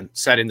just again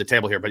setting the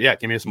table here. But yeah,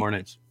 give me some more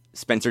names.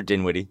 Spencer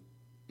Dinwiddie.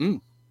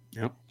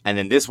 Yeah. And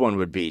then this one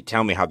would be,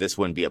 tell me how this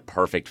wouldn't be a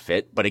perfect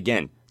fit. But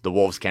again, the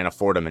Wolves can't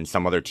afford him, and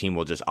some other team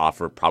will just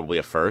offer probably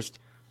a first.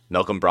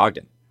 Malcolm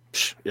Brogdon.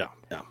 Yeah.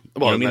 Well, you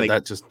know what I mean?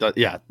 That just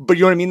yeah. But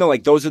you know what I mean, though?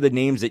 Like, those are the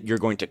names that you're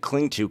going to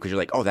cling to because you're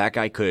like, oh, that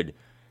guy could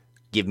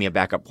give me a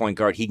backup point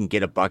guard. He can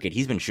get a bucket.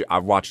 He's been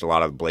I've watched a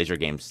lot of Blazer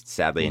games,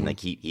 sadly, and like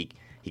he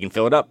can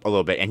fill it up a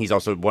little bit. And he's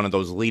also one of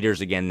those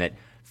leaders, again, that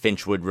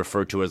Finch would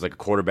refer to as like a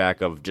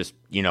quarterback of just,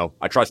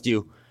 I trust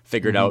you,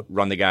 figure it out,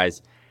 run the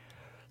guys.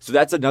 So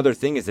that's another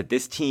thing, is that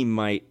this team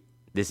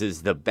this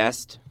is the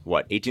best,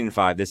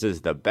 18-5. This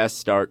is the best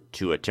start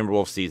to a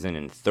Timberwolves season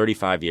in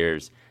 35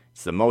 years.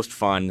 It's the most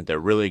fun. They're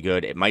really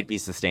good. It might be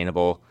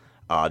sustainable.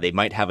 They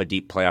might have a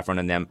deep playoff run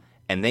in them.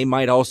 And they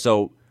might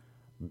also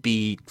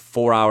be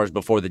 4 hours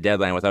before the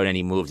deadline without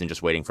any moves and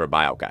just waiting for a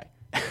buyout guy.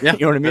 Yeah, you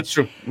know what I mean? That's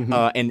true.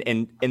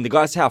 And the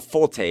glass half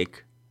full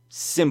take,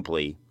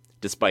 simply,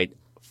 despite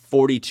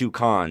 42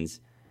 cons,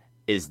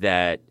 is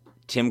that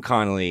Tim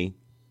Connelly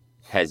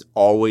has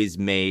always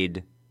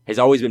been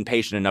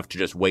patient enough to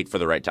just wait for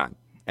the right time.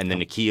 And the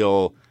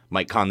Nikhil,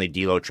 Mike Conley,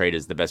 D'Lo trade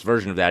is the best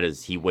version of that,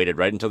 is he waited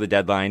right until the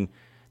deadline.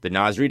 The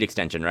NAZ REID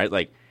extension, right?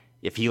 Like,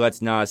 if he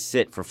lets NAZ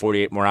sit for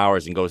 48 more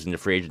hours and goes into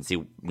free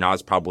agency,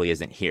 NAZ probably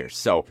isn't here.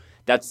 So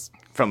that's,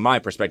 from my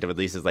perspective at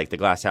least, is like the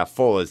glass half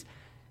full is,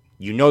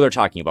 they're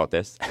talking about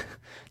this.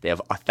 They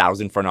have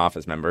 1,000 front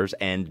office members,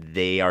 and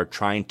they are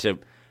trying to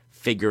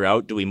figure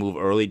out, do we move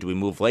early, do we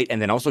move late,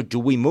 and then also, do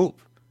we move?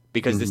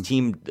 Because this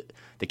team,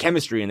 the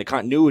chemistry and the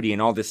continuity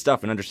and all this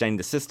stuff and understanding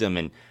the system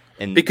and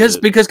because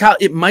Kyle,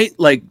 it might,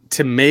 like,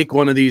 to make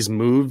one of these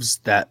moves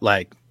that,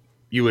 like,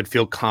 you would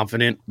feel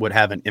confident would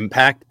have an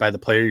impact by the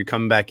player you're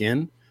coming back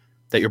in,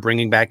 that you're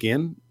bringing back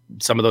in.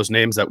 Some of those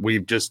names that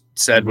we've just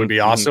said would be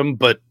awesome,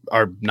 but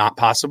are not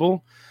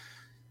possible.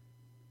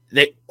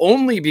 They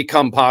only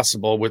become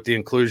possible with the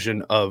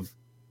inclusion of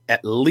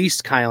at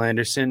least Kyle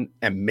Anderson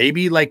and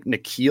maybe like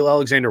Nikhil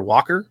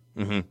Alexander-Walker.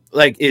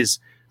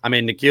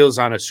 Nikhil's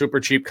on a super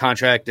cheap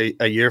contract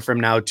a year from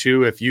now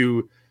too. If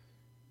you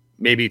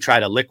maybe try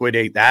to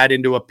liquidate that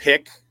into a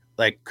pick,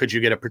 like, could you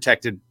get a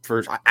protected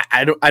first?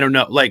 I don't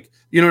know. Like,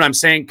 you know what I'm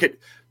saying?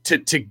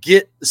 To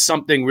get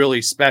something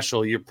really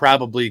special, you're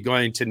probably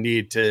going to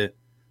need to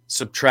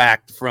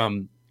subtract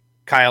from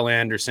Kyle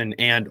Anderson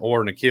and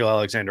or Nikhil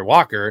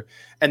Alexander-Walker.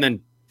 And then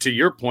to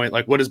your point,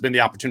 like, what has been the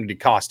opportunity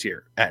cost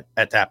here at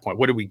that point?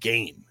 What do we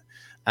gain?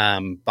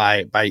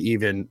 by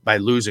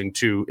losing one or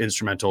two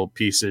instrumental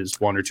pieces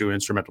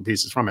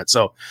from it.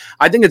 So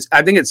I think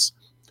it's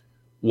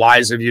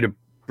wise of you to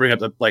bring up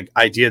the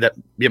idea that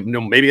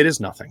maybe it is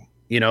nothing,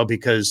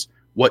 because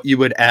what you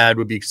would add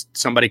would be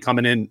somebody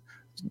coming in,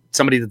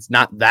 somebody that's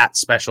not that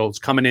special. It's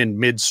coming in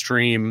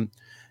midstream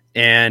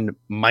and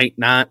might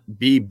not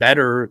be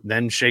better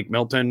than Shake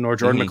Milton or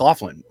Jordan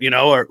McLaughlin,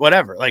 or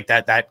whatever. Like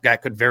that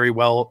could very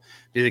well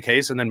be the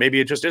case. And then maybe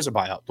it just is a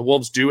buyout. The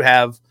Wolves do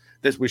have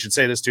this. We should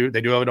say this too.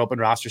 They do have an open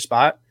roster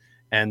spot,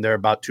 and they're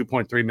about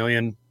 2.3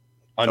 million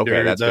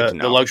under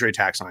the luxury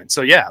tax line.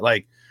 So yeah,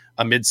 like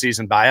a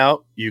midseason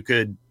buyout, you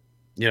could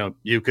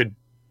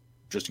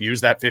just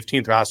use that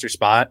 15th roster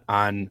spot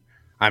on.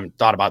 I haven't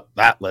thought about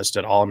that list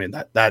at all. I mean,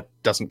 that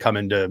doesn't come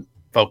into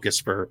focus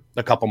for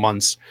a couple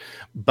months,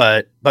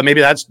 but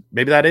maybe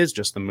that is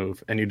just the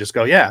move. And you just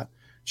go, yeah,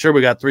 sure. We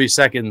got 3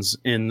 seconds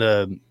in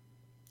the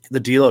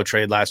D'Lo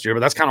trade last year, but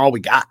that's kind of all we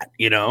got,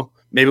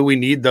 maybe we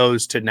need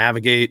those to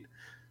navigate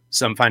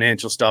some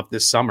financial stuff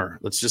this summer.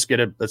 Let's just get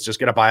a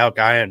buyout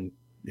guy and,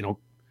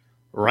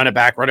 run it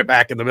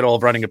back in the middle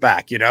of running it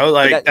back,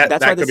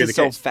 that's why this is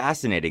so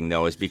fascinating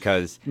though, is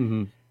because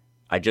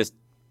I just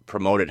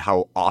promoted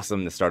how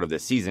awesome the start of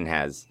this season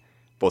has,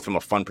 both from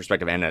a fun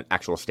perspective and an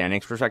actual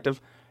standings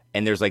perspective.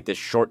 And there's like this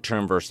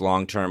short-term versus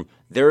long-term.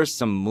 There are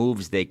some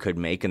moves they could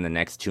make in the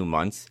next 2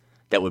 months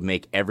that would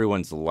make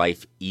everyone's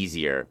life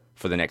easier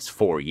for the next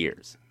 4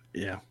 years.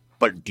 Yeah.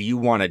 But do you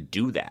want to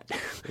do that?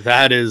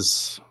 That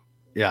is,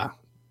 yeah.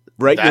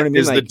 Right? That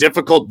is the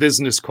difficult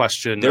business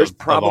question. There's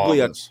probably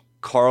a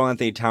Karl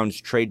Anthony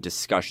Towns trade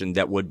discussion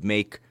that would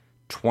make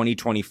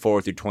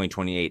 2024 through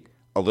 2028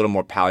 a little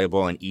more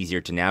palatable and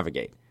easier to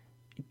navigate.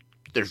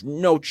 There's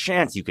no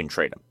chance you can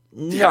trade him.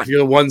 Yeah, you're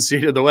the one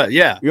seed of the West.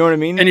 Yeah. You know what I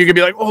mean? And you could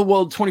be like, oh,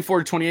 well, 24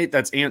 to 28,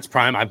 that's Ant's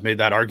prime. I've made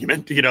that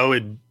argument,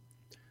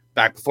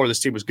 back before this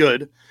team was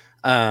good.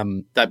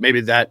 That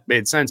maybe that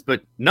made sense.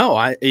 But no,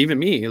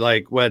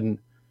 when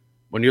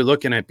you're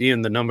looking at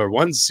being the number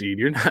 1 seed,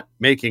 you're not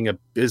making a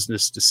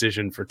business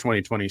decision for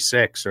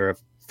 2026 or a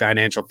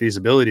financial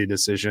feasibility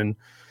decision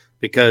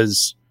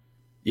because,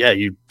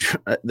 I'm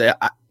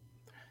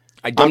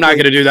not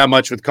going to do that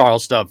much with Karl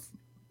stuff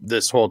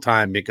this whole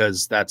time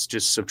because that's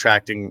just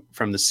subtracting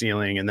from the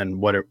ceiling. And then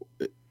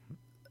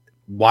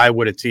why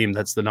would a team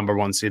that's the number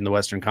 1 seed in the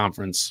Western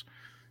Conference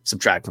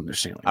subtract from their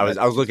ceiling? I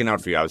was looking out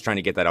for you. I was trying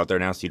to get that out there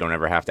now so you don't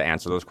ever have to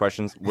answer those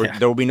questions.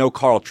 There will be no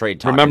Karl trade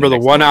talk. Remember the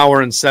 1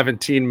 hour and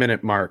 17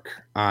 minute mark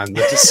on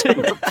the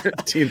December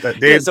 15th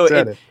that Dave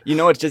said it.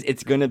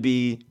 It's going to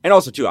be, and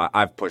also too,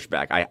 I've pushed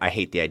back. I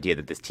hate the idea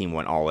that this team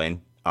went all in.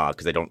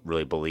 Because I don't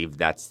really believe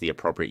that's the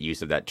appropriate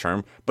use of that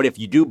term. But if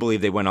you do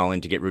believe they went all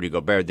in to get Rudy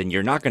Gobert, then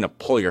you're not going to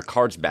pull your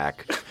cards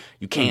back.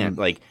 You can't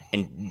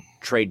and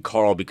trade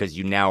Karl because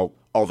you now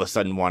all of a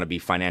sudden want to be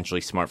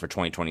financially smart for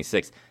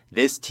 2026.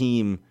 This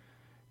team,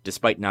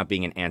 despite not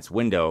being an Ant's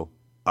window,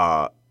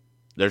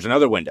 there's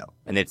another window,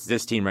 and it's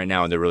this team right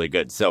now, and they're really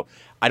good. So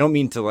I don't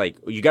mean to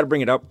you got to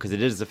bring it up because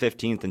it is the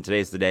 15th and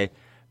today's the day,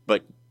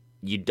 but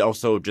you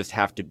also just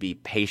have to be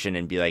patient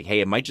and be like, hey,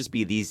 it might just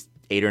be these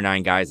 8 or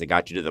 9 guys that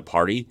got you to the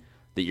party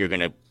that you're going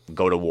to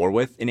go to war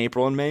with in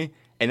April and May.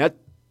 And that,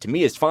 to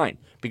me, is fine.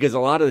 Because a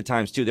lot of the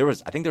times, too,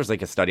 I think there was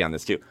a study on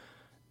this, too.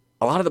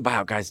 A lot of the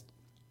buyout guys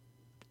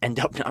end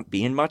up not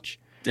being much.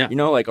 Yeah.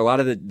 A lot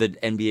of the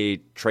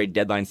NBA trade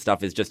deadline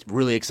stuff is just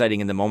really exciting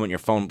in the moment. Your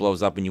phone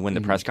blows up and you win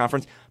the press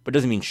conference, but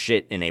doesn't mean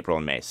shit in April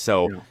and May.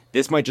 So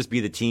this might just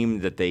be the team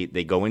that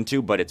they go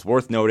into, but it's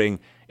worth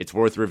noting. It's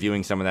worth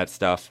reviewing some of that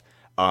stuff.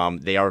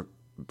 They are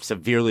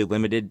severely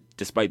limited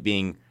despite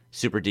being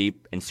super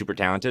deep and super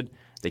talented.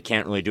 They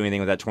can't really do anything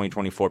with that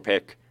 2024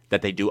 pick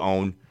that they do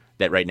own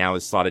that right now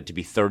is slotted to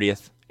be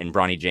 30th in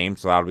Bronny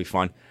James, so that'll be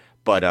fun.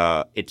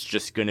 But it's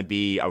just going to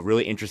be a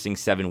really interesting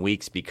 7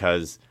 weeks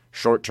because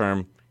short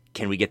term,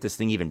 can we get this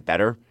thing even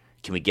better?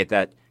 Can we get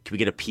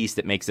a piece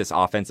that makes this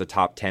offense a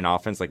top 10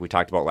 offense like we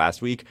talked about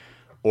last week?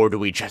 Or do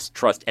we just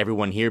trust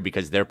everyone here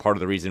because they're part of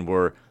the reason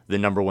we're the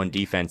number 1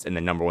 defense and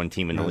the number 1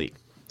 team in the league?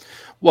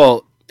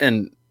 Well,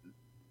 and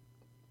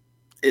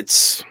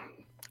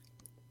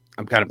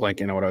I'm kind of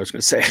blanking on what I was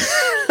going to say.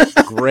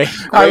 Great.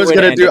 I was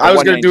going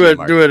to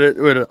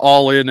do an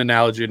all-in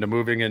analogy into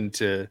moving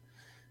into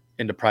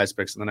Prize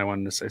Picks, and then I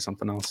wanted to say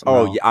something else.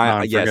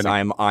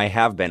 I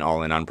have been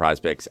all in on Prize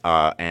Picks.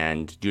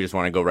 And do you just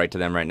want to go right to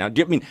them right now?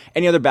 Do you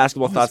any other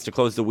basketball thoughts to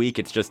close the week?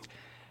 It's just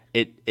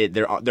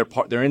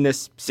they're in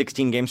this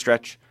 16-game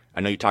stretch. I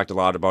know you talked a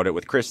lot about it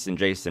with Chris and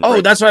Jason. Oh,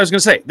 that's what I was going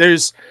to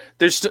say.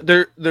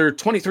 There are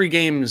 23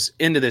 games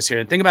into this here.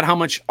 And think about how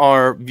much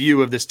our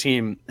view of this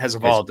team has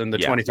evolved in the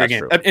 23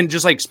 games. And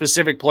just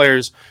specific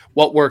players,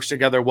 what works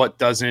together, what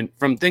doesn't.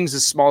 From things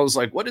as small as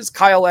what is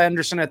Kyle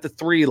Anderson at the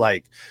 3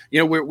 like?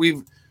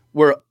 We've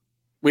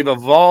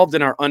evolved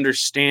in our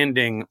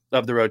understanding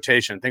of the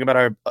rotation. Think about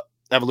our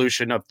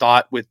evolution of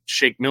thought with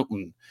Shake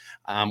Milton,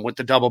 what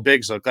the double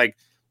bigs look like.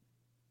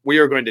 We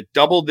are going to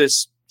double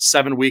this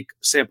 7-week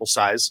sample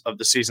size of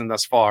the season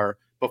thus far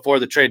before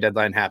the trade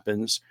deadline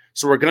happens.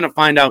 So we're going to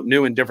find out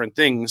new and different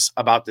things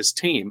about this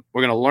team.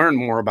 We're going to learn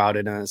more about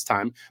it in this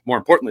time. More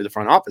importantly, the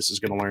front office is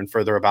going to learn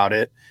further about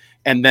it.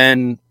 And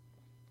then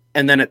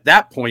at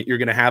that point, you're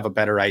going to have a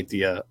better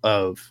idea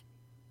of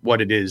what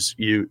it is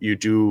you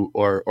do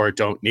or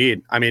don't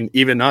need. I mean,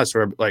 even us,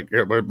 we're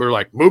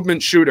like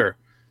movement shooter.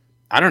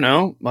 I don't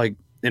know, like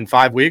in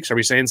 5 weeks, are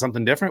we saying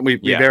something different? We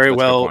very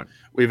well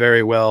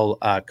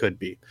could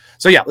be.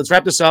 So yeah, let's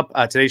wrap this up.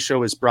 Today's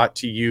show is brought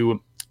to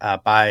you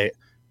by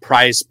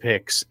Prize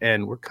Picks,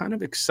 and we're kind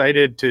of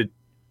excited to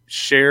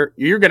share.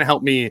 You're going to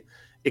help me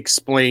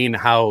explain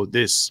how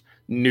this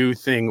new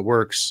thing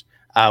works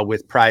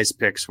with Prize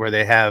Picks, where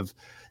they have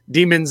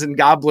demons and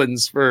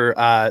goblins for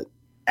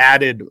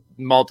added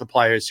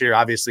multipliers here.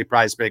 Obviously,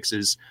 Prize Picks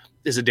is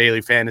a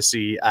daily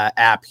fantasy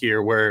app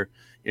here where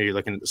you're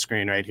looking at the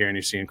screen right here and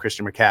you're seeing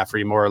Christian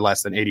McCaffrey more or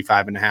less than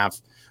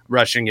 85.5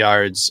 rushing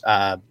yards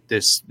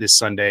this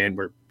Sunday, and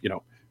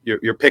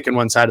you're picking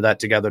one side of that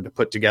together to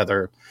put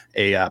together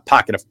a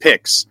pocket of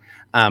picks.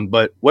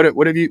 But what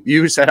have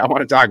you said? I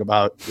want to talk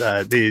about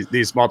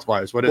these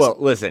multipliers.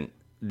 Listen,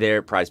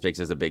 their Prize Picks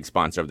is a big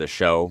sponsor of the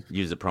show.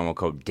 Use the promo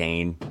code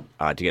Dane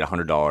to get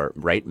 $100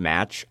 right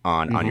match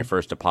on your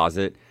first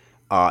deposit.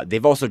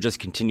 They've also just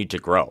continued to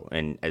grow,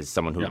 and as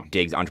someone who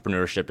digs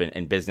entrepreneurship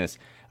and business,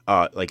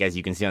 like as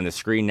you can see on the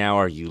screen now,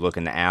 or you look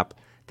in the app,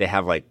 they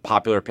have like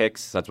popular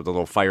picks. That's what the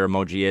little fire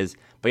emoji is.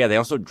 But yeah, they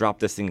also dropped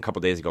this thing a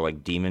couple days ago,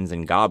 like demons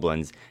and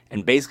goblins.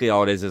 And basically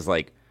all it is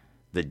like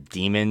the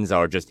demons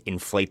are just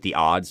inflate the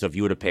odds. So if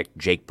you would have picked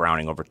Jake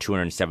Browning over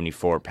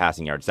 274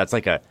 passing yards, that's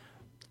like a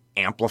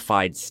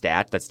amplified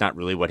stat. That's not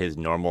really what his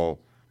normal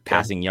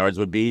passing yards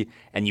would be.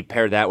 And you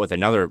pair that with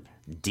another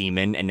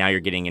demon, and now you're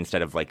getting,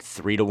 instead of like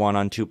 3-1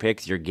 on 2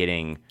 picks, you're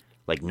getting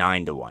like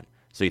 9-1.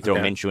 So you throw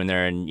Minshew in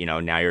there, and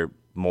now you're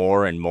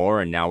more and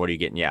more, and now what are you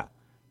getting?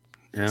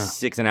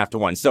 6.5 to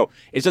 1. So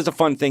it's just a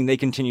fun thing. They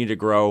continue to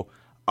grow,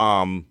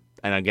 and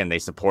again, they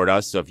support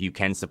us. So if you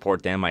can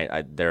support them,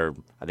 they're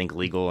I think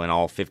legal in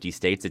all 50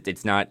 states.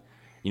 It's not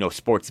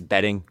sports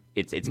betting.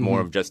 It's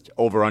more of just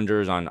over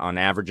unders on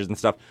averages and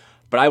stuff.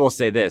 But I will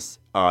say this: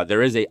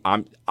 there is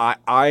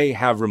I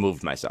have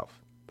removed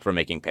myself from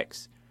making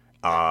picks.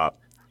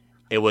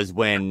 It was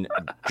when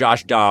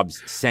Josh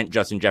Dobbs sent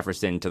Justin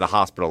Jefferson to the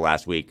hospital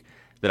last week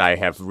that I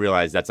have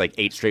realized that's like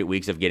 8 straight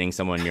weeks of getting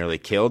someone nearly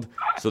killed.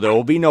 So there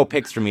will be no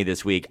picks for me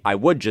this week. I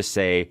would just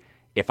say,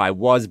 if I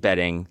was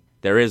betting,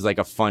 there is like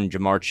a fun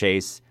Jamar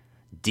Chase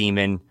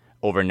demon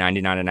over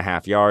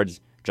 99.5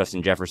 yards,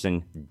 Justin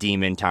Jefferson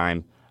demon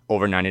time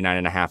over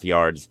 99.5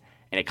 yards,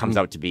 and it comes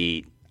out to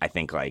be, I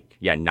think,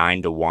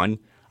 9-1.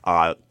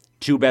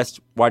 2 best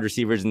wide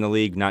receivers in the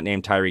league, not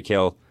named Tyreek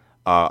Hill,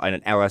 and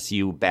an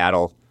LSU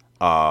battle.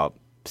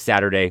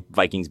 Saturday,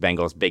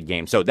 Vikings-Bengals, big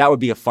game. So that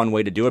would be a fun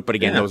way to do it. But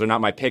again, those are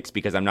not my picks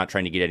because I'm not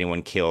trying to get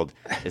anyone killed,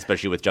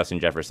 especially with Justin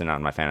Jefferson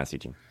on my fantasy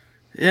team.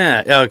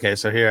 Yeah. Okay.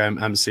 So here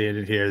I'm seeing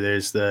it here.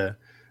 There's the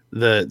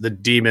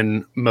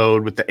demon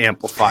mode with the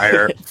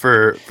amplifier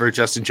for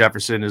Justin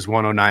Jefferson is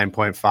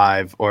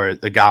 109.5, or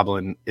the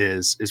goblin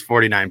is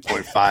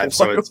 49.5.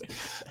 So it's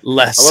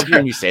less. I love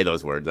hearing you say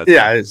those words.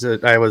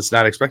 I was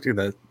not expecting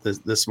that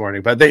this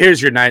morning. But here's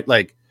your night.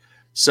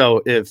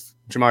 So if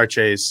Jamar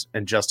Chase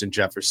and Justin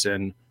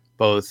Jefferson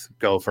both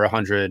go for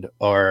 100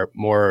 or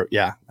more,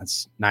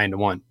 that's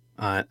 9-1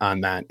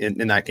 on that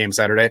in that game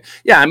Saturday.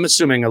 Yeah, I'm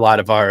assuming a lot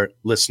of our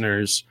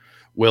listeners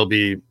will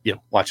be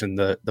watching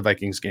the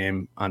Vikings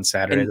game on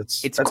Saturday.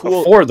 That's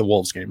cool before the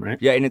Wolves game, right?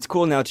 Yeah, and it's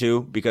cool now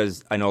too,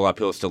 because I know a lot of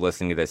people are still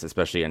listening to this,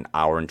 especially an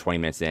hour and 20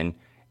 minutes in.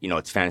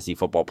 It's fantasy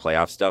football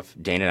playoff stuff.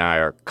 Dane and I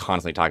are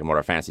constantly talking about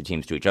our fantasy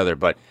teams to each other.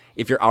 But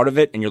if you're out of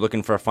it and you're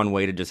looking for a fun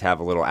way to just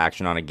have a little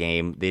action on a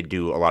game, they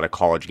do a lot of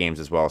college games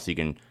as well. So you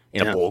can,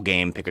 in a bowl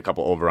game, pick a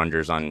couple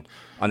over-unders on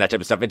that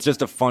type of stuff. It's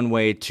just a fun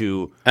way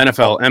to...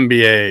 NFL,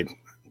 NBA,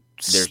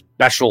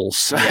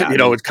 specials,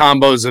 with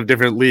combos of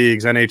different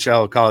leagues,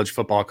 NHL, college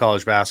football,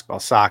 college basketball,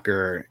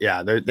 soccer.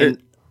 Yeah, it is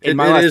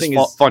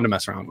fun to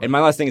mess around with. And my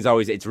last thing is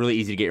always, it's really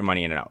easy to get your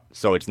money in and out.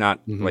 So it's not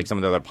like some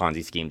of the other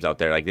Ponzi schemes out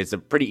there. Like, it's a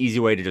pretty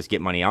easy way to just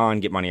get money on,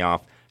 get money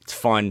off. It's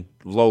fun,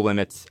 low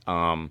limits,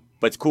 but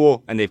it's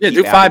cool. And they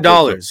do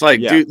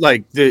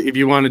 $5. If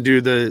you want to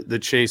do the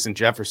Chase and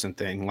Jefferson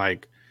thing,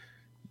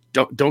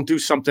 don't do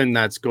something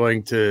that's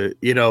going to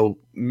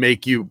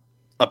make you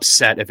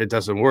upset if it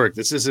doesn't work.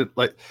 This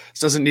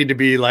doesn't need to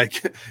be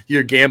like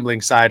your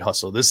gambling side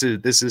hustle. This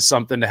is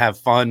something to have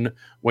fun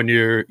when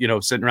you're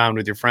sitting around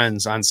with your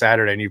friends on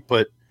Saturday and you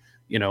put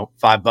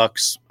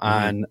 $5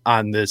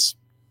 on this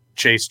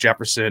Chase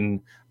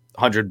Jefferson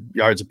 100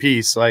 yards a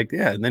piece,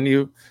 and then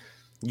you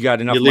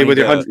got enough. You leave with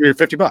your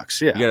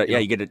 $50. Yeah,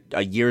 you get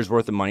a year's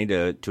worth of money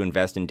to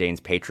invest in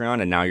Dane's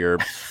Patreon, and now you're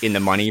in the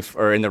money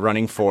or in the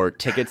running for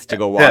tickets to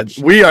go watch.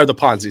 Yeah, we are the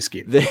Ponzi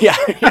scheme.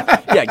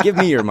 Yeah, give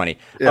me your money.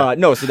 So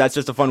that's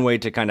just a fun way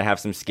to kind of have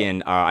some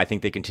skin. I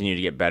think they continue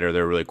to get better.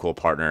 They're a really cool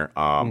partner.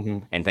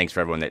 And thanks for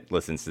everyone that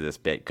listens to this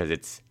bit, because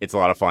it's a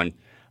lot of fun.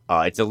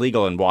 It's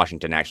illegal in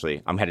Washington,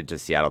 actually. I'm headed to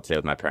Seattle today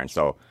with my parents,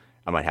 so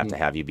I might have to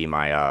have you be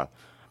my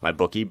my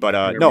bookie.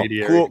 But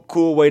no,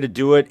 cool way to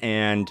do it,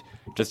 and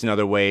just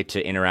another way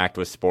to interact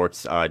with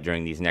sports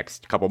during these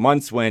next couple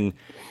months when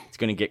it's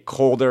going to get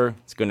colder.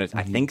 It's going to,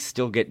 I think,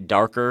 still get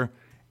darker.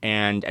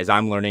 And as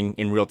I'm learning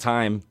in real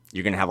time,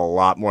 you're going to have a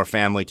lot more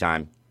family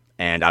time.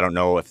 And I don't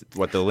know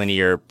what the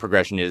linear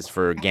progression is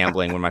for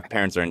gambling when my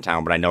parents are in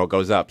town, but I know it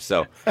goes up.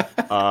 So,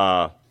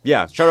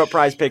 yeah, shout out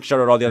Prize Picks, shout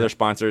out all the other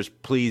sponsors.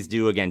 Please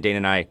do. Again, Dane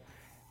and I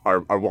are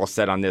well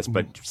set on this,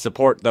 but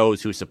support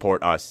those who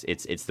support us.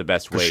 It's the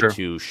best way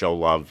to show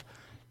love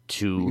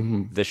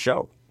to the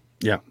show.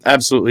 Yeah,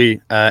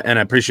 absolutely. And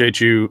I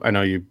appreciate you. I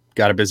know you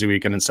got a busy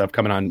weekend and stuff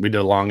coming on. We did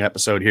a long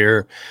episode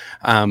here,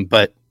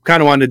 but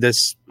kind of wanted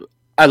this.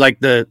 I think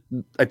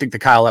the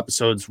Kyle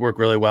episodes work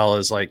really well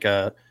as like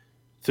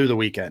through the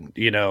weekend,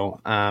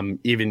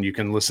 even you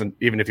can listen,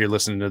 even if you're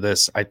listening to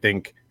this, I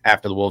think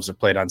after the Wolves have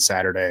played on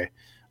Saturday,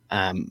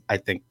 I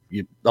think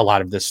a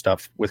lot of this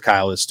stuff with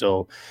Kyle is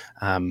still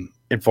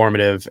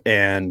informative.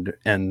 And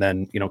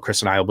then,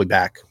 Chris and I will be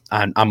back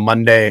on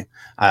Monday.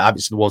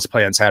 Obviously the Wolves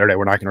play on Saturday.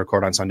 We're not going to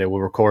record on Sunday.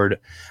 We'll record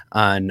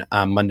on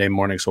Monday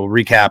morning. So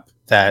we'll recap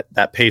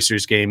that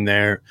Pacers game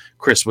there.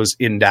 Chris was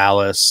in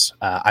Dallas.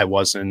 I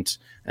wasn't.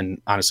 And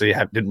honestly,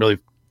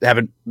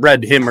 haven't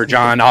read him or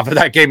John off of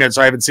that game yet,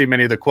 so I haven't seen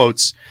many of the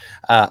quotes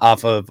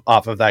off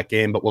of that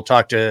game. But we'll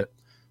talk to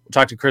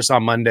Chris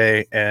on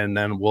Monday, and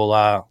then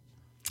we'll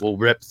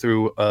rip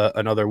through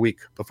another week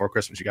before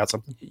Christmas. You got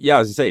something? Yeah, I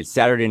was gonna say it's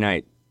Saturday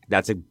night.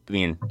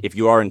 If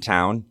you are in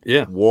town,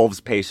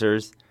 Wolves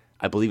Pacers.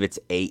 I believe it's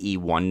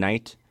AE1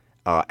 night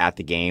at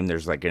the game.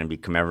 There's going to be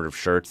commemorative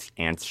shirts.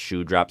 Ant's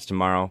shoe drops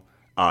tomorrow.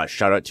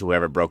 Shout out to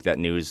whoever broke that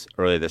news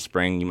earlier this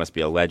spring. You must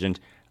be a legend.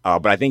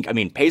 But I think,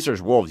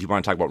 Pacers Wolves. You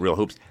want to talk about real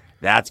hoops?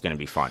 That's going to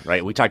be fun,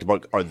 right? We talked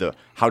about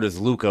how does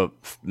Luka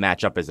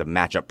match up as a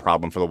matchup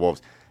problem for the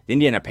Wolves. The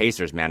Indiana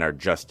Pacers, man, are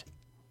just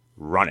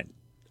running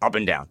up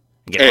and down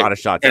and get a lot of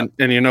shots. And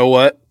you know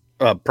what?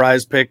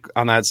 Prize Pick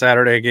on that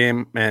Saturday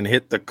game, man,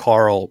 hit the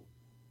Carl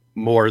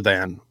more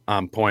than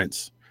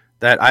points.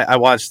 That I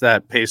watched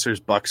that Pacers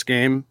Bucks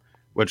game,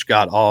 which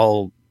got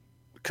all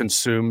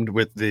consumed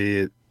with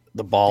the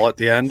ball at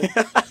the end.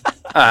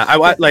 I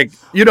like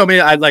me.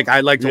 I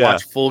like to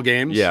watch full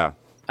games. Yeah.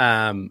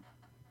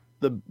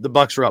 The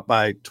Bucks were up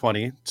by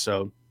 20,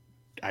 so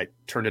I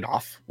turned it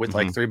off with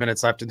 3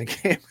 minutes left in the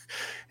game,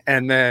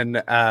 and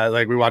then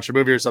we watch a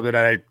movie or something, and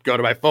I go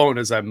to my phone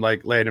as I'm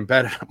laying in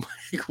bed, and I'm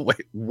like,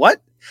 wait,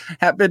 what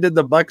happened in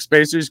the Bucks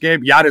Pacers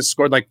game? Giannis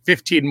scored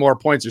 15 more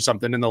points or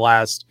something in the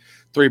last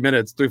 4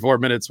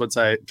 minutes once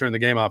I turned the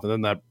game off, and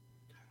then that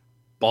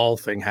ball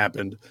thing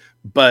happened.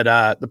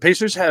 But the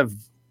Pacers have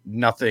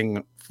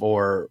nothing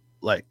for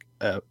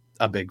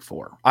a big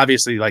four.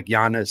 Obviously,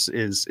 Giannis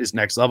is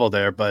next level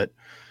there, but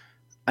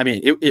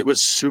it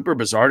was super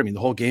bizarre to me the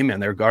whole game,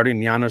 man. They're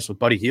guarding Giannis with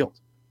Buddy Hield.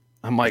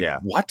 I'm like,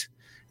 what?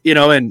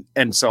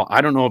 And so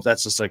I don't know if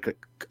that's just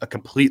a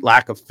complete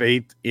lack of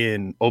faith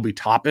in Obi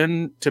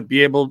Toppin to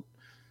be able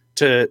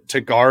to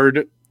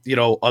guard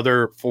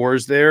other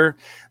fours there.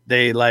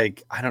 They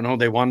I don't know,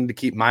 they wanted to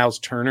keep Miles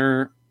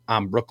Turner,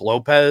 Brook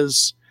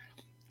Lopez,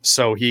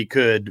 so he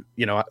could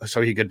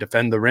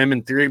defend the rim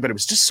in theory, but it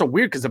was just so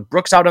weird because the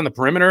Brooks out on the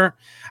perimeter.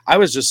 I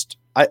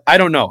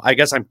don't know. I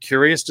guess I'm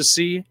curious to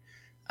see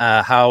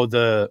how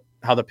the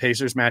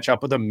Pacers match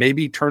up with them.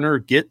 Maybe Turner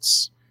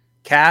gets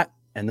Cat,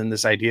 and then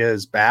this idea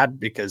is bad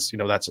because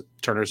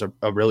Turner's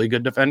a really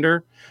good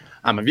defender.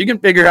 If you can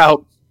figure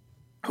out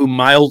who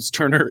Miles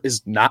Turner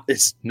is not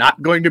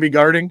going to be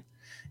guarding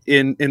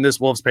in this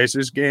Wolves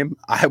Pacers game,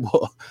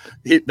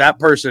 that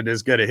person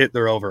is going to hit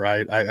their over.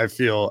 I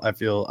feel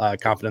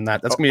confident in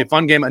that. That's going to be a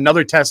fun game.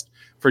 Another test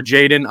for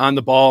Jaden on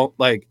the ball.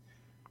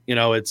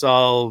 It's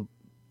all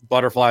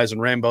butterflies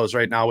and rainbows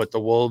right now with the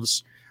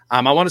Wolves.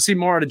 I want to see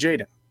more out of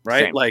Jaden,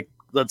 right? Same.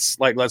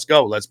 Let's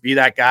go. Let's be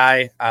that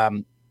guy.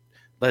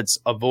 Let's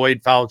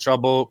avoid foul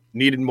trouble.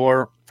 Needed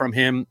more from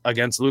him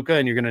against Luka,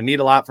 and you're going to need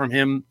a lot from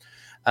him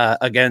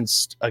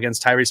against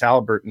Tyrese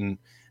Halliburton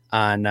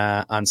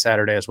on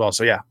Saturday as well.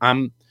 So yeah,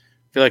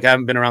 feel like I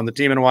haven't been around the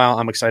team in a while.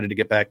 I'm excited to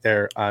get back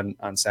there on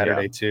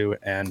Saturday too.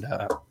 And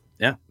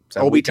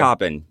Obi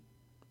Toppin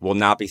will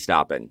not be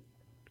stopping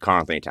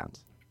Karl Anthony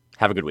Towns.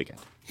 Have a good weekend.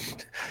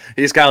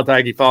 He's Kyle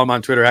Theige. Follow him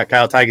on Twitter at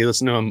Kyle Theige.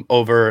 Listen to him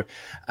over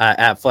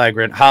at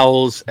Flagrant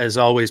Howls. As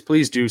always,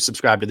 please do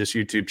subscribe to this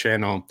YouTube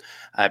channel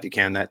if you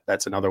can.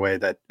 That's another way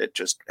that it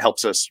just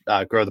helps us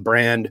grow the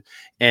brand.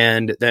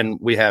 And then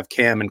we have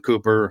Cam and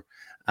Cooper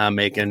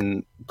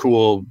making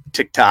cool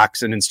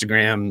TikToks and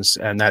Instagrams,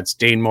 and that's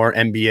Dane Moore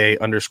NBA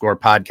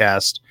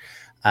 _podcast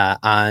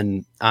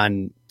on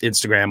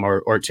Instagram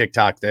or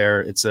TikTok.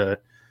 There, it's a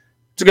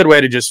good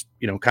way to just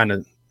kind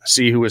of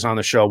see who was on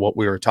the show, what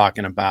we were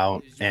talking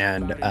about,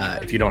 and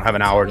if you don't have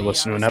an hour to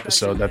listen to an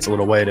episode, that's a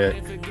little way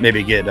to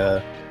maybe get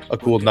a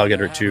cool nugget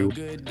or two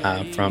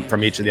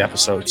from each of the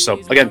episodes. So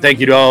again, thank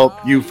you to all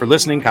you for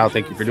listening. Kyle,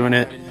 thank you for doing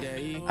it.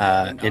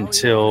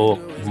 Until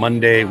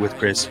Monday with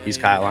Chris, he's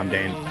Kyle, I'm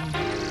Dane.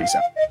 Peace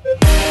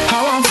out.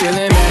 How I'm feeling,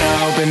 man, I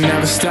hope it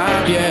never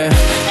stop, yeah.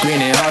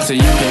 Green and hard so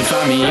you can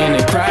find me in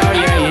the crowd,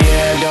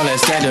 yeah. Don't let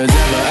standards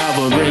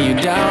ever bring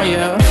you down,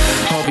 yeah.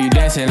 Hope you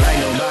dancing like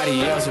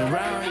nobody else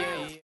around, yeah.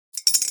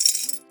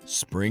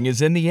 Spring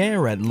is in the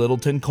air at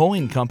Littleton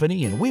Coin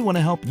Company, and we want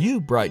to help you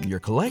brighten your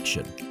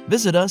collection.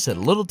 Visit us at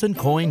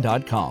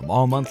littletoncoin.com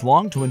all month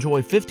long to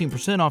enjoy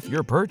 15% off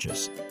your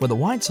purchase. With a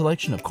wide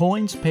selection of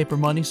coins, paper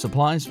money,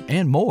 supplies,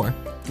 and more,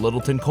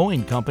 Littleton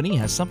Coin Company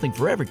has something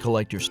for every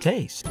collector's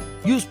taste.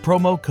 Use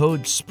promo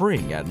code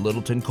SPRING at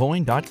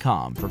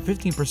littletoncoin.com for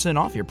 15%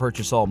 off your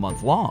purchase all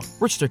month long.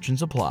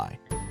 Restrictions apply.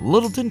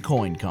 Littleton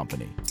Coin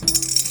Company.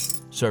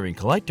 Serving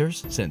collectors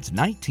since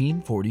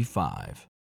 1945.